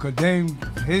 Cause Dame,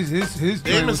 his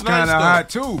joint was kind of hot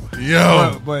too.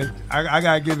 But I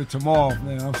gotta give it to Marv,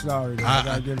 man. I'm sorry, I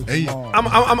gotta give it to Marv.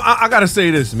 I gotta say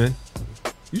this, man.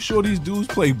 You sure these dudes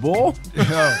play ball?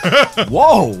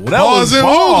 Whoa, that balls was and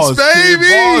balls, hoops, baby.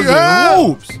 Balls and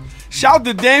hoops. Shout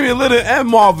to Damian Lillard and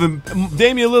Marvin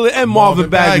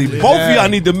Bagley. Both of y'all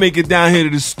need to make it down here to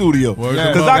the studio.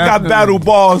 Because I got battle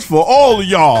balls for all of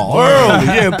y'all early.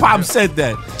 Yeah, Pop said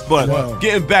that. But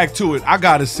getting back to it, I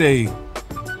gotta say,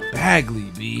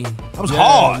 Bagley, B. That was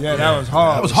hard. Yeah, that was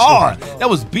hard. That was hard. That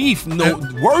was beef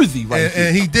worthy right there.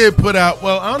 And he did put out,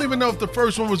 well, I don't even know if the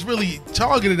first one was really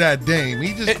targeted at Dame.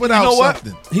 He just put out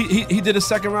something. He did a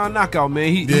second round knockout,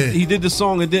 man. He did the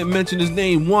song and didn't mention his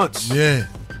name once. Yeah.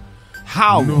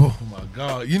 How? Oh my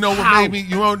God! You know what made me?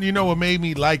 You know what made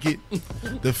me like it?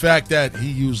 The fact that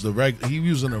he used he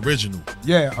used an original.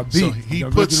 Yeah, a beat. So he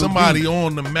put somebody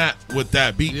on the map with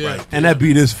that beat right there. And that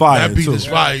beat is fire. That beat is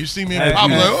fire. You see me and Pop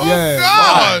like, oh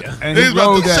God! And He's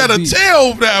about to set a tail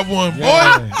over that one,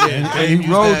 boy. And he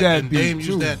rode that beat. Dame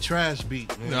used that trash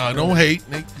beat. No, don't hate.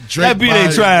 Drake that beat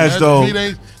ain't trash though.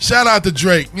 Shout out to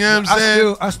Drake. You know what I'm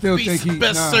saying? I still think he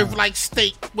best served like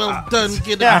steak. Well done.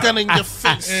 Get a gun in your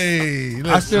face. Hey,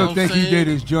 I still think he did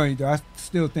his joint though. I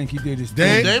still think he did his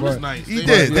Dame? thing. Dame is nice. He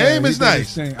did. Dame is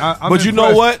nice. But you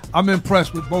know what? I'm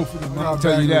impressed with both of them. I'll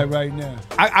tell you that right now.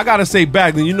 I gotta say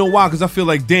Bagley. You know why? Because I feel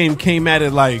like Dame came at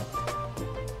it like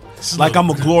I'm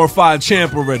a glorified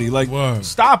champ already. Like,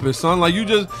 stop it, son. Like, you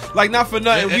just, like, not for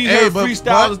nothing. We heard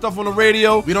freestyles and stuff on the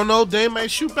radio. We don't know if Dame may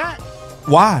shoot back.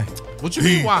 Why? What you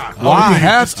mean, why? Why? He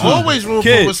has to. Always room for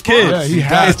response. Kids. He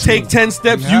has It's take 10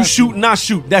 steps, you shoot, not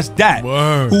shoot. That's that.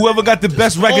 Whoever got the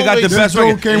best record got the best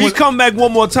record. He come back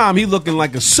one more time, he looking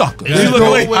like a sucker. He looking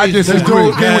like, I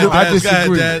disagree. I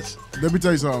disagree. Let me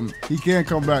tell you something. He can't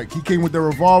come back. He came with the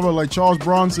revolver like Charles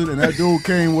Bronson, and that dude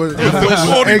came with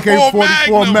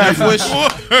AK-44 Magnum.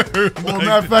 Well,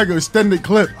 matter of fact, extended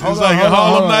clip. It's like a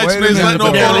Harlem Nights place letting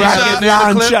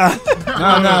off shot.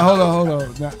 Hold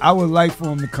on. Now, I would like for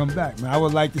him to come back. Now, I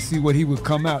would like to see what he would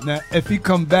come out. Now, if he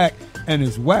come back and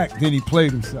it's whack, then he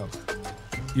played himself.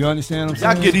 You understand what I'm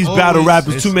saying? Y'all give these battle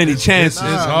rappers too many chances.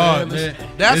 It's hard, man.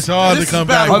 It's hard to come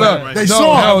back. They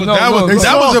saw him. That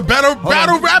was a better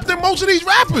battle rap than most of these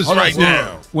rappers right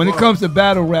now. When it comes to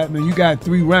battle rap, man, you got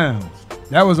 3 rounds.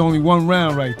 That was only 1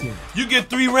 round right there. You get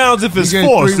 3 rounds if it's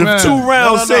forced. If 2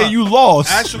 rounds say you lost,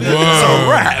 actually, it's a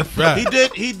rap.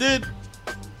 He did.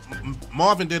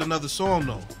 Marvin did another song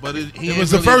though, but it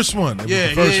was the first one. He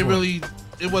ain't really.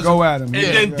 It was Go at him. And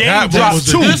then Dame dropped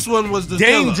 2. This one was the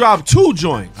Dame dropped 2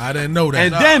 joints. I didn't know that.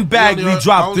 And then Bagley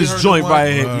dropped this joint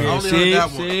right here. I only heard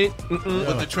that one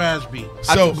with the trash beat.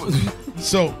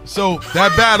 So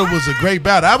that battle was a great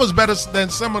battle. That was better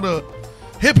than some of the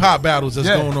hip hop battles that's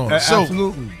going on.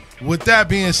 Absolutely. So with that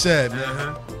being said,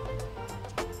 man,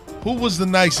 who was the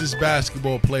nicest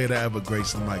basketball player to ever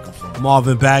grace the microphone?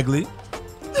 Marvin Bagley.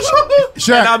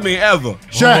 Shaq. And I mean ever.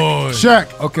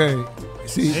 Shaq. Okay.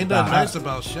 See, ain't nothing nice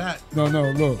about Shaq. No,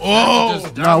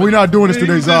 look. Nah, we're not doing this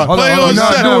today, Zod. We're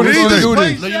not doing this.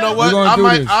 You know what?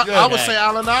 I would say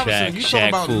Allen Iverson. You talking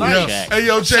about nice. Hey,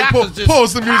 yo, Jay,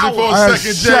 pause the music for a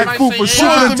second, Jay. Shaq Fu for sure.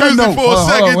 Pause the music for a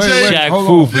second, Jay. Shaq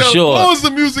Fu for sure. Pause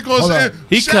the music on second.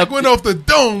 Shaq went off the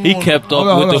dome. He kept up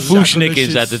with the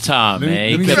Fooshnickers at the time,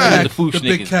 man. He kept up with the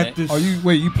Fooshnickers,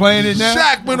 man. You playing it now?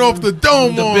 Shaq went off the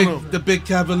dome on him. The big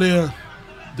Cavalier.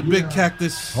 The big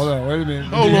cactus. Hold on, wait a minute.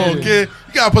 Hold on, kid.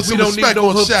 You gotta put some respect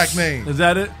on Shaq's name. Is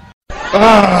that it?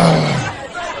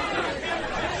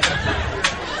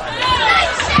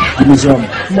 Give me some.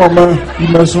 Come on, man. You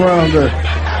mess around there.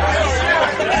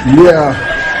 Yeah.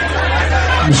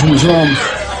 Give me some drums.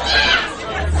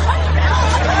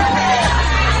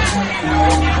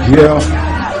 Yeah.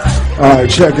 All right,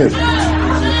 check it.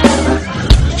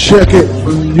 Check it.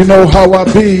 You know how I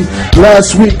be.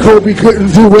 Last week Kobe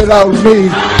couldn't do without me.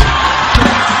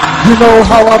 You know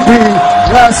how I be.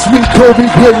 Last week Kobe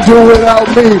couldn't do without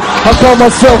me. I call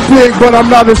myself big, but I'm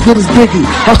not as good as Biggie.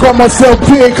 I call myself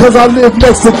big cause I live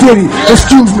next to Diddy.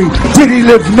 Excuse me, Diddy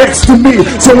lived next to me.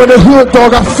 So in the hood,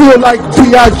 dog, I feel like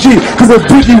B.I.G. Cause if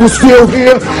Biggie was still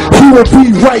here, he would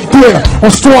be right there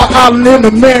on Star Island in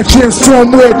the mansion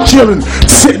somewhere chilling,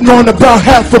 sitting on about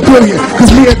 $500 million. Cause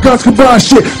me and Guns combined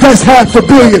shit, that's $500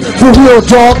 million. For real,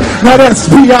 dog, now that's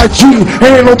B.I.G.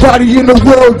 Ain't nobody in the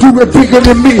world do it bigger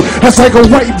than me. That's like a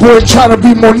white boy trying to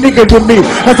be more nigga than me.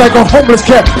 That's like a homeless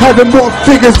cat having more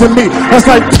figures than me. That's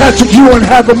like Patrick Ewing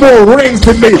having more rings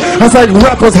than me. That's like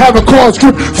rappers having cars,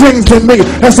 strip things than me.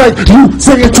 That's like you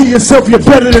saying to yourself you're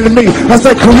better than me. That's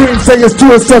like Kareem saying to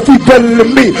himself he's better than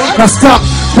me. Now stop,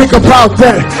 think about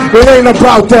that. It ain't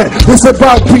about that. It's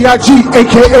about B.I.G.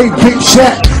 aka Big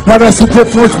Shaq. Now that's the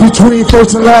difference between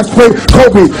first and last place.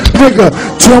 Kobe, nigga,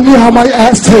 tell me how my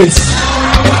ass tastes.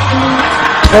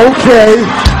 Okay,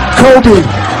 Kobe,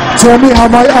 tell me how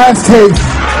my ass tastes.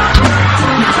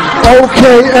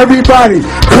 Okay, everybody,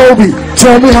 Kobe,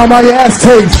 tell me how my ass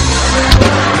tastes.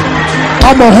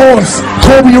 I'm a horse,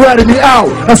 Kobe ratted me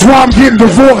out, that's why I'm getting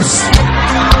divorced.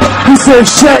 He said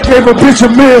Shaq gave a bitch a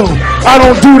meal. I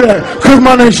don't do that, cause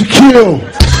my name's Shaquille.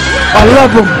 I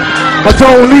love him, I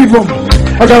don't leave him.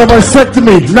 I got a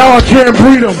vasectomy, now I can't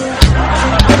breed him.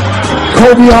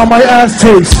 Kobe, how my ass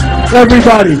tastes.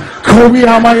 Everybody, Kobe,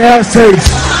 how my ass tastes.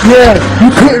 Yeah,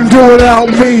 you couldn't do it without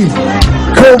me.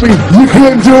 Kobe, you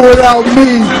couldn't do it without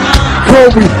me.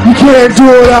 Kobe, you can't do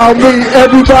it without me.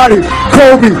 Everybody,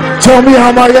 Kobe, tell me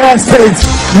how my ass tastes.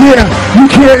 Yeah, you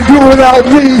can't do it without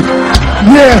me.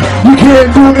 Yeah, you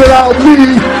can't do it without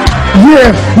me.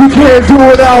 Yeah, you can't do it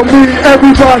without me.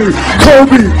 Everybody,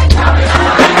 Kobe.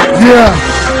 Yeah.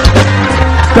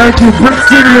 Thank you. Brick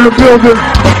City in the building.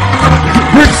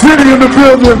 Brick City in the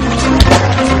building.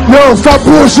 Yo, stop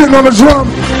bullshitting on the drum.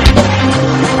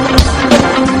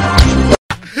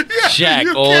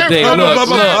 Shaq all day.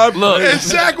 Look. And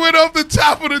Shaq went off the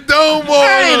top of the dome on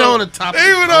him. Ain't on the top.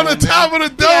 He went on the top of the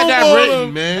dome on written,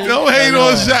 him. man. Don't hate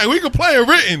on Shaq. We can play it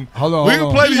written. Hold on. We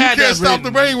can play the You Can't Stop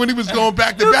the Rain when he was going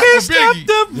back to back with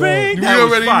Biggie. You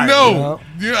already know.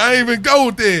 I ain't even go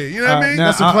there. You know what I mean?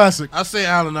 That's a classic. I say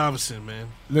Allen Iverson, man.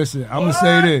 Listen, I'm gonna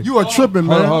say this. You are tripping,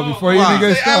 man. Hold on, before you even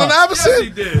get started. Allen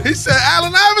Iverson? He said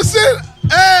Allen Iverson?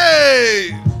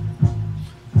 Hey!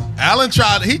 Allen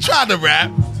tried to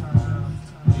rap,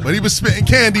 but he was spitting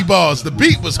candy bars. The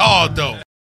beat was hard, though.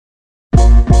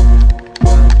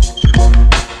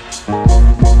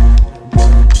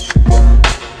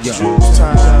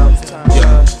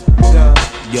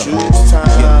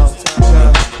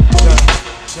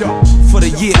 For the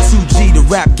year 2G, the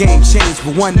rap game changed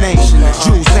for one name.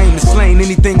 Jules' name is slain,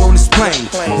 anything on this plane.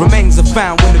 Remains are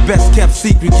found when the best kept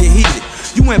secret get heated.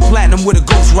 You went platinum with a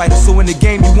ghostwriter, so in the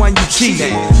game you won, you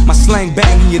cheated. My slang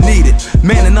banging, you need it.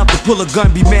 Manning up to pull a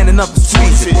gun, be man enough to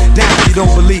squeeze it. Down if you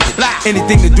don't believe it.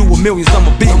 Anything to do with millions,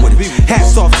 I'ma be with it.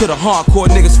 Hats off to the hardcore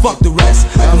niggas, fuck the rest.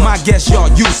 But my guess y'all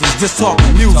useless, just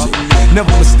talking music.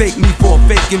 Never mistake me for a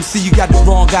fake MC, you got the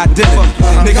wrong identity.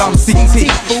 Nigga, I'm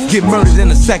CT. Get murdered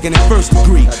in a second and first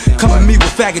degree. Come at me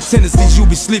with faggot tendencies, you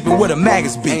be sleeping where the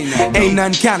maggots be. Ain't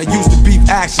nothing kinda used to beef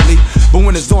actually, but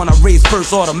when it's on, I raise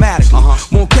first automatically.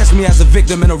 Won't catch me as a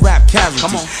victim in a rap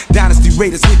casualty. Dynasty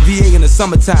Raiders hit VA in the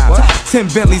summertime. 10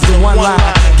 Bentleys in one line,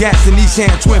 gas in each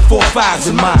hand, twin 4-5s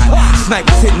in mine.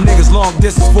 Snipers hitting niggas long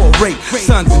distance for a rape.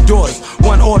 Sons and daughters,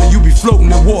 one order, you be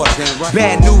floating in water.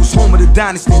 Bad news, home of the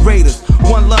Dynasty Raiders.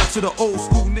 One love to the old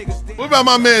school niggas. What about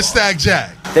my man Stack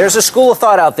Jack? There's a school of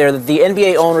thought out there that the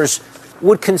NBA owners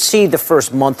would concede the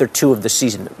first month or two of the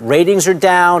season. Ratings are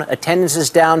down, attendance is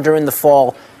down during the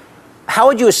fall. How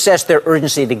would you assess their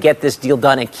urgency to get this deal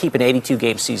done and keep an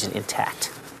 82-game season intact?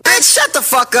 Bitch, shut the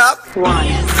fuck up! Why?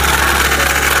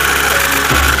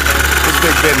 It's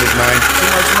big business, man. Too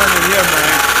much money in here,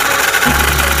 man.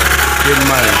 Getting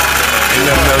money. Ain't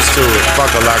nothing else to it.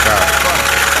 Fuck a lockout.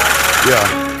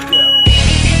 Yeah.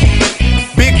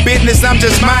 Big business, I'm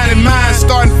just minding mine.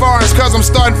 Starting foreigns, cause I'm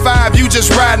starting 5. You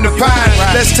just riding the pine.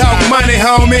 Let's talk money,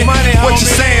 homie. What you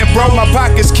saying, bro? My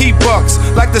pockets keep bucks.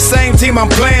 Like the same team I'm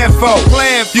playing for.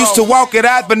 Used to walk it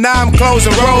out, but now I'm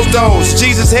closing rose doors.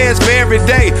 Jesus heads for every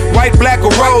day. White, black,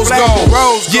 or rose gold.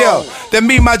 Yeah. That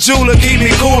me, my jeweler, keep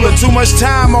me cooler. Too much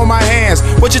time on my hands.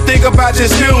 What you think about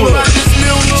this Mueller?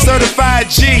 Certified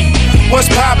G. What's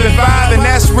poppin' 5? And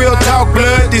that's real talk,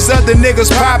 blood. These other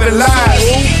niggas poppin' lies.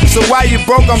 So why you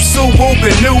broke? I'm Sue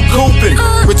whoopin', new coopin'.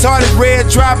 Retarded red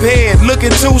drop head,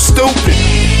 looking too stupid.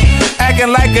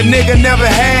 Acting like a nigga never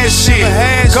had shit.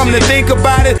 Come to think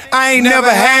about it, I ain't never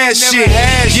had shit.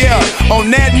 Yeah,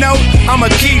 on that note, I'ma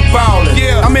keep ballin'.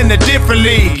 I'm in a different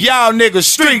league, y'all niggas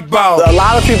street ballin'. A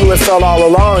lot of people have felt all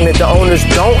along that the owners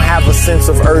don't have a sense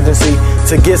of urgency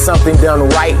to get something done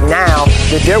right now,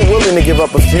 that they're willing to give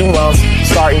up a few months,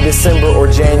 starting December or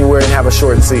January, and have a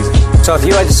shortened season. So if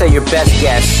you had to say your best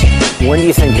guess, when do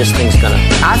you think this thing's gonna?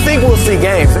 I think we'll see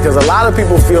games because a lot of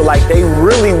people feel like they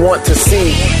really want to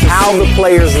see how the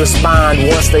players respond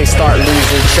once they start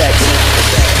losing checks.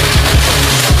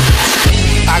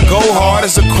 I go hard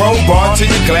as a crowbar to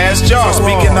your glass jar.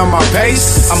 Speaking on my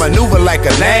pace, I maneuver like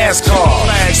a NASCAR.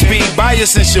 Speed by you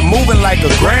since you're moving like a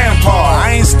grandpa.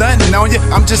 I ain't stunting on you,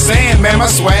 I'm just saying, man,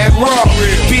 my swag raw.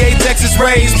 PA Texas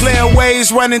raised, player waves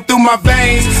running through my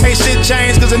veins. Ain't shit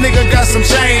changed cause a nigga got some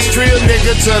change. Trill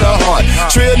nigga to the heart,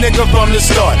 trill nigga from the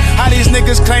start. How these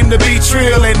niggas claim to be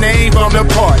trill and they ain't from the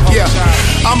part. Yeah,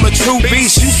 I'm a true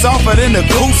beast, you softer than a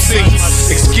coupe seat.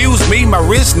 Excuse me, my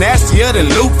wrist nastier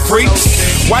than Luke freaks.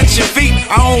 Watch your feet,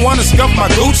 I don't wanna scuff my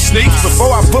Gucci sneaks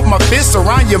before I put my fist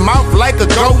around your mouth like a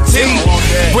goatee.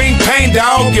 Bring pain,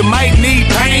 dog, you might need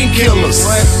painkillers.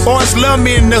 Boys love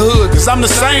me in the hood, cause I'm the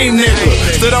same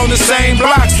nigga. Stood on the same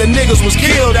blocks that niggas was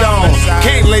killed on.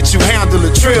 Can't let you handle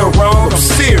the trail wrong, I'm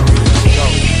serious.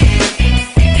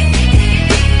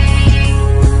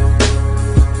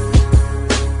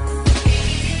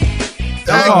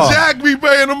 Jack be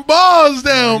bringing them balls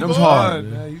down. That was hard.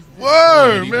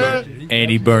 Word, man.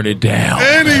 And he burned it down.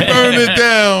 And he burned it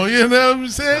down. You know what I'm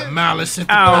saying? Malice at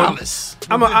the palace.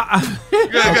 Go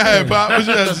ahead, Pop. What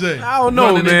you have to say? I don't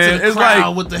know, man. It's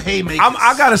like with the haymakers.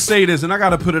 I gotta say this, and I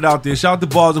gotta put it out there. Shout out to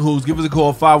Bars and Hoops. Give us a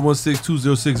call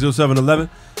 516-206-0711.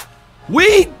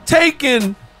 We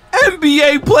taking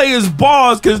NBA players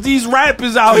bars because these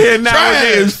rappers out here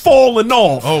nowadays is falling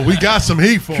off. Oh, we got some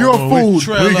heat for Pure him. food.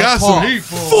 We got some heat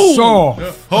for him.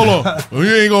 Food. Hold on.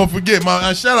 We ain't going to forget.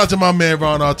 Shout out to my man,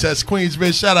 Ron Artest.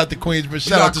 Queensbridge. Shout out to Queensbridge.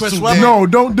 Shout out to Chris Sue Webber? Dan. No,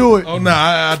 don't do it. Oh,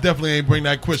 nah. I definitely ain't bring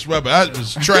that Chris Webber. That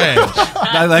was trash.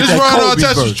 Like this that Ron Kobe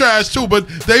Artest was verse. trash, too, but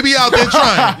they be out there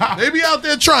trying. They be out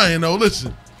there trying, though.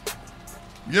 Listen.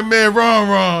 Your man,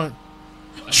 Ron.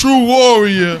 True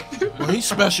warrior. Well, he's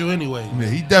special anyway. Yeah,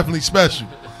 he definitely special.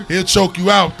 He'll choke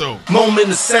you out, though. Moment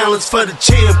of silence for the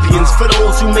champions, for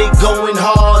those who make going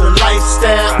hard a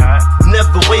lifestyle.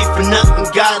 Never wait for nothing,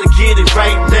 gotta get it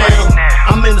right now.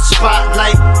 I'm in the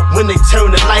spotlight when they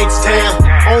turn the lights down.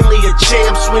 Only a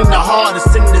champ swing the hardest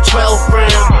in the 12th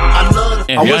round. I love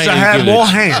the I wish I had more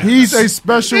hands. He's a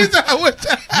special.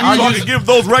 I want to give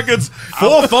those records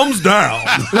 4 thumbs down.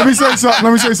 Let me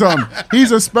say something.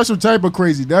 He's a special type of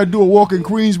crazy. That dude walk in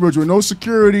Queensbridge with no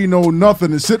security, no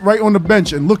nothing, and sit right on the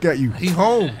bench and look at you. He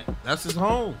home. That's his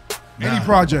home. Any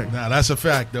project. Nah, that's a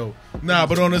fact, though. Nah,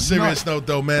 but on a serious note,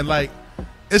 though, man, like,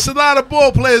 it's a lot of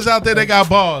ball players out there that got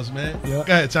bars, man. Yeah. Go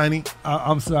ahead, Tiny.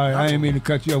 I'm sorry, I ain't mean to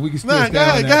cut you off. We can still Nah, stay go on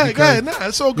ahead, that go ahead. Nah,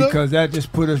 it's all good. Because that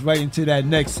just put us right into that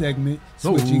next segment,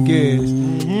 switching gears,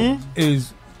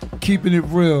 is keeping it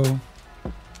real.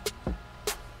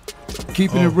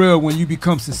 Keeping it real when you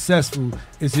become successful,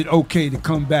 is it okay to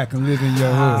come back and live in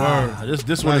your hood?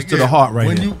 This one is to the heart right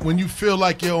when here. When you feel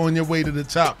like you're on your way to the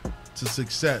top, to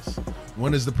success,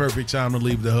 when is the perfect time to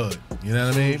leave the hood? You know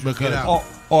what I mean? Because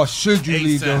or should you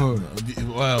leave the hood?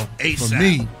 Well, for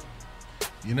me,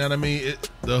 you know what I mean?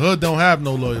 The hood don't have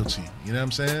no loyalty. You know what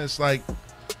I'm saying? It's like,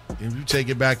 if you take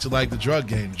it back to like the drug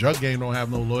game don't have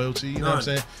no loyalty. You know what I'm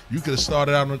saying? You could have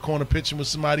started out on the corner pitching with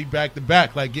somebody back to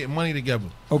back, like getting money together.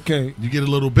 Okay. You get a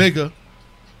little bigger,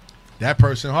 that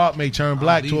person's heart may turn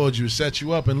black towards you, set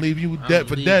you up, and leave you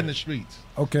dead in the streets.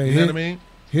 Okay. You know what I mean?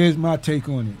 Here's my take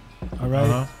on it. All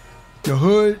right. The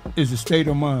hood is a state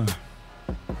of mind.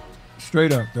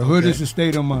 Straight up. The hood is a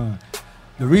state of mind.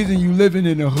 The reason you living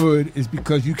in the hood is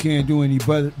because you can't do any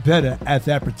better at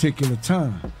that particular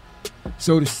time.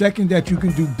 So the second that you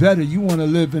can do better, you want to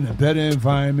live in a better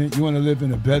environment. You want to live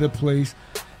in a better place.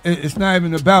 It's not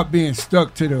even about being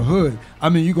stuck to the hood. I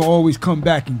mean, you can always come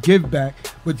back and give back,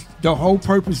 but the whole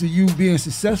purpose of you being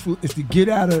successful is to get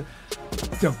out of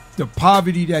the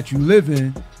poverty that you live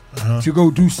in, to go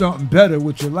do something better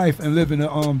with your life and live in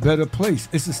a better place.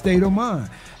 It's a state of mind.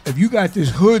 If you got this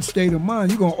hood state of mind,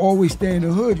 you're going to always stay in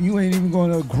the hood and you ain't even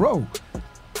going to grow.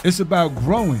 It's about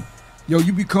growing. Yo,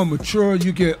 you become mature,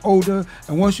 you get older,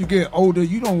 and once you get older,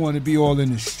 you don't want to be all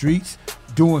in the streets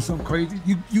doing something crazy.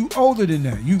 You older than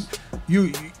that.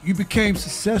 You became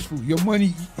successful. Your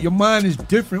mind is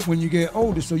different when you get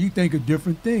older, so you think of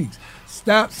different things.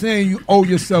 Stop saying you owe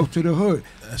yourself to the hood.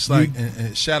 That's like,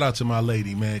 and shout out to my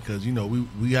lady, man, because you know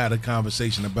we had a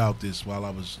conversation about this while I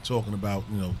was talking about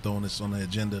throwing this on the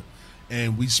agenda.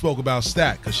 And we spoke about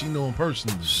Stack because she knew him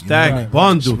personally. Stack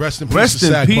Bundle. Rest in peace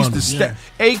to Stack.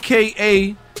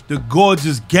 A.K.A. the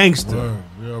gorgeous gangster.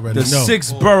 We already the know.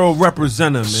 6th borough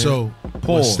representative, man. So,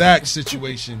 with Stack's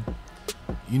situation,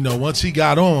 once he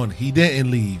got on, he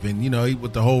didn't leave. And, he,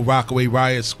 with the whole Rockaway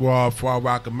Riot Squad, Far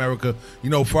Rock America,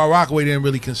 Far Rockaway didn't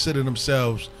really consider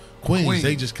themselves Queens.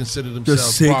 They just consider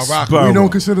themselves Far Rockaway. We don't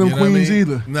consider them Queens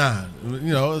either. Nah.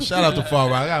 Shout out to Far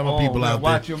Rock. I got my people out there.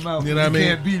 Watch your mouth. You know what I mean?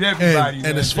 Can't beat everybody.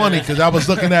 And it's funny because I was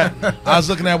looking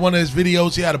at one of his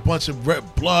videos. He had a bunch of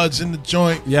Bloods in the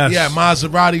joint. Yes. He had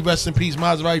Maserati, rest in peace,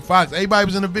 Maserati Fox. Everybody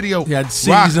was in the video. He had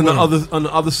C's on the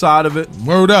other side of it.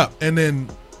 Word up. And then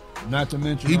not to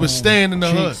mention he was staying in the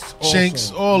hood.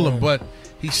 Chinks, all of them. But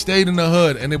he stayed in the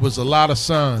hood, and it was a lot of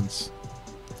sons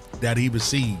that he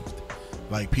received.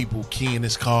 Like people keying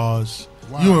his cars.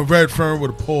 Wow. You in Redfern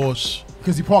with a Porsche.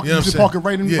 Because he parked, you park it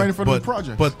right in front of the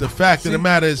project. But the fact of the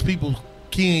matter is people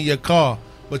keying your car,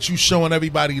 but you showing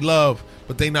everybody love,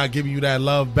 but they not giving you that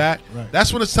love back. Right.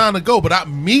 That's when it's time to go. But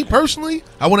me personally,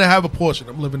 I want to have a Porsche.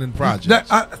 I'm living in projects.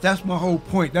 That's my whole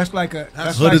point. That's like a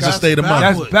hood is a state of mind.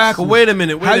 That's backwards. But wait a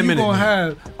minute. How you gonna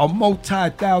have a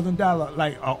multi-$1,000,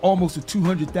 like almost a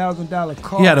 $200,000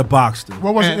 car? He had a Boxster.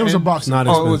 What was it? It was a Boxster. Not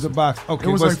it was a Boxster. Okay,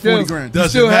 it was like 40 grand. You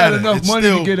still had enough money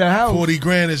to get a house. 40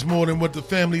 grand is more than what the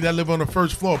family that live on the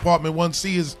first floor, apartment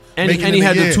 1C is making. And he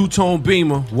had the two-tone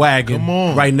Beamer wagon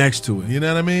right next to it. You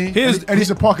know what I mean? And he used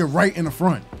to park it right in the front.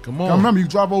 Come on. I remember you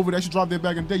drive over there. You drive there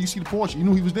back in the day. You see the Porsche. You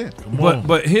knew he was there.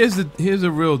 But here's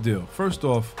the real deal. First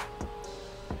off,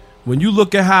 when you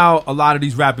look at how a lot of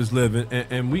these rappers live,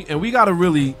 and we gotta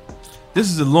really, this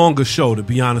is a longer show to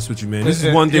be honest with you, man. This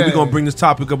is one day we're gonna bring this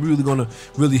topic up. We're really gonna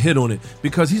hit on it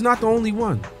because he's not the only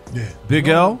one. Yeah. Big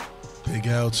L, Big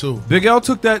L too. Big L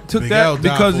took that Big L died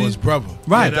because for his brother.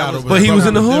 Right, but he was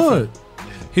in the hood.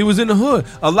 He was in the hood.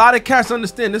 A lot of cats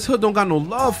understand this hood don't got no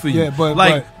love for you. Yeah, but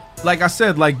like I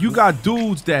said, like you got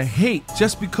dudes that hate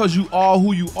just because you are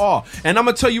who you are. And I'm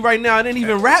gonna tell you right now, it ain't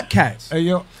even rap cats. Hey,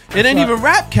 yo, it ain't even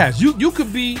rap cats. You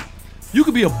could be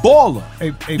a baller.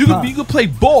 You could play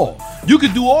ball. You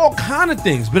could do all kind of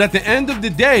things. But at the end of the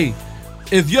day,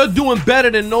 if you're doing better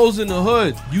than those in the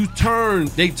hood,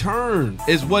 they turn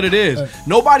is what it is.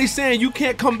 Nobody's saying you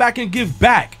can't come back and give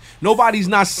back. Nobody's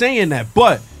not saying that,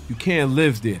 but you can't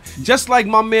live there. Just like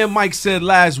my man Mike said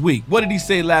last week. What did he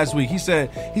say last week? He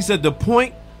said the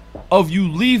point of you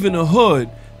leaving the hood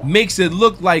makes it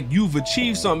look like you've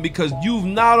achieved something because you've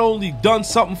not only done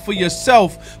something for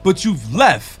yourself, but you've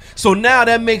left. So now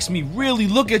that makes me really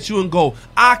look at you and go,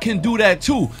 I can do that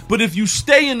too. But if you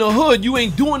stay in the hood, you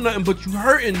ain't doing nothing but you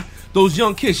hurting those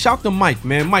young kids. Shout to Mike,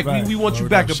 man. Mike, we want you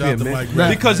back up here,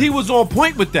 man. Because he was on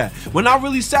point with that. When I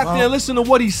really sat there and listened to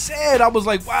what he said, I was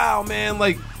like, wow, man,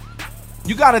 like,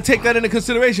 you got to take that into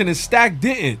consideration, and Stack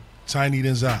didn't. Tiny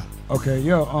than Zai. Okay,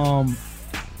 yo,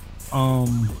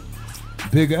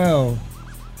 Big L,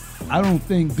 I don't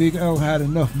think Big L had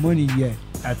enough money yet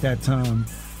at that time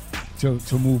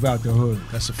to move out the hood.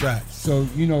 That's a fact. So,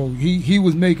 you know, he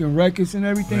was making records and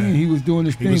everything, and he was doing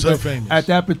his thing. Was but famous. At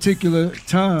that particular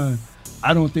time,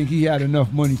 I don't think he had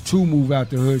enough money to move out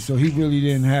the hood, so he really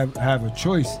didn't have a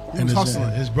choice. And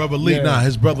his brother Lee,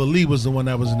 his brother Lee was the one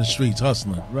that was in the streets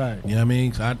hustling. Right. You know what I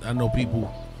mean? I know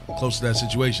people close to that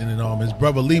situation, and his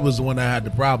brother Lee was the one that had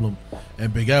the problem,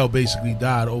 and Big L basically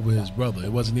died over his brother.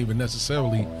 It wasn't even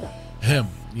necessarily him.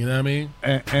 You know what I mean?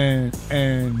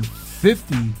 And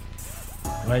 50,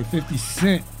 like 50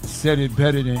 Cent said it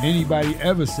better than anybody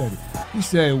ever said it. He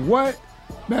said, "What?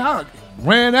 Man, I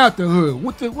ran out the hood.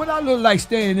 What I look like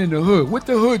staying in the hood? What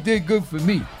the hood did good for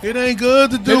me? It ain't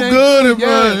good to do good in the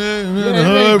hood, it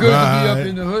ain't good to be up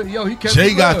in the hood. Yo, he kept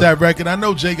Jay got that record. I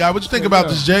know Jay got. What you think about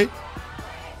this, Jay?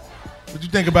 What you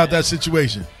think about that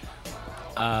situation?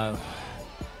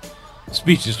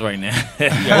 Speechless right now.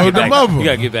 You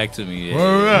gotta get back to me.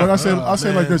 But I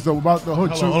say like this though about the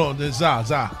hood. Hold on.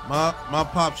 Zah. My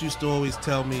pops used to always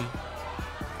tell me,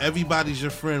 everybody's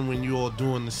your friend when you all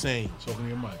doing the same. Talking to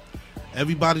your mic.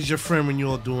 Everybody's your friend when you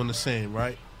all doing the same,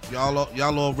 right?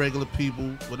 Y'all all regular people,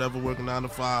 whatever, working 9 to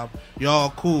 5. Y'all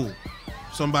cool.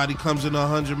 Somebody comes in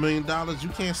 $100 million, you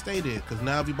can't stay there because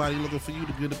now everybody looking for you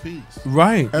to get a piece.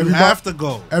 Right. You have to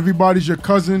go. Everybody's your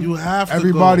cousin. You have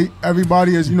to go.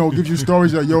 Everybody is, gives you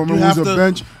stories that, remember we was a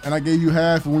bench and I gave you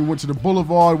half and we went to the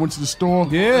boulevard, went to the store.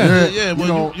 Yeah.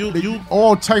 You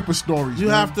all type of stories. You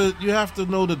have to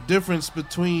know the difference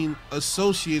between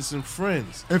associates and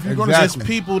friends. If you're gonna just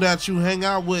people that you hang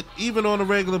out with, even on a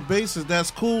regular basis, that's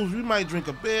cool. We might drink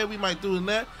a beer, we might do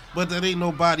that, but that ain't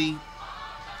nobody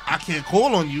I can't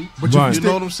call on you. But you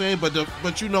know what I'm saying?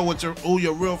 But you know who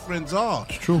your real friends are.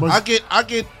 True. I get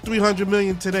 $300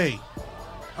 million today.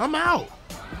 I'm out.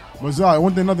 But Zai,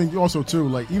 another thing also too,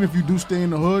 like even if you do stay in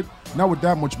the hood, not with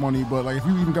that much money, but like if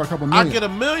you even got a couple million. I get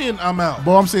 $1 million, I'm out.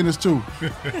 But I'm saying this too.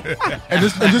 and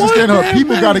just to stay in the hood,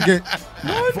 people gotta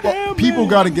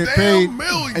get paid,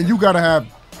 and you gotta have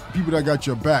people that got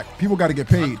your back. People got to get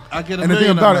paid. I get $1 million. And the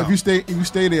thing about it, if you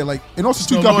stay there, like, and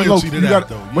also you got to be low. You got,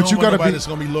 but you got to be. That's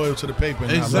gonna be loyal to the paper.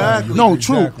 Exactly. No,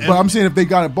 true. But I'm saying if they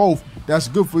got it both, that's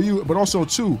good for you. But also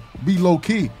too, be low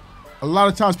key. A lot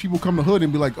of times people come to hood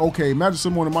and be like, okay, imagine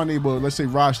someone in my neighborhood, let's say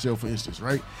Rochdale, for instance,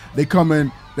 right? They come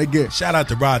in, they get shout out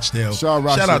to Rochdale. Shout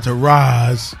out to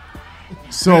Roz.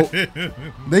 So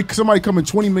somebody come in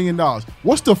 $20 million.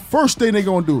 What's the first thing they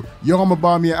gonna do? Yo, I'm gonna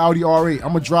buy me an Audi R8.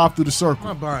 I'm gonna drive through the circle.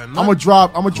 I'm gonna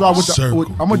drive with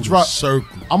the I'm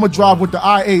gonna drive with the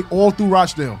I8 all through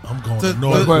Rochdale. I'm going to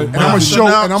North. And I'm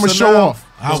gonna show off.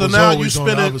 So now you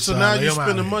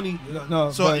spending money.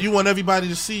 So you want everybody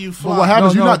to see you fly. But what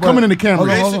happens? You're not coming in the camera.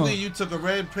 Basically, you took a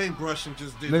red paintbrush and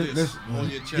just did this on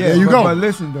your chest. There you go. But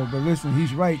listen,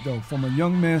 he's right though. From a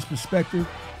young man's perspective,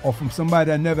 or from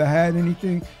somebody that never had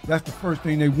anything, that's the first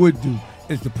thing they would do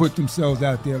is to put themselves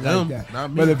out there like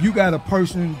that. But if you got a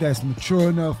person that's mature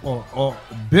enough or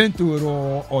been through it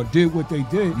all or did what they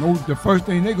did, the first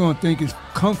thing they're going to think is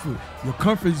comfort. Your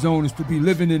comfort zone is to be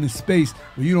living in a space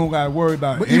where you don't got to worry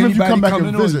about anybody. Even if you come back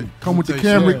and visit, come with the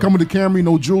Camry,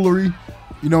 no jewelry.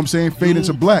 You know what I'm saying? Fade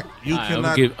into black. I'm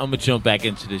going to jump back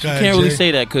into this. You can't really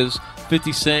say that because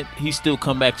 50 Cent, he still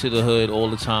come back to the hood all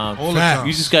the time.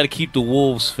 You just got to keep the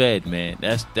wolves fed, man.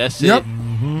 That's it.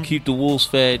 Mm-hmm. Keep the wolves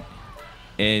fed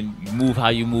and move how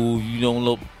you move. You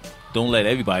don't let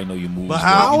everybody know you move. But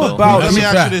how about let me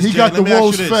ask you this, he got the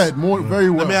wolves fed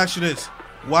very well. Let me ask you this.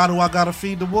 Why do I got to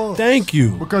feed the wolves? Thank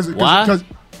you. Because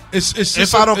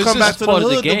if I don't come back to the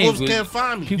hood, the Wolves can't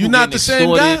find me. You're not the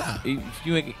same guy. If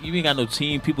you ain't got no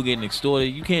team, people getting extorted.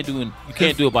 You can't do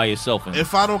it by yourself.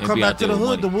 If I don't come back to the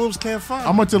hood, the Wolves can't find me.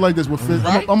 I'm gonna tell you like this with Fitz.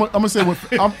 I'm gonna say with.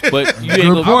 But you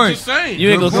ain't gonna. You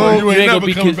ain't gonna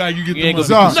be coming back. You ain't gonna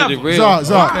be considered real.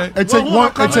 Zah. It take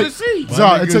one.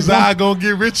 It take Zah gonna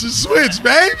get rich and switch,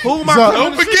 baby. Who am I coming to see?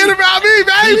 Don't forget about me,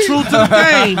 baby. Be true to the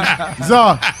game.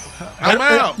 Zah. I'm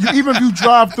out. Even if you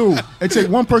drive through, it take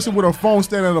one person with a phone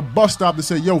standing at a bus stop to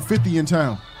say, "Yo, 50 in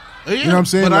town." Yeah, you know what I'm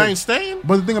saying? But like, I ain't staying.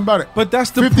 But the thing about it, but that's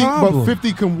the 50, problem. But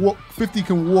 50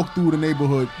 can walk through the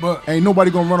neighborhood, but ain't nobody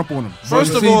gonna run up on him.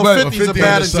 First of all, 50's a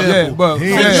bad example.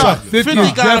 Yeah, but 50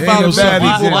 got about a bad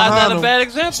example. Why is that a bad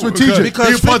example? Strategic. Because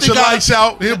he'll punch your lights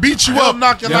out. He'll beat you up.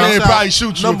 Knock your lights out. Probably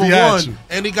shoot you Number if he had one, you.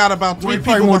 and he got about 3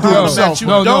 probably people won't do behind it him that himself. you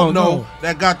No, know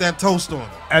that got that toast on.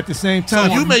 At the same time,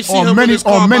 So you may see on him many in his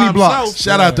car by blocks. himself.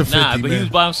 Shout out to 50, Nah, but man. he was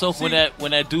by himself when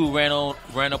that dude ran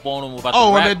up on him about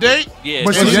Oh, the on rap. that date? Yeah,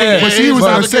 But yeah. he was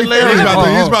on a safe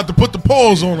area. He's about to put the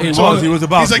paws on him. He was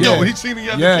about He's like, to. yo, he seen he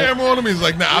had the camera on him. He's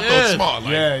like, nah, I thought smart.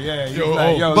 Like,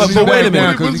 Yeah. But wait a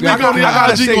minute, what's I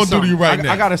gotta say gonna do to something. you right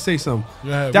now? I gotta say something.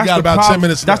 Yeah, we got about 10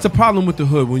 minutes That's left. the problem with the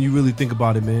hood when you really think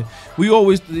about it, man. We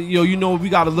always, we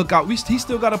gotta look out. He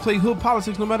still gotta play hood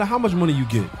politics no matter how much money you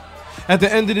get. At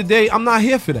the end of the day, I'm not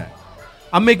here for that.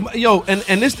 I make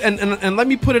and let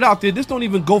me put it out there. This don't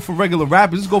even go for regular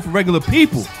rappers. This go for regular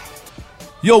people.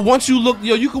 Once you look,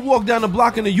 you can walk down the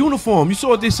block in a uniform. You saw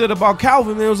what they said about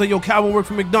Calvin. Man, it was like, Calvin worked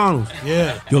for McDonald's.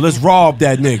 Yeah. Let's rob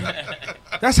that nigga.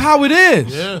 That's how it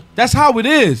is. Yeah. That's how it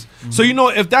is. So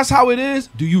if that's how it is,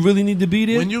 do you really need to be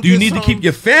there? Do you need to keep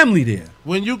your family there?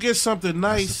 When you get something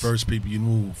nice, That's the first people you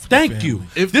move. Thank you.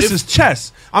 This is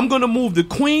chess. I'm gonna move the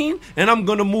queen and I'm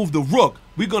gonna move the rook.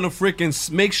 We're gonna freaking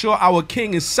make sure our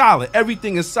king is solid.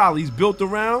 Everything is solid. He's built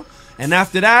around. And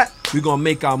after that, we're gonna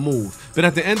make our move. But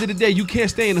at the end of the day, you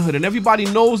can't stay in the hood. And everybody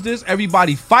knows this.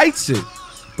 Everybody fights it.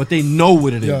 But they know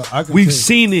what it is. We've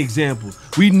seen the examples.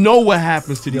 We know what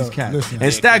happens to these cats.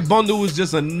 And Stack Bundle was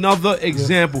just another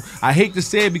example. I hate to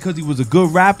say it because he was a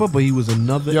good rapper, but he was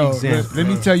another example. Let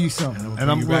me tell you something. And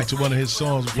I'm back to one of his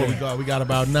songs before we go. We got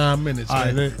about 9 minutes,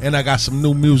 man. And I got some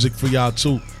new music for y'all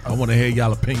too. I want to hear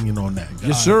y'all opinion on that.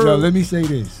 Yes, sir. Yo, let me say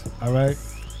this. All right.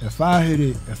 If I hit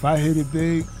it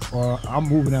big, or I'm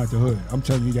moving out the hood. I'm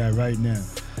telling you that right now.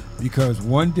 Because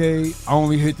one day I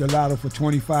only hit the lotto for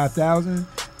 25,000,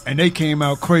 and they came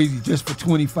out crazy just for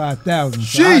 25,000.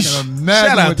 So I can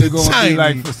imagine what they're going to be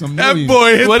like for some millions. That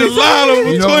boy hit the lotto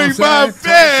for 25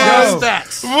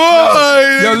 bands. Boy,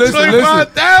 yo, listen,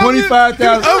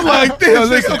 25,000. I'm like this. Yo,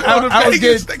 listen,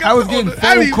 I was getting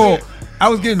phone calls. I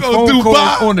was getting phone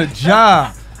calls on the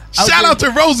job. Shout out to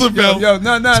Roosevelt. No.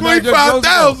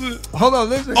 25,000. Hold on,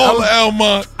 listen. All of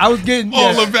Elmont. I was getting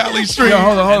all of Valley Street. Yo,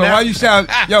 hold on. Why you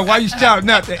shouting? Why you shouting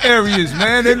out the areas,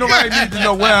 man? Ain't nobody need to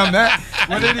know where I'm at.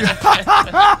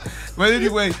 But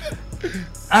anyway,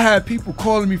 I had people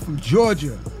calling me from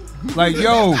Georgia. Like,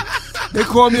 yo, they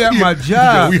called me at my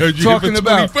job we heard you talking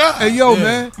about, hey, yo,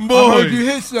 man, Boy. I heard you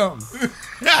hit something.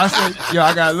 I said, yo,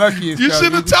 I got lucky. You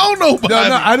should have told nobody.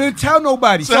 No, I didn't tell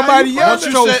nobody. So somebody else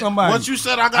told somebody. Once you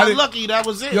said I got lucky, that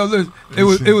was it. Yo, listen, it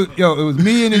was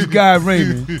me and this guy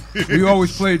Raymond. We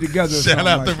always played together. Shout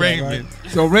out to that, Raymond.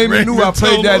 Right? So Raymond knew I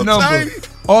played that number. Tiny.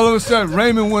 All of a sudden,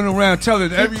 Raymond went around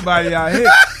telling everybody I hit.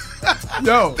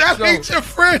 Yo, that ain't your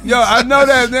friend. Yo, I know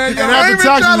that, man. And at the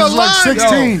time, he was like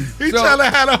 16. He trying to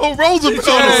have a whole Roosevelt.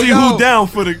 Trying to see who down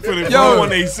for the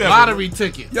 187 lottery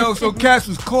ticket. Yo, so Cass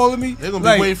was calling me. They're gonna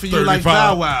be waiting for you 35, like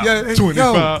Bow Wow. Yeah, hey, 25.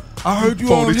 Yo, I heard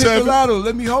you on hit the lotto.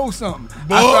 Let me hold something.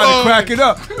 Boy. I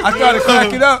started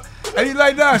cracking up. And he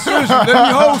like, nah, seriously, let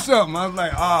me hold something. I was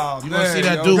like, oh, you man. wanna see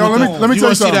that dude? Let me tell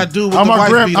you something.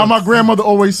 How my grandmother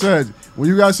always said, when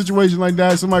you got a situation like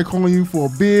that, somebody calling you for a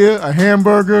beer, a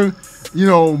hamburger,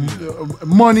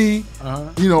 money,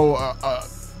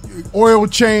 oil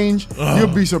change, you'll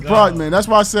be surprised, man. That's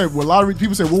why I said, well, lottery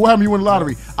people say, well, what happened? You win the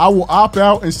lottery? I will opt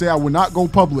out and say I will not go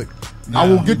public. I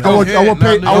will pay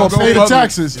the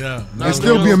taxes and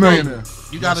still be a millionaire.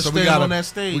 You got to stay on that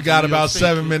stage. We got about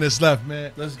 7 minutes left,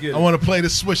 man. Let's get it. I want to play the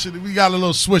Swish. We got a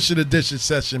little Swish of the Dishes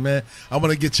session, man. I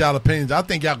want to get y'all opinions. I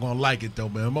think y'all going to like it, though,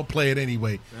 man. I'm going to play it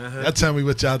anyway. Y'all tell me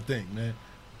what y'all think, man.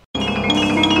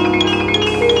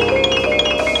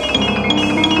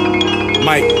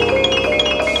 Mike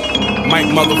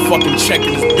motherfucking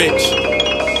checking his bitch.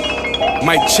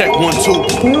 Mike check 1, 2.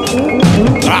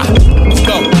 Let's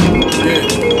go. Yeah.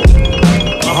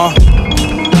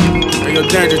 Hey, yo,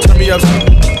 Danger, turn me up.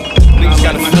 Niggas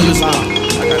gotta feel this out. I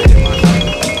gotta hit my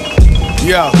shit.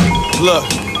 Yeah, look.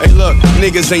 Hey look,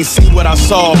 niggas ain't see what I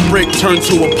saw. A brick turned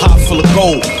to a pot full of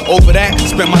gold. Over that,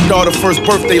 spent my daughter's first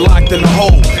birthday locked in a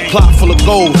hole. Plot full of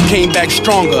goals, came back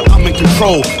stronger, I'm in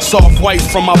control. Soft white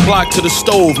from my block to the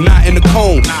stove, not in the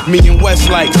cone. Me and West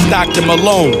like Stockton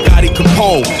Malone, Gotti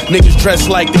Capone. Niggas dressed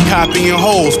like they copying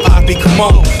hoes. Poppy, come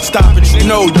on, stop it, you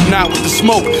know you not with the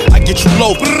smoke. I get you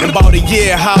low. In about a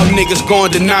year, how niggas gon'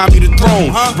 deny me the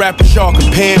throne? Rappers y'all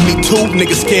comparing me to,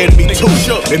 niggas scared of me too.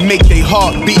 It make they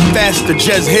heart beat faster,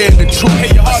 just hearing the truth.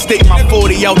 I stick my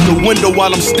 40 out the window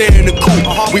while I'm staring the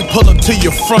coupe. We pull up to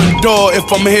your front door if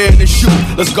I'm hearing the shoot.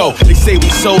 Let's go. They say we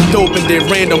so dope and did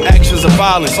random actions of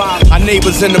violence. Our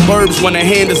neighbors in the burbs wanna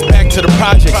hand us back to the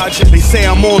projects. They say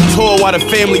I'm on tour while the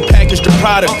family package the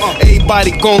product.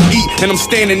 Everybody gon' eat and I'm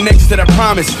standing next to that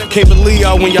promise. Can't believe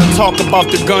y'all when y'all talk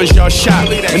about the guns y'all shot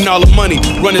and all the money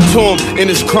running to them and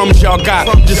it's crumbs y'all got.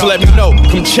 Just let me know.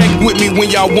 Come check with me when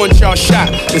y'all want y'all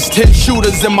shot. There's 10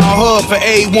 shooters in my hood for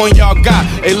A1 y'all got.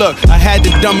 Hey look, I had to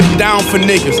dumb it down for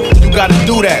niggas. You gotta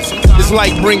do that. It's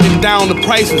like bringing down the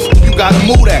prices. You gotta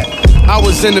move that. I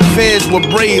was in the feds with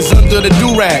braids under the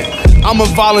do-rag. I'm a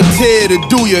volunteer to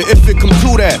do ya if it come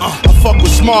to that. I fuck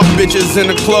with smart bitches in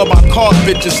the club, I caught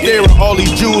bitches staring. All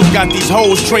these Jews got these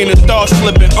hoes training thoughts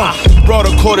slipping. Brought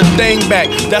a quarter thing back,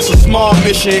 that's a small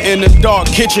mission in the dark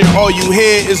kitchen. All you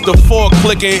hear is the fork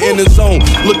clicking in the zone,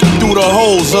 looking through the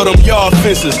holes of them yard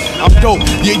fences. I'm dope,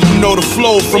 yeah, you know the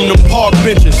flow from them park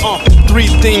benches. 3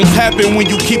 things happen when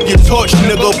you keep your torch,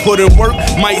 nigga. Put in work,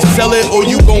 might sell it or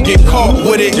you gon' get caught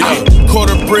with it.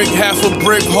 Quarter brick, half a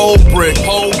brick, whole brick.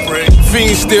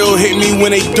 Fiends still hit me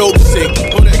when they dope sick.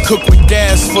 Cook with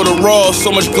gas for the raw,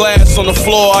 so much glass on the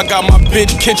floor. I got my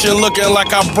bitch kitchen looking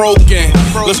like I broken.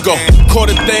 Let's go.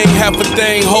 Quarter thing, half a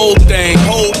thing, whole thing.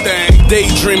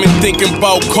 Daydreaming, thinking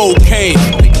about cocaine.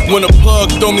 When a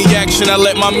plug throw me action, I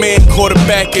let my man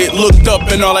quarterback it. Looked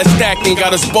up and all that stacking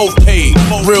got us both paid.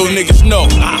 Real niggas know.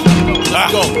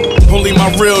 Only my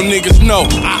real niggas know.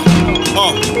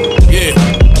 Yeah.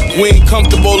 We ain't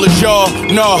comfortable as y'all,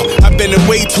 nah. I've been in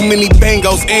way too many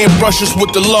bangos and brushes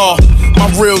with the law.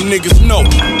 My real niggas know.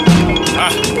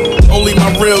 Only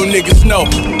my real niggas know.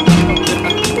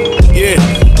 Yeah,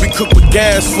 we cook with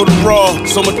gas for the raw.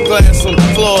 So much glass on the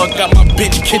floor. Got my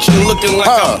bitch kitchen looking like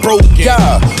I'm broken.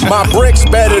 Yeah, my bricks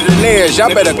better than theirs.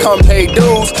 Y'all better come pay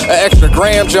dues. An extra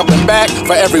gram jumping back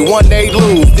for every one they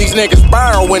lose. These niggas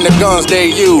borrowing the guns they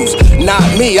use. Not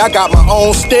me, I got my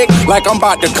own stick like I'm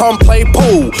about to come play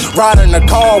pool. Riding a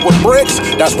car with bricks,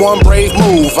 that's one brave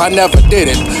move. I never did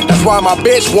it. That's why my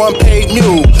bitch one paid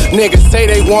mule. Niggas say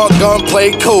they want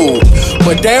gunplay cool,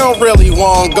 but they don't really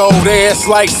want go there. It's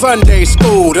like Sunday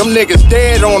school. Them niggas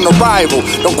dead on arrival.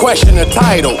 Don't question the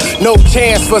title. No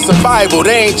chance for survival.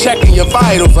 They ain't checking your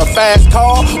vitals. A fast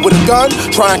car with a gun,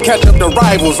 try and catch up the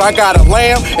rivals. I got a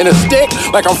lamb and a stick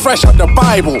like I'm fresh out the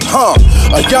Bible.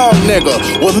 A young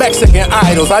nigga with Mexican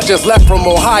idols. I just left from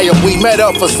Ohio. We met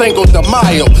up for Cinco de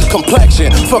Mayo.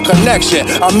 Complexion for connection.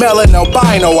 I'm melon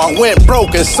albino. I went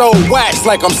broke and sold wax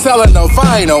like I'm selling a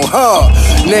vinyl.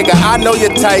 Nigga, I know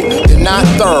you're tight. You're not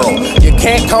thorough. You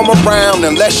can't come around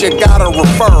unless you got a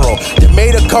referral. You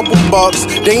made a couple bucks,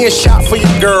 then you shot for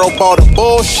your girl. Bought a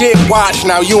bullshit watch,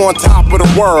 now you on top of the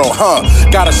world,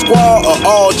 Got a squad of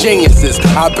all geniuses.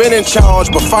 I've been in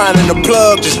charge, but finding the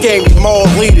plug just gave me more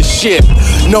leadership.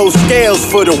 No scales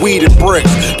for the weed and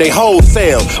bricks, they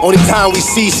wholesale. Only time we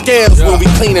see scales when we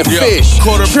cleaning fish.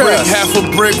 Quarter brick, half a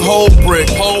brick, whole brick.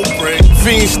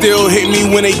 Fiends still hit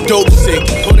me when they dope sick.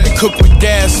 Cook with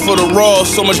gas for the raw,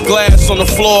 so much glass on the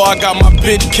floor. I got my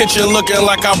bitch kitchen looking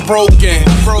like I'm broken.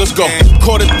 Let's go.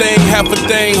 Quarter thing, half a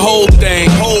thing, whole thing.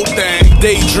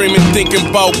 Daydreaming, thinking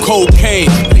about cocaine.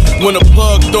 When a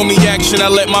plug throw me action, I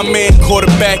let my man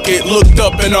quarterback it. Looked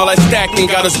up and all that stacking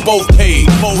got us both paid.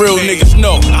 Real niggas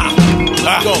know.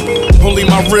 Only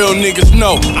my real niggas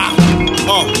know.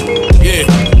 Yeah.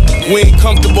 We ain't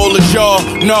comfortable as y'all,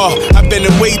 nah. I've been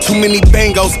in way too many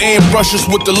bangos and brushes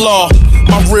with the law.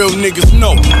 My real niggas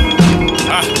know.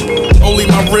 Only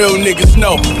my real niggas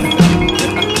know.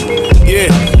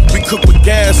 Yeah, we cook with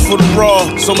gas for the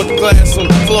raw. So much glass on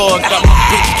the floor. Got my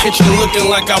bitch kitchen looking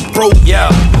like I broke. Yeah,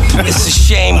 it's a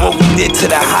shame what we did to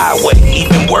the highway.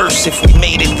 Even worse if we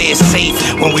made it there safe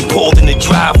when we pulled in the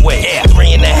driveway.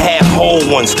 3.5 whole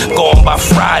ones gone by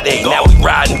Friday. Now we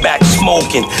riding back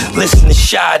smoking, listen to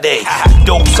Sade.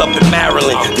 Dope's up in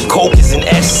Maryland, the coke is in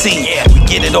SC. We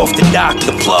get it off the dock,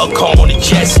 the plug come on a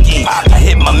jet ski. I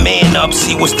hit my man up,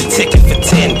 see what's the ticket for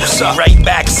 10. We right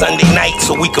back Sunday night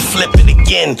so we could flip it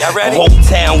again. The whole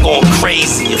town going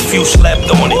crazy, a few slept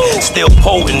on it. Still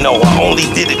potent though, I only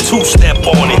did a 2-step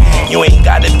on it. You ain't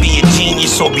gotta be a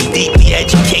genius or be deeply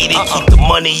educated underrated. Keep the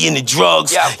money and the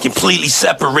drugs completely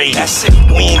separated.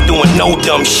 We ain't doing no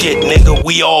dumb shit, nigga.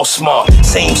 We all smart.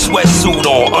 Same sweatsuit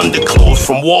on, underclothes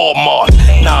from Walmart.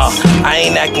 Nah, I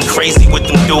ain't acting crazy with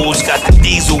them dudes. Got the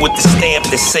diesel with the stamp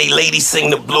that say ladies sing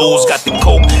the blues. Got the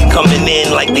coke coming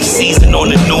in like they season on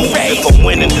the news. If I'm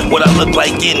winning, what I look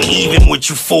like getting even with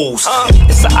you fools.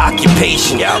 It's an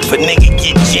occupation. If a nigga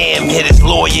get jammed, hit his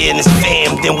lawyer and his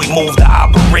fam, then we move the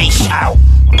operation out.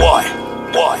 What?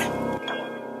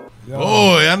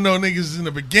 Boy, I know niggas in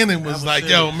the beginning was like,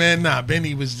 yo, man, nah,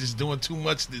 Benny was just doing too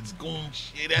much this goon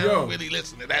shit. I don't really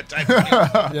listen to that type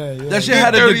of shit. That shit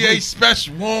had 38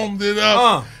 Special warmed it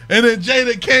up. And then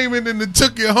Jada came in and then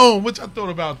took it home. What y'all thought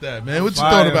about that, man? What you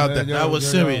thought about that? That was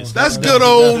serious. That's good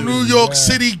old New York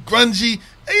City, grungy.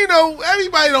 And, you know,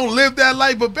 everybody don't live that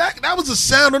life, but back, that was the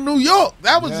sound of New York.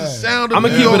 That was the sound of New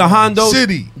York City. I'm going to keep it a Hondo.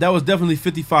 City. That was definitely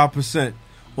 55%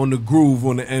 on the groove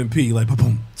on the MP. Like,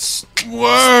 boom.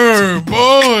 Word,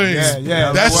 boys.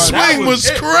 That swing was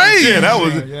crazy. Yeah, that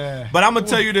was. But I'm gonna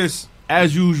tell you this: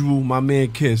 as usual, my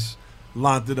man Kiss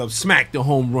lined it up, smacked the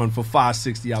home run for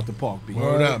 560 out the park. B.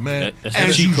 Word up, man. That's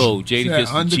a cheat code. Jada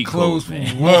Kiss is cheat code, man.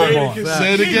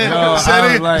 Say it again.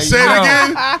 Say it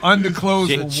again.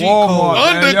 Underclothes from Walmart.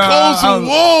 Underclothes from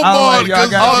Walmart.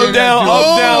 Up,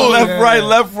 down,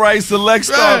 left, right, select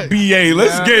start, BA.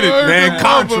 Let's get it, man.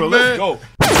 Contra, let's go.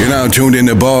 You're now tuned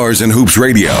into Bars and Hoops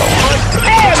Radio,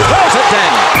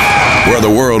 where the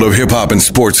world of hip hop and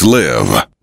sports live.